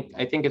 I think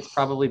it's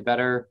probably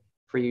better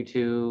for you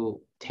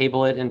to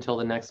table it until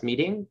the next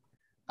meeting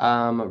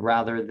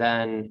rather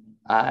than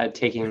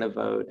taking the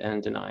vote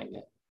and denying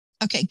it.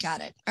 Okay,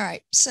 got it. All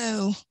right,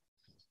 so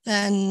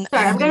then.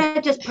 Sorry, I'm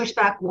gonna just push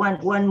back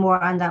one more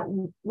on that.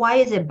 Why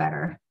is it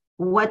better?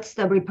 What's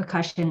the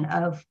repercussion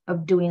of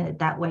doing it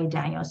that way,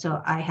 Daniel?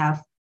 So I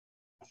have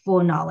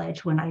full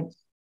knowledge when on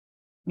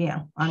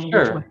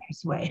Sure. which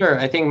way. Sure,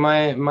 I think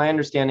my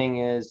understanding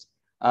is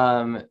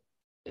from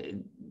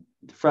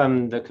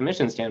the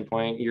commission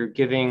standpoint, you're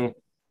giving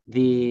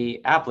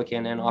the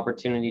applicant an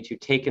opportunity to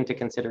take into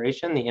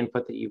consideration the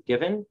input that you've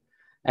given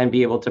and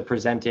be able to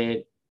present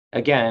it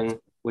again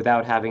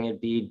without having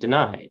it be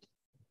denied.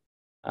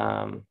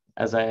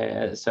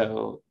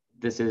 So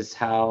this is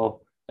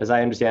how, as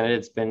I understand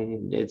it,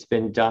 it's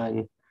been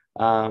done.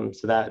 So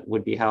that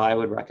would be how I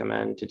would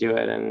recommend to do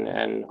it.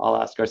 And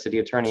I'll ask our city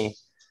attorney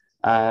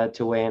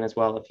to weigh in as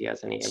well if he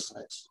has any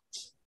input.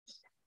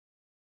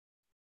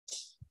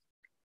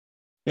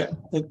 Yeah,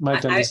 it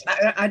might.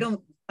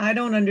 I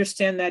don't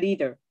understand that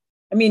either.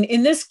 I mean,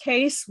 in this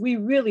case, we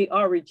really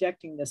are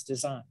rejecting this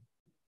design.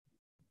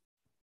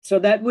 So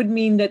that would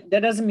mean that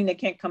doesn't mean they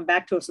can't come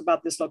back to us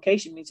about this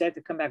location. It means they have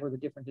to come back with a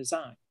different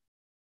design.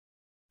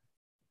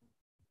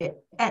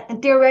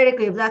 And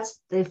theoretically, if that's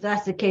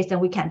the case, then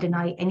we can't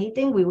deny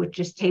anything. We would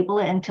just table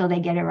it until they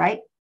get it right.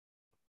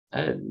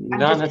 I'm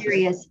just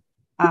curious.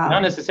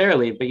 Not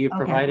necessarily, but you've okay.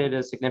 provided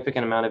a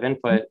significant amount of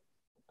input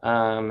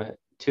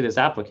to this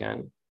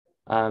applicant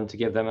to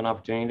give them an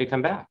opportunity to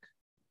come back.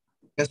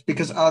 Yes,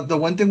 because the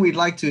one thing we'd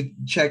like to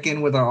check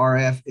in with our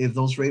RF, if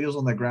those radios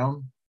on the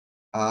ground,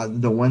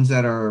 the ones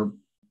that are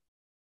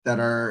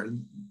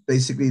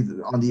basically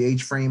on the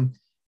H frame,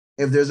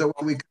 if there's a way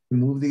we can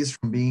remove these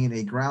from being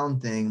a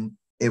ground thing,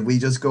 if we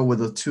just go with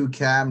the 2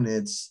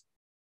 cabinets,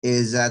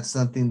 is that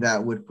something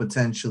that would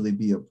potentially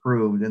be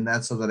approved? And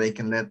that's so that they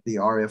can let the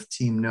RF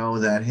team know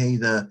that, hey,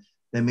 the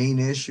main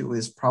issue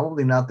is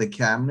probably not the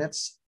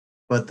cabinets,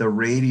 but the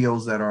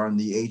radios that are on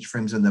the H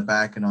frames in the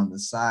back and on the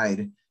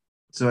side.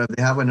 So if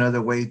they have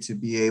another way to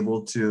be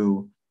able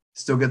to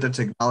still get the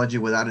technology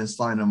without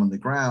installing them on the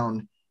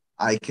ground,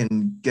 I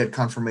can get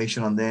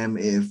confirmation on them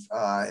if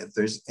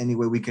there's any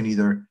way we can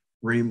either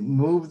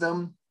remove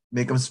them,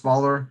 make them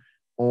smaller,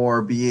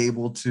 or be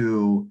able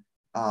to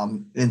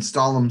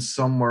install them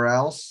somewhere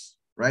else,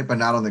 right? But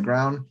not on the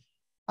ground.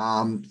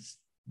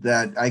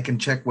 That I can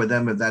check with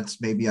them if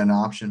that's maybe an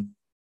option.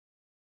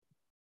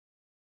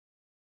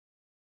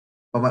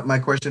 But my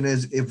question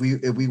is, if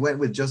we went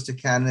with just the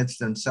cabinets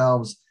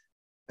themselves,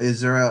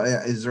 is there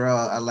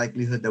a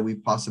likelihood that we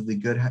possibly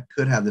could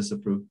have this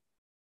approved?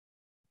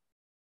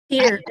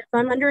 Peter, if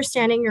I'm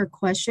understanding your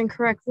question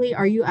correctly,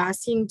 are you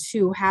asking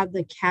to have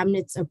the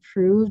cabinets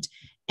approved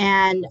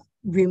and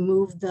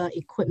remove the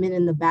equipment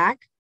in the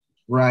back?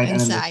 Right, and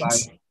the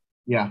sides.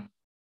 Yeah.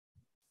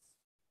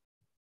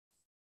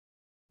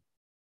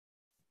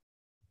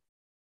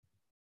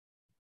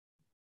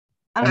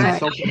 I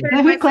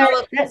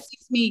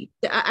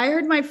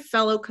heard my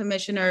fellow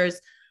commissioners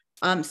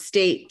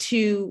state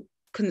 2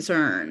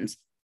 concerns.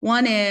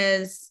 One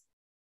is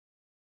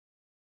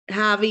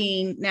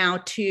having now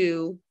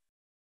 2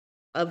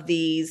 of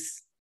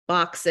these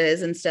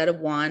boxes instead of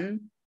 1.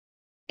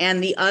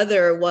 And the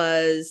other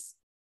was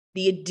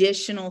the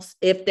additional,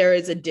 if there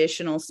is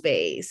additional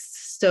space.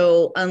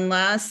 So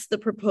unless the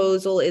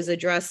proposal is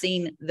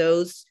addressing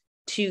those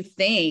 2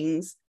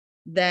 things,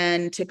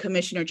 then to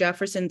Commissioner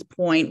Jefferson's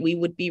point, we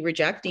would be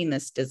rejecting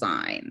this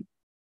design.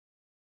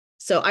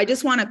 So I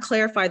just want to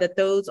clarify that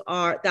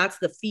that's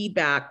the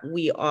feedback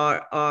we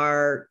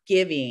are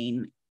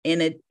giving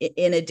in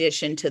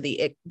addition to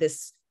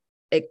this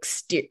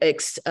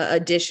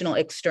additional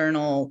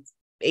external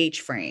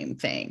H-frame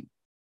thing.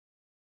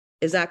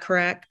 Is that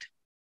correct?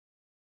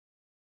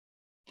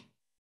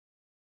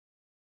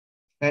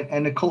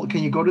 And Nicole,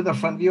 can you go to the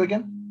front view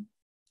again?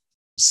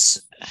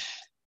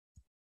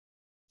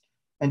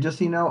 And just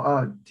so you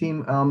know,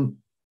 team,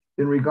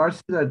 in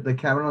regards to the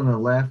cabinet on the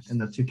left and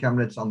the 2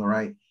 cabinets on the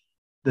right,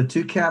 the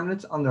 2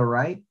 cabinets on the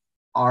right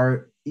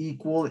are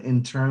equal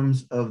in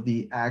terms of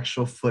the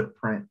actual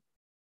footprint.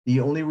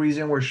 The only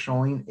reason we're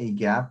showing a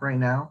gap right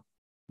now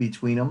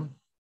between them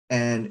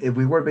And if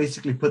we were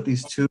basically put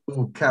these two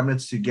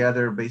cabinets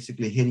together,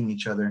 basically hitting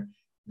each other,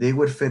 they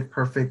would fit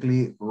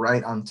perfectly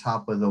right on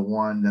top of the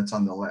one that's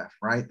on the left,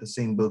 right? The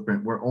same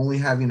blueprint. We're only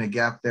having a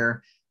gap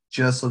there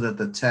just so that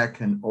the tech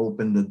can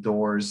open the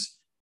doors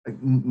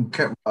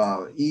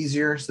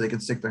easier so they can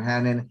stick their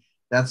hand in.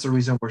 That's the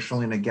reason we're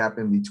showing a gap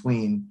in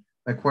between.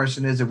 My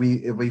question is, if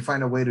we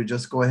find a way to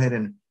just go ahead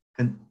and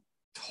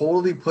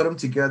totally put them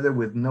together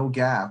with no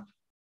gap,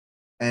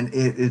 and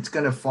it's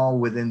going to fall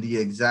within the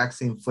exact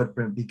same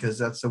footprint, because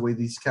that's the way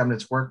these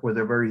cabinets work, where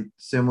they're very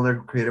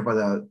similar, created by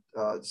the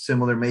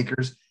similar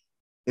makers.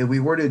 If we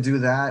were to do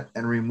that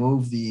and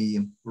remove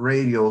the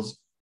radials,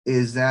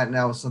 is that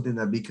now something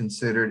that be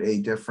considered a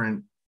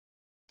different,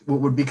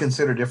 would be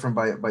considered different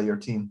by your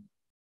team?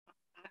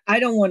 I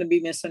don't want to be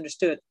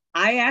misunderstood.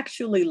 I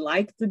actually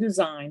like the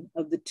design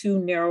of the two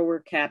narrower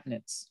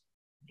cabinets.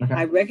 Okay.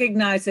 I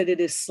recognize that it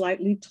is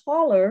slightly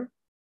taller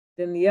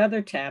than the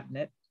other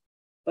cabinet,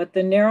 but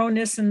the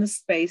narrowness in the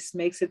space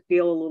makes it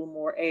feel a little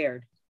more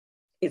aired.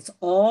 It's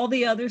all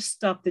the other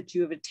stuff that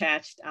you have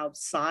attached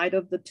outside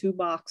of the two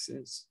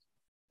boxes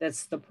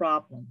that's the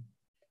problem.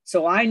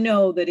 So I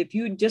know that if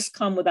you had just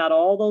come without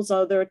all those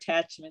other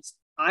attachments,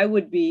 I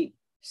would be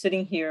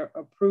sitting here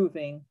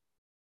approving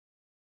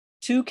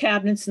two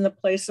cabinets in the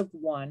place of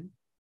one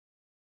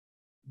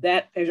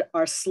that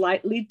are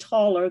slightly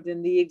taller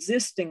than the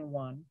existing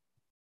one,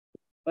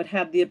 but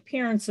have the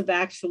appearance of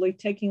actually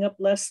taking up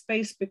less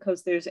space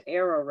because there's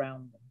air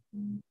around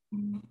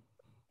them.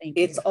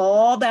 It's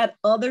all that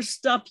other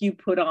stuff you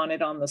put on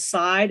it on the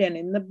side and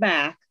in the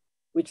back,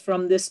 which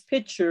from this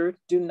picture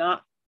do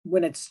not,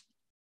 when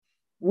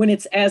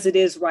it's as it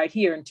is right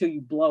here until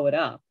you blow it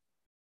up,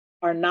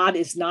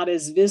 is not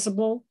as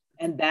visible,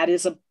 and that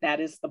is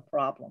the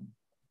problem.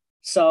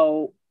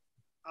 So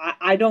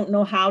I don't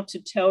know how to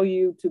tell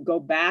you to go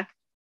back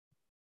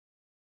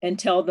and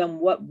tell them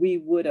what we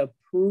would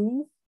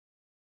approve.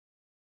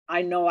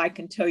 I know I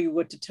can tell you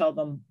what to tell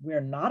them we're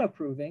not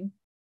approving.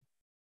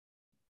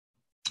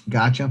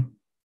 Gotcha.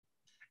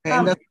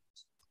 And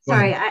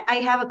sorry, I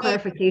have a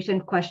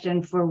clarification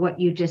question for what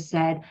you just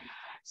said.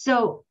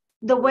 So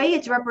the way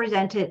it's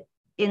represented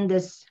in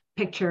this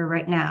picture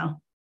right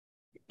now,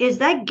 is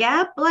that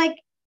gap like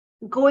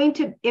going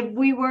to, if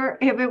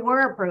it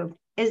were approved,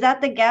 is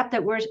that the gap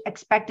that we're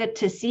expected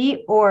to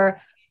see?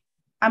 Or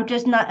I'm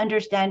just not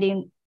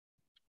understanding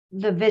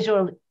the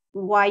visual,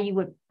 why you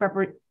would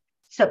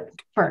so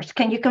first,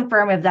 can you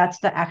confirm if that's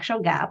the actual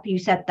gap? You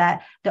said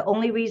that the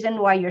only reason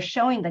why you're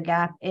showing the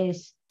gap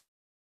is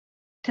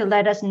to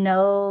let us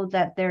know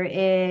that there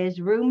is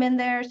room in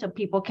there so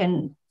people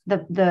can,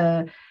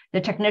 the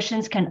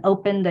technicians can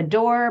open the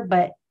door,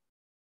 but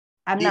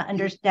I'm not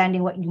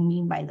understanding what you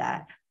mean by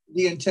that.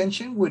 The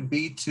intention would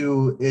be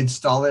to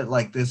install it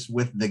like this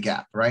with the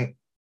gap, right?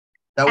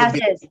 That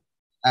would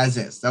as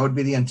is. That would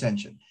be the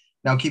intention.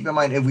 Now, keep in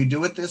mind, if we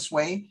do it this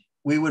way,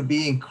 we would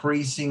be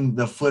increasing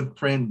the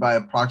footprint by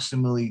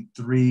approximately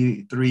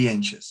three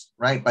inches,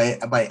 right?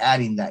 By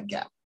adding that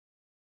gap.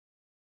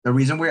 The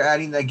reason we're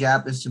adding that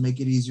gap is to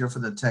make it easier for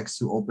the techs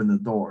to open the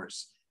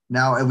doors.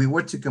 Now, if we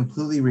were to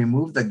completely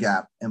remove the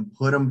gap and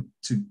put them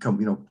to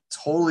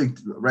totally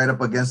right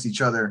up against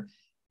each other,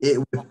 it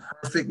would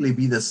perfectly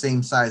be the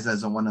same size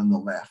as the one on the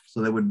left.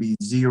 So there would be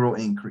zero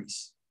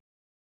increase.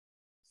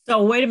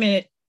 So wait a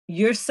minute.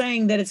 You're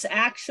saying that it's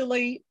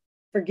actually,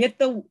 forget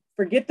the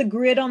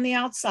grid on the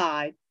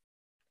outside.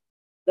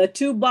 The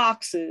two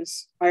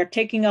boxes are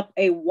taking up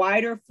a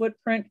wider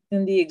footprint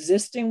than the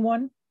existing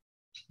one?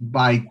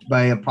 By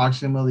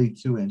approximately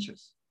 2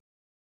 inches.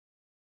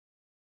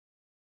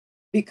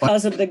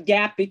 Because of the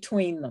gap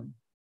between them.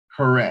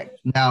 Correct.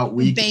 Now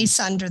we base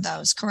under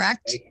those,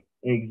 correct?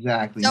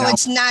 Exactly. So now,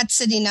 it's not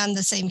sitting on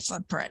the same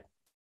footprint.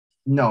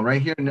 No,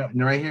 right here,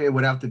 right here, it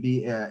would have to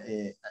be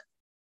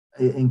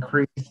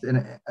increased,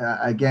 and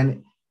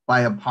again,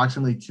 by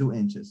approximately 2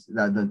 inches,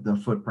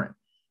 the footprint.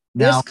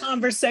 Now, this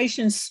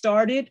conversation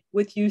started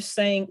with you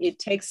saying it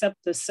takes up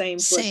the same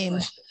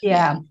footprint.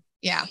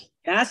 Yeah.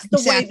 That's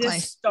the way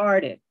this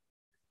started.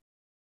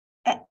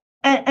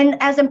 And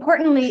as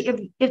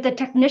importantly, if the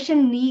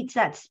technician needs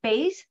that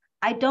space,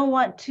 I don't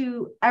want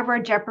to ever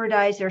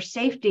jeopardize their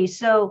safety.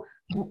 So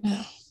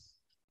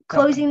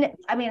closing,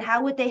 I mean,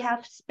 how would they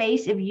have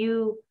space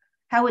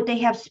how would they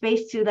have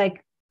space to,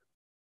 like,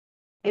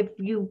 if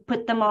you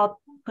put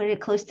it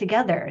close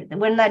together?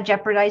 Wouldn't that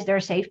jeopardize their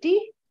safety?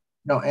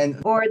 No,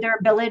 or their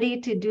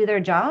ability to do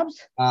their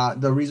jobs?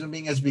 The reason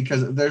being is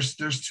because there's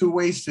two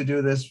ways to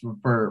do this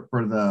for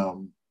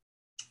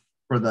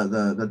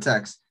the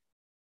techs.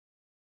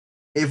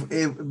 If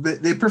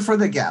they prefer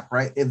the gap,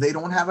 right? If they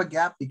don't have a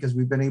gap, because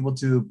we've been able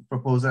to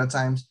propose that at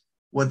times,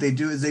 what they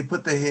do is they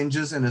put the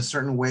hinges in a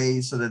certain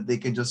way so that they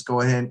can just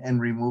go ahead and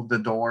remove the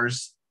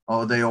doors.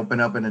 Oh, they open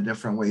up in a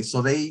different way.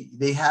 So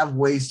they have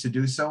ways to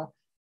do so.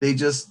 They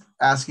just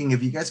asking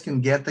if you guys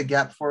can get the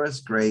gap for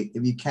us, great.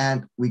 If you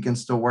can't, we can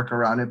still work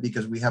around it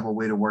because we have a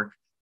way to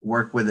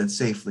work with it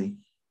safely.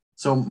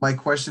 So my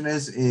question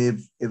is,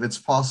 if it's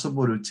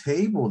possible to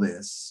table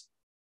this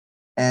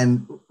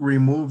and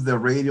remove the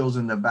radios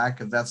in the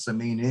back if that's the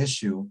main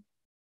issue.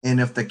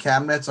 And if the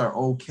cabinets are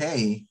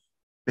okay,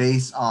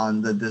 based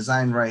on the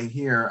design right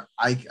here,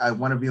 I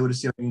want to be able to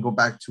see if I can go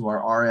back to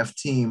our RF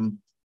team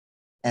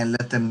and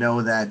let them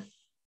know that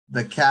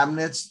the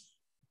cabinets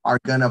are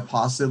going to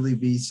possibly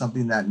be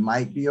something that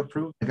might be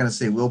approved. I'm going to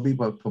say will be,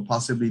 but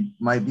possibly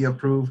might be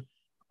approved.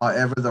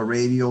 However, the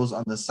radios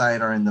on the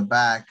side or in the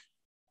back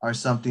are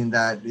something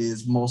that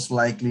is most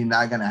likely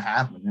not going to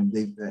happen. And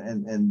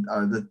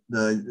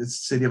the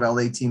City of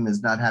LA team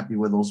is not happy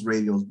with those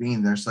radios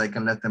being there, so I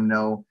can let them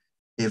know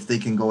if they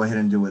can go ahead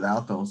and do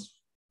without those.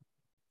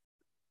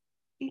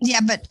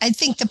 Yeah, but I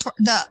think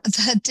the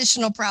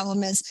additional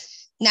problem is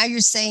now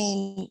you're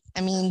saying,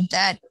 I mean,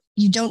 that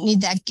you don't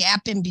need that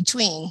gap in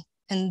between.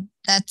 And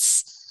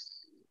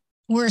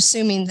we're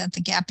assuming that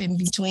the gap in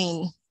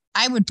between,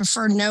 I would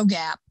prefer no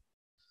gap.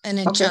 And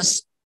it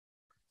just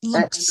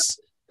looks.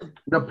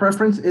 The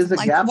preference is the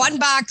like gap. One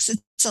box,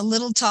 it's a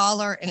little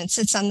taller and it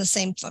sits on the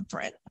same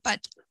footprint,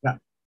 but. Yeah,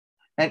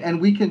 and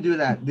we can do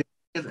that.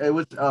 It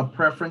was a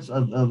preference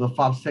of the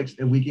FOB6.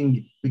 If we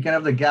can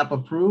have the gap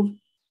approved,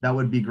 that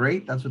would be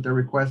great. That's what they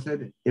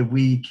requested. If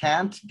we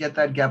can't get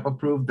that gap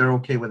approved, they're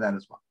okay with that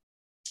as well.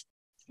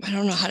 I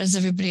don't know. How does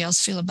everybody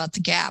else feel about the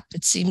gap?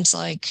 It seems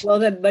like. Well,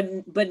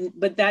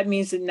 but that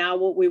means that now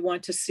what we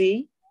want to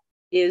see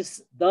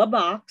is the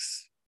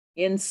box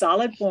in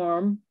solid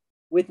form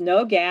with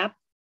no gap,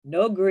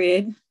 no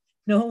grid,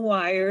 no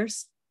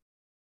wires,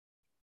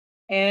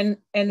 and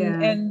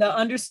the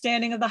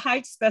understanding of the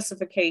height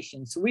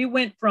specifications. We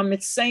went from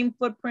its same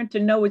footprint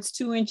to know it's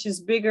 2 inches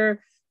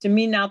bigger, to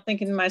me now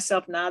thinking to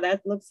myself, now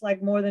that looks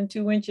like more than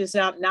 2 inches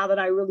out. Now that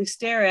I really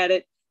stare at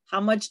it,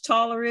 how much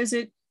taller is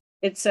it,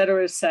 et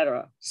cetera, et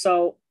cetera.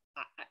 So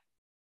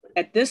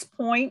at this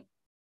point,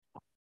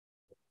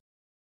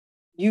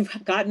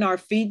 you've gotten our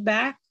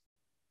feedback.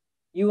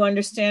 You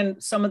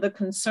understand some of the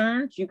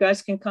concerns. You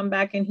guys can come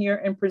back in here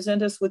and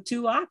present us with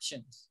 2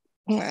 options.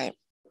 All right.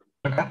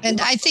 And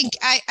I think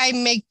I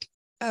make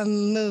a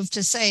move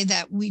to say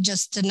that we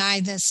just deny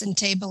this and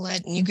table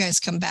it and you guys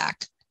come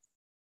back.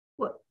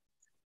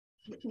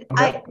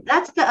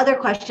 That's the other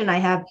question I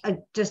have,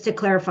 just to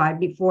clarify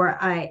before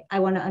I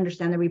want to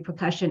understand the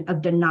repercussion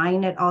of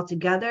denying it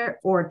altogether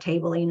or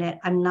tabling it.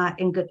 I'm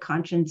not in good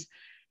conscience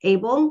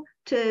able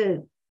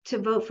to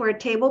vote for a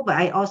table, but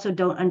I also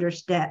don't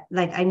understand,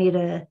 like I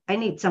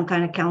need some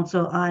kind of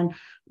counsel on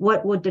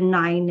what would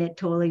denying it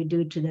totally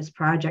do to this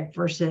project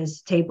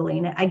versus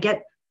tabling it. I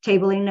get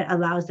tabling it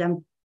allows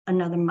them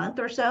another month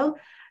or so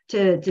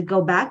to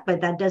go back,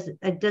 but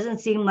it doesn't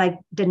seem like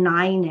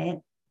denying it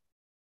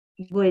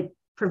would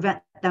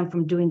prevent them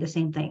from doing the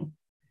same thing.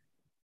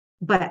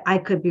 But I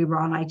could be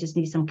wrong. I just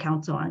need some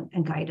counsel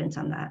and guidance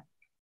on that.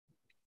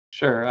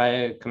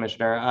 Sure,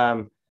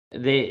 Commissioner.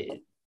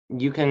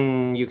 You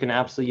can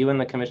absolutely, you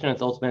and the commission,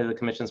 it's ultimately the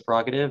commission's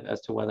prerogative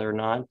as to whether or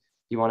not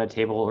you want to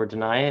table or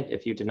deny it.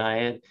 If you deny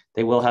it,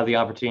 they will have the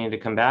opportunity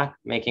to come back,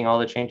 making all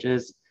the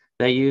changes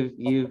that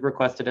you've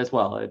requested as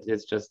well.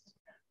 It's just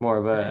more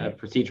of a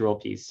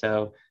procedural piece.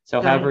 So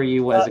however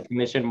you as a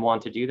commission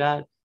want to do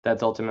that,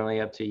 that's ultimately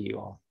up to you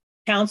all.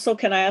 Council,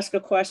 can I ask a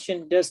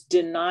question? Does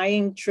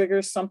denying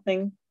trigger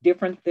something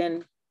different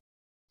than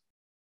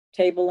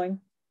tabling?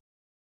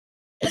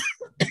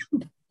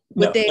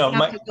 Would they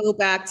have to go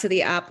back to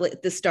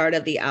the start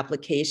of the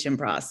application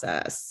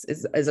process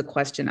is a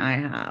question I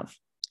have.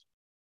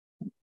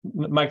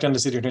 Mike Dunn, the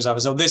City Attorney's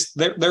Office. So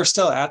they're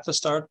still at the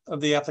start of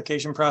the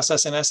application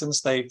process. In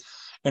essence,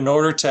 in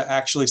order to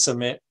actually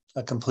submit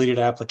a completed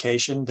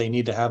application, they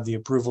need to have the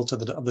approval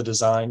of the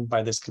design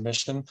by this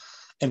commission.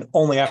 And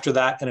only after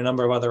that and a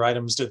number of other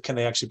items can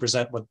they actually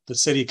present what the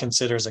city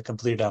considers a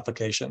completed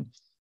application.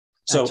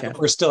 So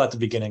we're still at the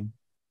beginning.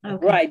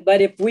 Okay. Right,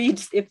 but if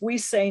we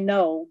say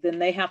no, then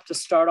they have to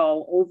start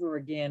all over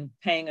again,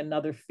 paying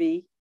another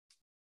fee.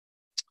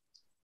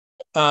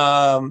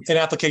 An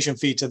application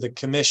fee to the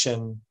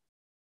commission.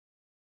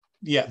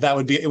 Yeah,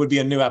 it would be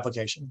a new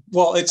application.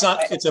 Well, it's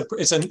not.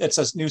 It's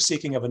a new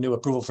seeking of a new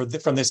approval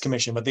from this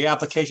commission, but the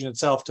application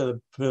itself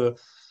to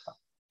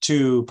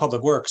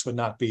Public Works would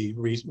not be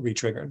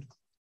re-triggered.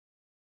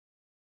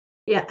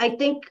 Yeah, I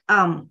think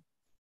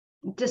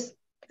just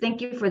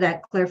thank you for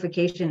that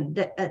clarification.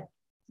 The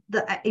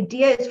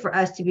idea is for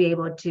us to be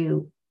able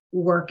to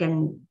work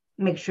and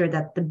make sure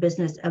that the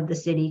business of the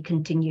city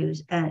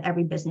continues, and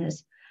every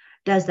business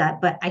does that.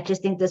 But I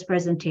just think this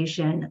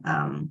presentation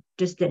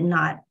just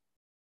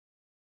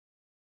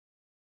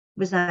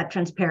was not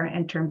transparent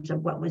in terms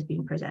of what was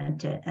being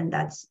presented, and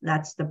that's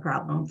the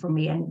problem for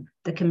me. And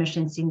the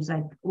commission seems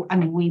like, I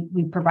mean,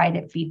 we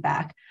provided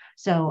feedback,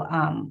 so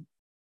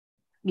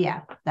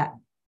yeah, that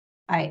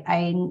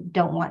I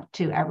don't want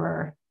to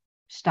ever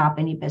stop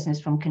any business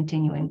from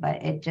continuing,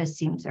 but it just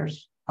seems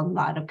there's a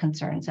lot of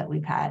concerns that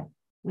we've had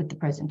with the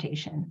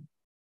presentation.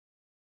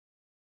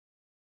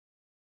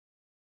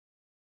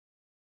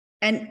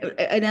 And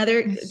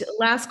another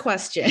last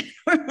question.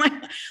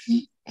 Where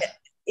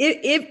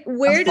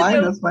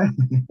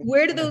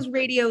do those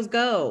radios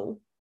go?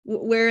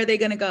 Where are they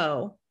going to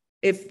go?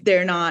 if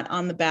they're not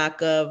on the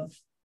back of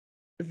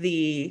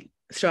the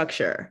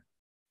structure.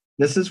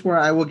 This is where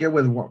I will get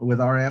with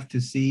RF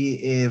to see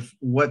if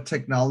what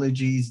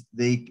technologies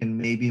they can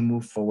maybe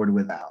move forward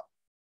without.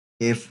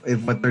 If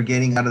what they're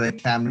getting out of the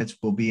cabinets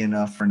will be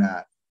enough or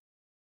not.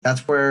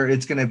 That's where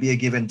it's going to be a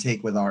give and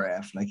take with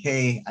RF. Like,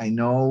 hey, I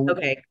know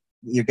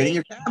you're getting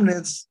your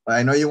cabinets, but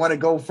I know you want to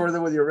go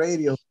further with your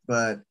radios,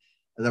 but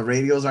the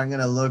radios aren't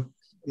going to look,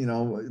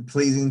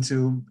 pleasing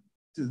to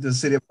the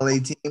city of LA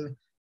team,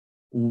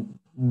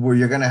 where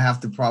you're going to have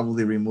to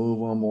probably remove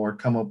them or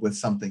come up with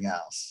something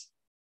else.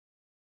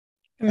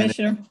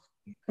 Commissioner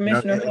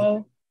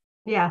Ho.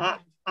 Yeah.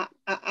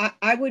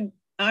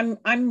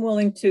 I'm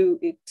willing to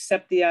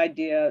accept the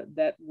idea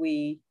that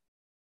we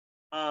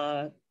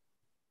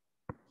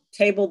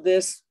table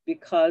this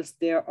because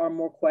there are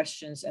more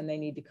questions and they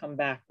need to come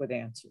back with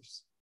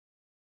answers.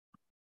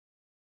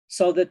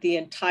 So that the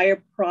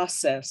entire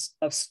process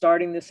of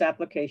starting this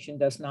application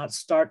does not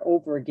start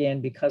over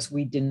again because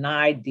we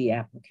denied the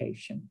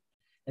application.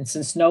 And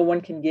since no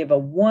one can give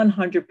a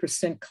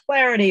 100%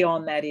 clarity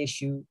on that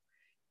issue,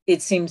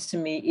 it seems to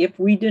me if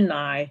we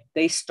deny,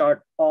 they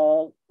start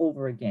all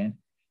over again.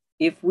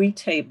 If we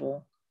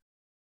table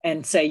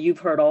and say, you've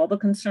heard all the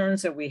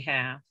concerns that we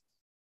have,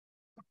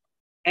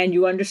 and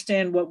you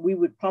understand what we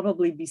would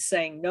probably be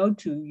saying no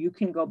to, you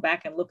can go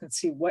back and look and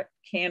see what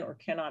can or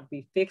cannot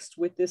be fixed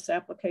with this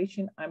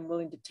application. I'm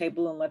willing to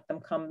table and let them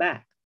come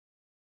back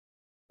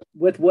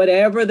with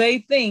whatever they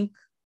think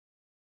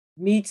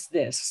meets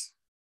this.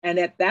 And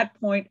at that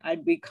point,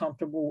 I'd be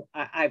comfortable.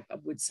 I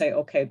would say,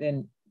 okay,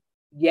 then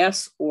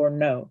yes or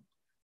no,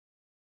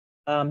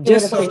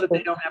 just so that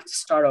they don't have to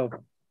start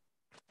over.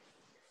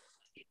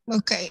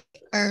 Okay,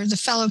 are the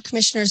fellow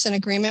commissioners in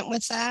agreement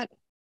with that?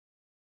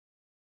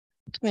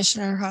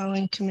 Commissioner Ho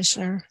and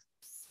Commissioner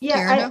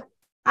Yeah,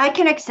 I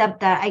can accept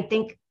that. I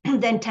think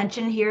the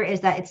intention here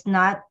is that it's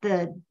not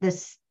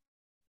this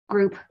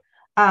group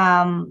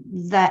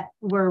that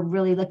we're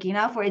really looking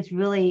out for. It's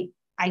really,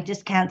 I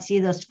just can't see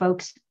those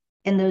folks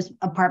in those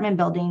apartment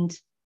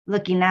buildings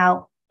looking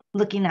at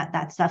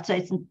that stuff. So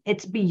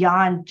it's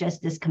beyond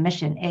just this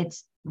commission.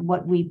 It's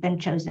what we've been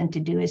chosen to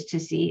do is to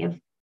see if,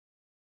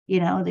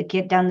 the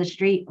kid down the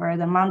street or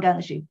the mom down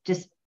the street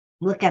just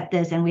look at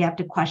this, and we have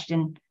to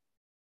question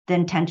the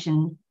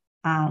intention,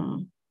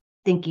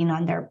 thinking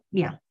on their,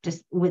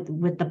 just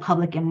with the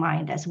public in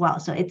mind as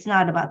well. So it's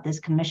not about this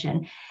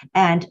commission.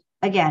 And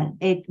again,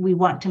 we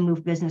want to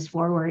move business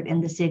forward in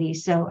the city.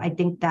 So I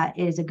think that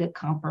is a good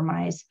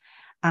compromise,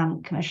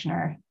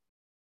 Commissioner.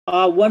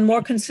 One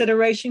more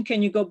consideration.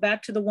 Can you go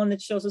back to the one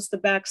that shows us the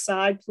back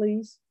side,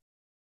 please?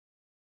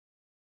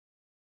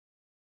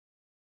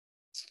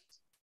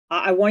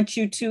 I want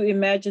you to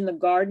imagine the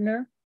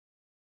gardener.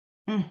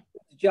 His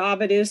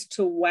job it is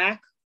to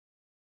whack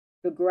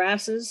the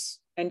grasses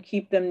and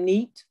keep them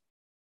neat,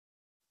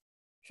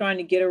 trying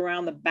to get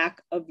around the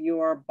back of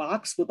your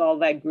box with all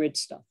that grid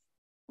stuff.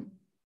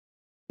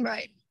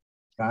 Right.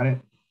 Got it.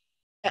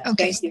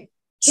 Okay. Thank you.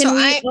 Can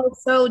we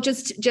also,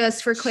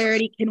 just for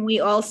clarity, can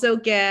we also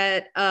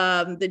get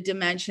the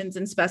dimensions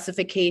and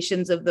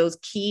specifications of those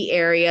key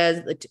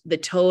areas, the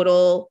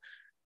total,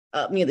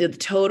 the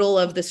total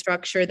of the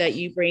structure that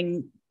you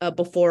bring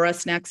before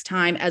us next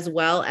time, as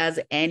well as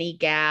any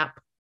gap,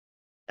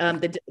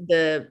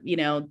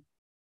 the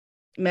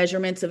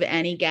measurements of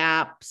any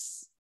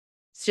gaps,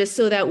 just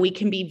so that we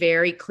can be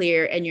very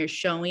clear and you're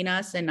showing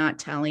us and not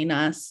telling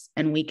us,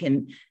 and we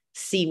can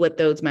see what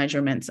those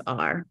measurements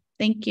are.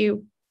 Thank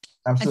you.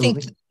 Absolutely. I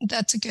think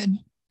that's a good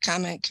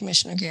comment,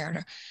 Commissioner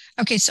Guerra.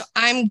 Okay, so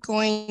I'm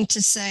going to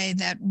say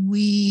that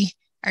we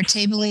are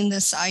tabling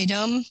this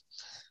item,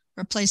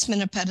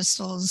 replacement of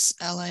pedestals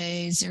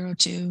LA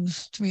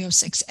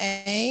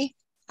 02306A,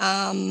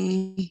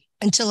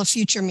 until a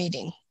future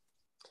meeting.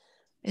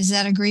 Is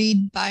that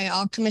agreed by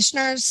all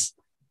commissioners?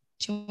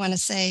 Do you want to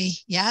say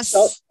yes?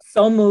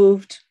 So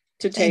moved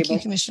to table. Thank you,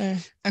 Commissioner.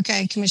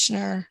 Okay,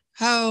 Commissioner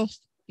Ho,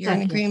 you're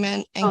in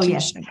agreement, and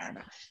Commissioner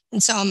Garda.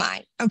 And so am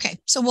I. Okay,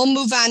 so we'll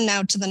move on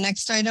now to the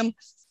next item.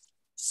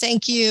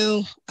 Thank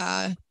you,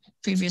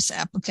 previous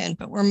applicant,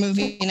 but we're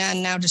moving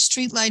on now to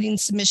street lighting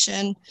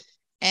submission.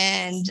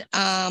 And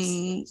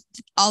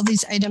all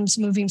these items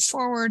moving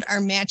forward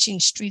are matching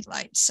street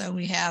lights. So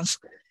we have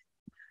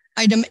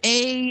item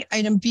A,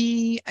 item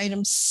B,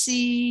 item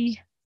C,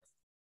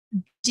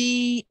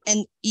 D,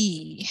 and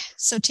E.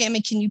 So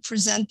Tammy, can you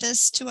present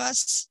this to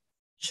us?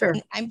 Sure.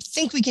 And I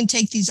think we can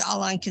take these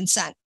all on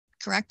consent,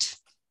 correct?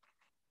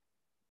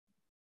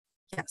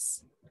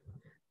 Yes.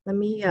 Let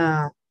me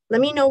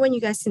know when you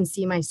guys can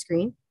see my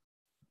screen.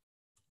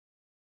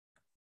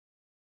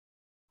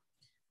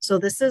 So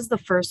this is the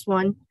first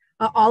one.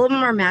 All of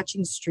them are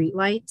matching street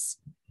lights.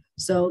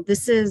 So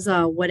this is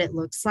what it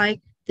looks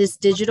like. This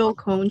digital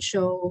cone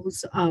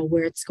shows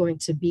where it's going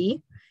to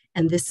be.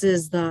 And this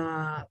is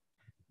the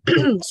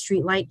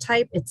street light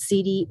type. It's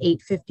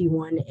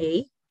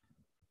CD851A.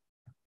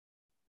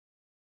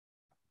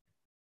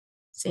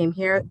 Same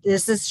here.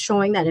 This is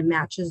showing that it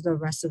matches the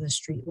rest of the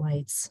street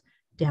lights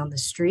down the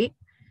street.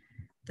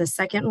 The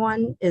second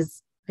one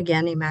is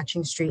again, a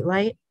matching street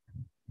light.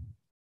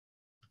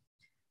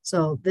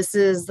 So this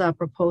is the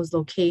proposed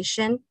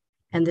location,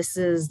 and this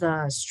is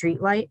the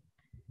street light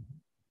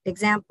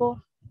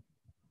example.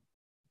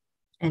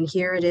 And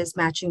here it is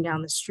matching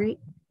down the street.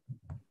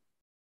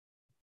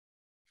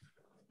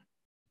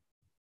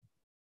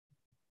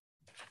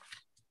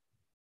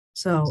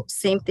 So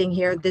same thing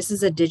here. This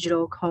is a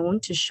digital cone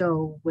to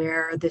show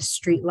where the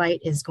street light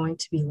is going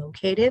to be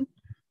located.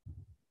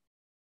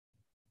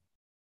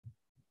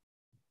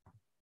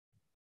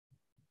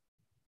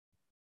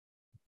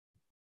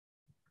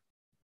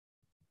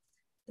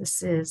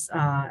 This is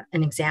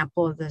an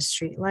example of the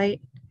street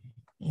light,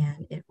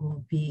 and it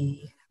will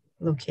be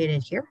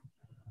located here.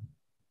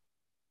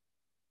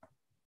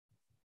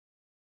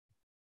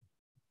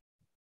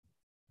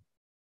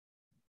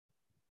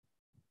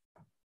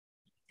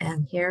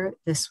 And here,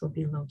 this will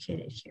be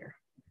located here.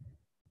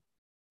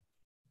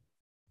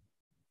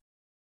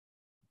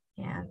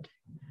 And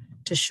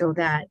to show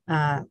that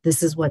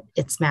this is what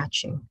it's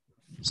matching.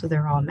 So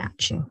they're all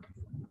matching.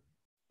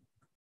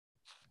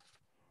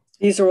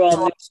 These are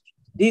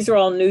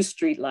all new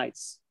street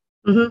lights.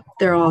 Mm-hmm.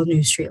 They're all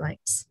new street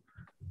lights.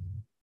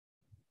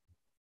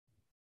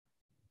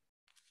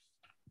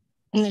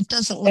 And it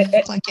doesn't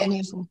look like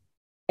any of them.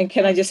 And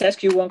can I just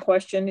ask you one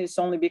question? It's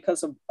only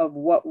because of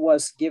what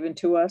was given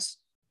to us.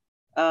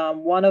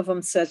 One of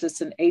them says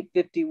it's an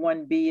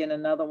 851B and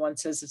another one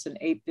says it's an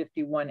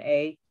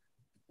 851A.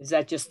 Is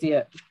that just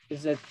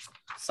is it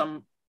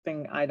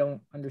something I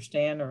don't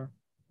understand, or?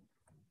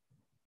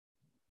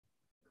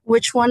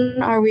 Which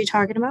one are we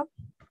talking about?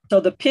 So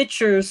the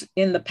pictures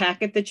in the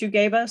packet that you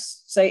gave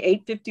us say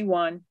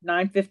 851,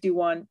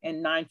 951,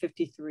 and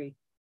 953.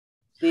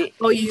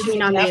 Oh, you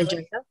mean on the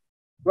agenda?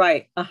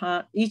 Right.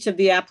 Each of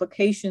the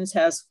applications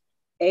has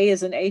A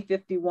is an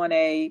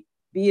 851A,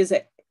 B is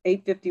an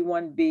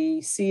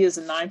 851B, C is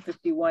a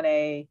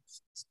 951A,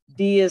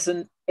 D is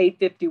an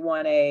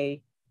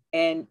 851A,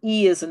 and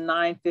E is a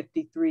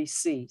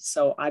 953C.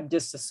 So I'm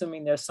just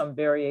assuming there's some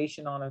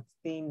variation on a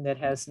theme that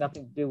has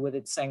nothing to do with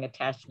it saying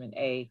attachment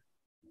A.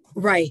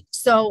 Right.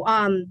 So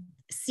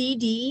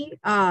CD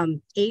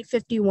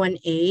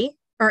 851A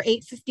or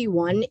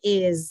 851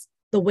 is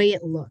the way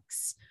it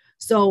looks.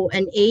 So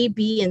an A,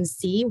 B, and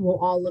C will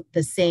all look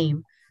the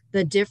same.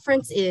 The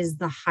difference is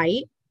the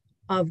height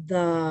of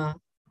the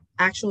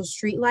actual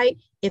street light.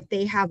 If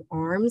they have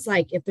arms,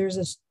 like if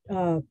there's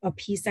a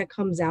piece that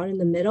comes out in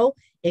the middle,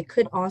 it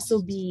could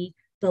also be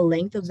the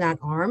length of that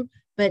arm.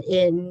 But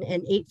in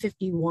an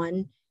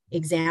 851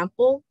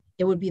 example,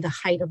 it would be the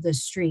height of the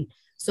street.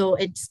 So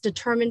it's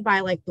determined by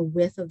like the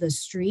width of the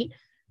street,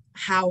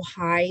 how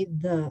high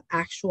the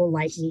actual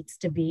light needs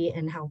to be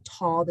and how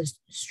tall the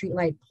street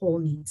light pole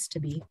needs to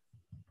be.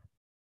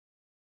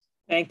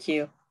 Thank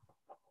you.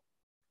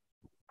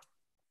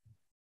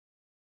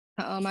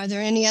 Are there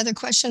any other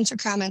questions or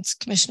comments,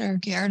 Commissioner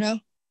Gallardo?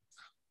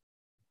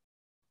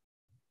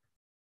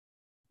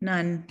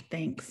 None,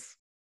 thanks.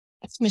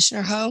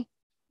 Commissioner Ho?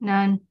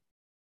 None.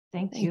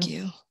 Thank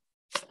you.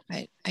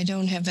 I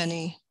don't have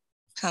any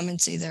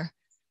comments either.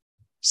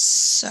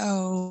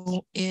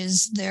 So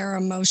is there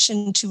a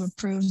motion to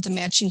approve the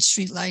matching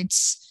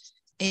streetlights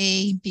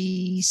A,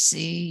 B,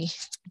 C,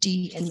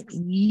 D, and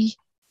E?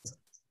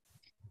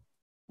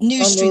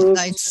 New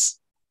streetlights.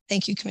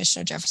 Thank you,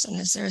 Commissioner Jefferson.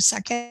 Is there a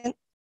second?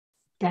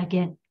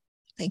 Second.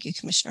 Thank you,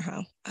 Commissioner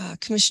Ho.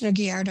 Commissioner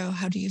Gallardo,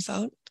 how do you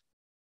vote?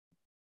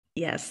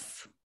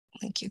 Yes.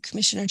 Thank you.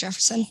 Commissioner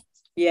Jefferson?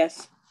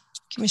 Yes.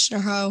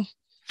 Commissioner Ho?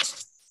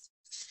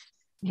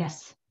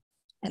 Yes.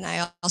 And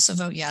I also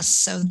vote yes.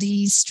 So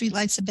these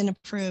streetlights have been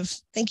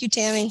approved. Thank you,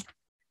 Tammy.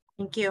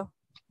 Thank you.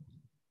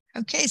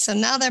 Okay, so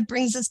now that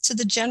brings us to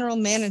the general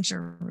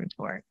manager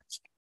report.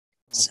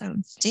 So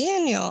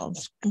Daniel,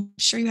 I'm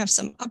sure you have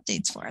some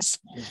updates for us.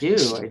 I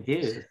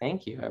do.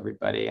 Thank you,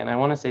 everybody. And I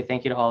want to say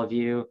thank you to all of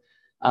you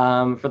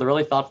for the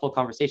really thoughtful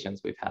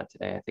conversations we've had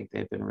today. I think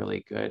they've been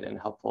really good and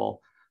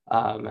helpful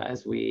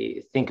as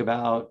we think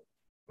about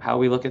how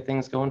we look at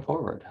things going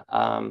forward.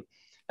 And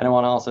I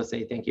want to also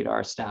say thank you to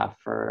our staff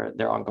for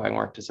their ongoing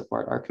work to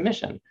support our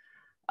commission.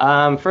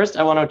 First,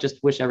 I want to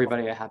just wish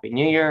everybody a happy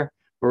new year.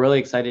 We're really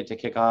excited to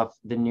kick off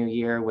the new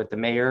year with the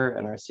mayor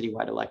and our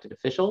citywide elected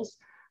officials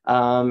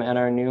and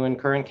our new and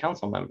current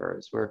council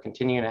members. We're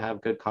continuing to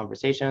have good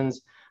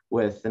conversations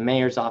with the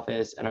mayor's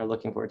office and are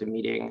looking forward to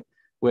meeting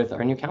with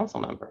our new council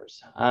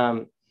members.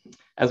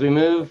 As we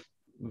move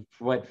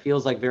what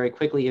feels like very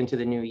quickly into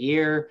the new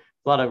year,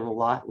 we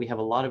have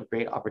a lot of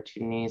great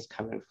opportunities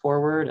coming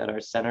forward at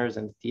our centers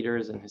and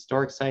theaters and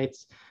historic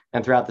sites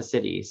and throughout the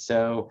city.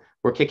 So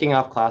we're kicking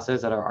off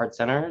classes at our art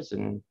centers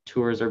and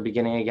tours are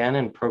beginning again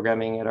and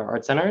programming at our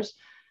art centers.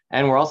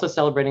 And we're also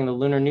celebrating the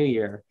Lunar New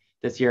Year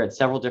this year at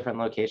several different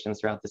locations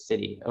throughout the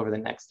city over the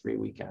next 3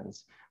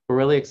 weekends. We're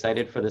really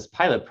excited for this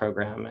pilot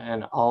program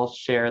and I'll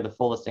share the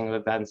full listing of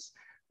events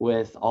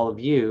with all of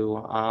you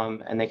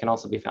and they can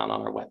also be found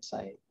on our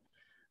website.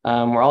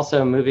 We're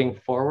also moving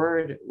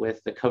forward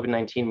with the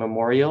COVID-19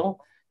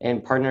 Memorial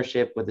in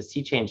partnership with the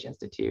Sea Change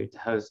Institute to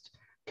host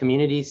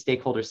community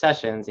stakeholder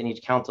sessions in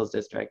each council's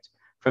district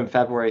from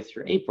February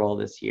through April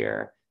this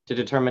year to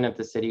determine if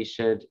the city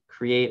should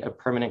create a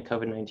permanent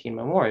COVID-19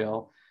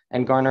 memorial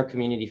and garner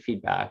community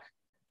feedback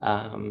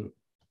on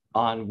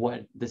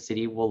what the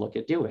city will look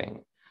at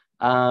doing.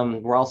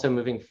 We're also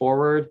moving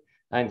forward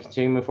and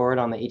continuing to move forward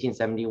on the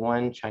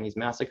 1871 Chinese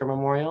Massacre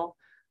Memorial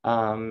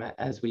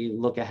as we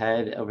look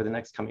ahead over the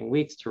next coming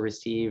weeks to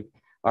receive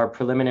our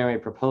preliminary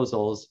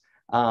proposals,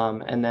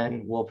 and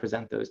then we'll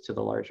present those to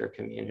the larger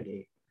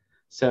community.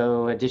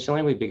 So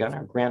additionally, we've begun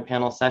our grant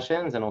panel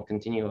sessions and will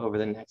continue over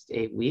the next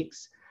 8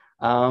 weeks.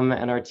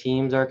 And our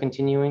teams are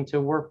continuing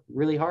to work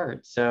really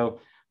hard. So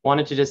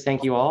wanted to just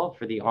thank you all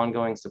for the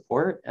ongoing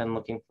support and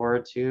looking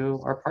forward to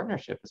our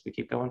partnership as we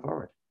keep going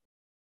forward.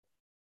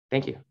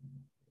 Thank you.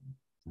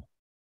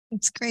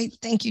 That's great.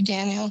 Thank you,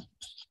 Daniel.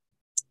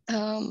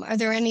 Are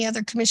there any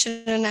other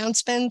commission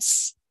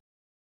announcements?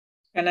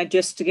 And I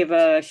just to give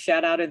a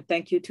shout out and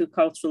thank you to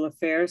Cultural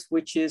Affairs,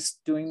 which is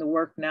doing the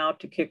work now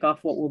to kick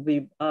off what will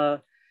be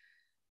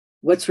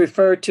what's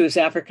referred to as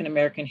African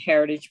American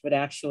Heritage, but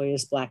actually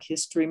is Black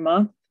History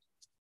Month.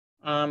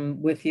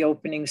 With the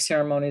opening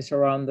ceremonies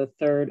around the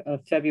 3rd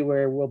of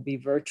February will be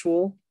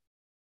virtual.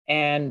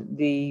 And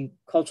the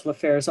Cultural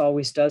Affairs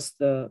always does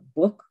the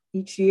book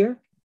each year.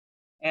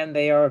 And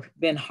they are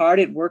been hard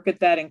at work at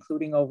that,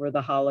 including over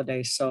the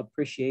holidays. So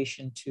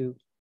appreciation to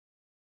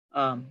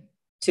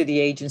the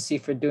agency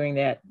for doing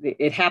that.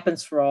 It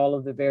happens for all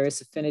of the various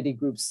affinity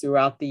groups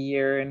throughout the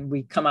year. And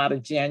we come out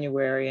of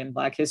January and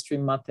Black History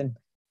Month and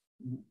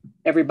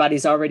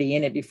everybody's already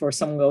in it before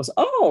someone goes,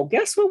 oh,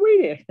 guess what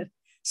we did?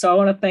 So I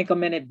want to thank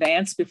them in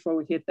advance before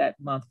we hit that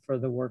month for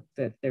the work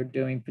that they're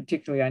doing.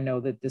 Particularly, I know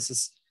that this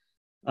is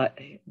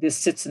this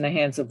sits in the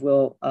hands of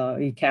Will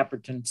E.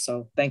 Caperton.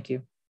 So thank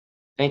you.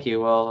 Thank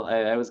you. Well,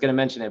 I was going to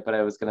mention it, but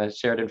I was going to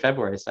share it in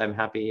February. So I'm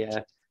happy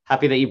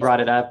that you brought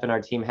it up, and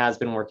our team has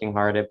been working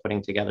hard at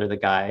putting together the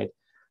guide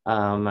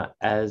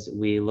as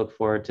we look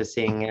forward to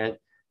seeing it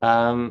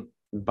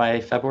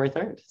by February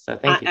 3rd. So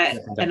thank you.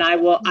 And I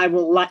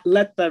will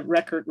let the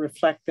record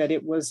reflect that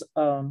it was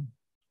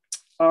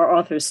our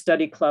Authors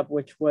Study Club,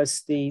 which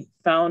is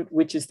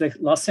the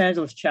Los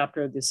Angeles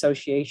chapter of the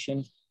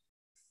Association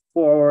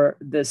for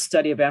the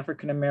Study of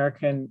African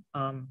American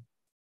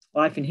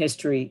Life and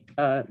History,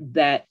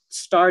 that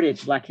started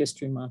Black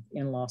History Month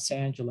in Los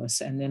Angeles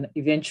and then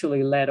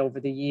eventually led over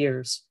the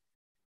years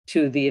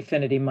to the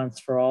affinity months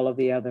for all of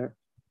the other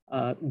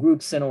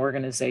groups and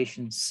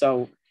organizations.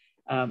 So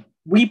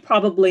we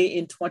probably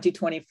in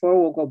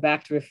 2024 will go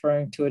back to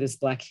referring to it as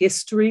Black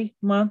History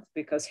Month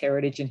because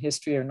heritage and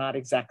history are not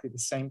exactly the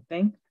same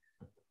thing.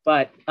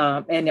 But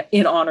and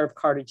in honor of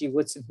Carter G.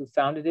 Woodson, who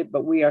founded it,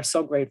 but we are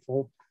so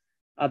grateful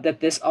that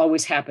this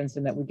always happens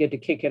and that we get to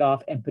kick it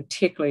off, and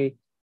particularly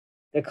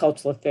the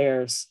Cultural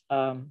Affairs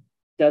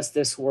does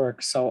this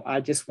work. So I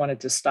just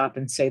wanted to stop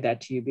and say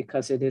that to you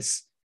because it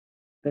has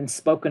been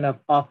spoken of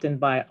often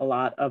by a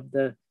lot of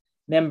the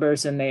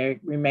members and they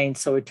remain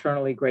so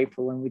eternally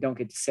grateful, and we don't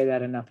get to say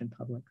that enough in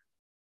public.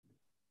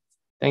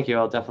 Thank you.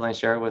 I'll definitely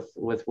share it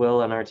with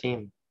Will and our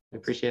team. I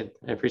appreciate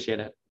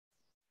it.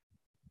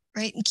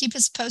 Great, and keep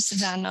us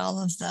posted on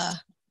all of the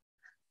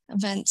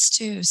events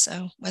too.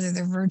 So whether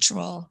they're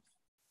virtual,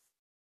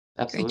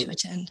 absolutely great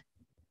to attend.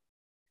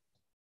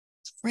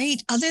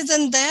 Great. Other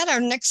than that, our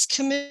next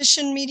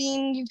commission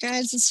meeting, you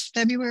guys, is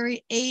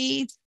February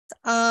 8th.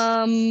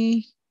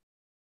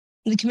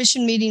 The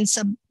commission meeting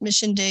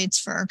submission dates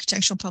for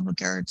architectural,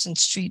 public arts, and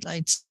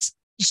streetlights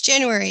is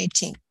January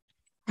 18th.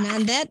 And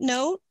on that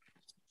note,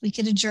 we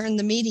could adjourn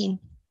the meeting.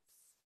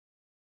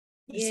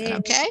 Is that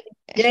okay?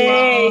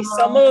 Yay,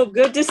 so moved.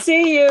 Good to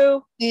see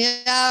you.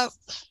 Yeah.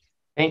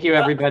 Thank you,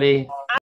 everybody.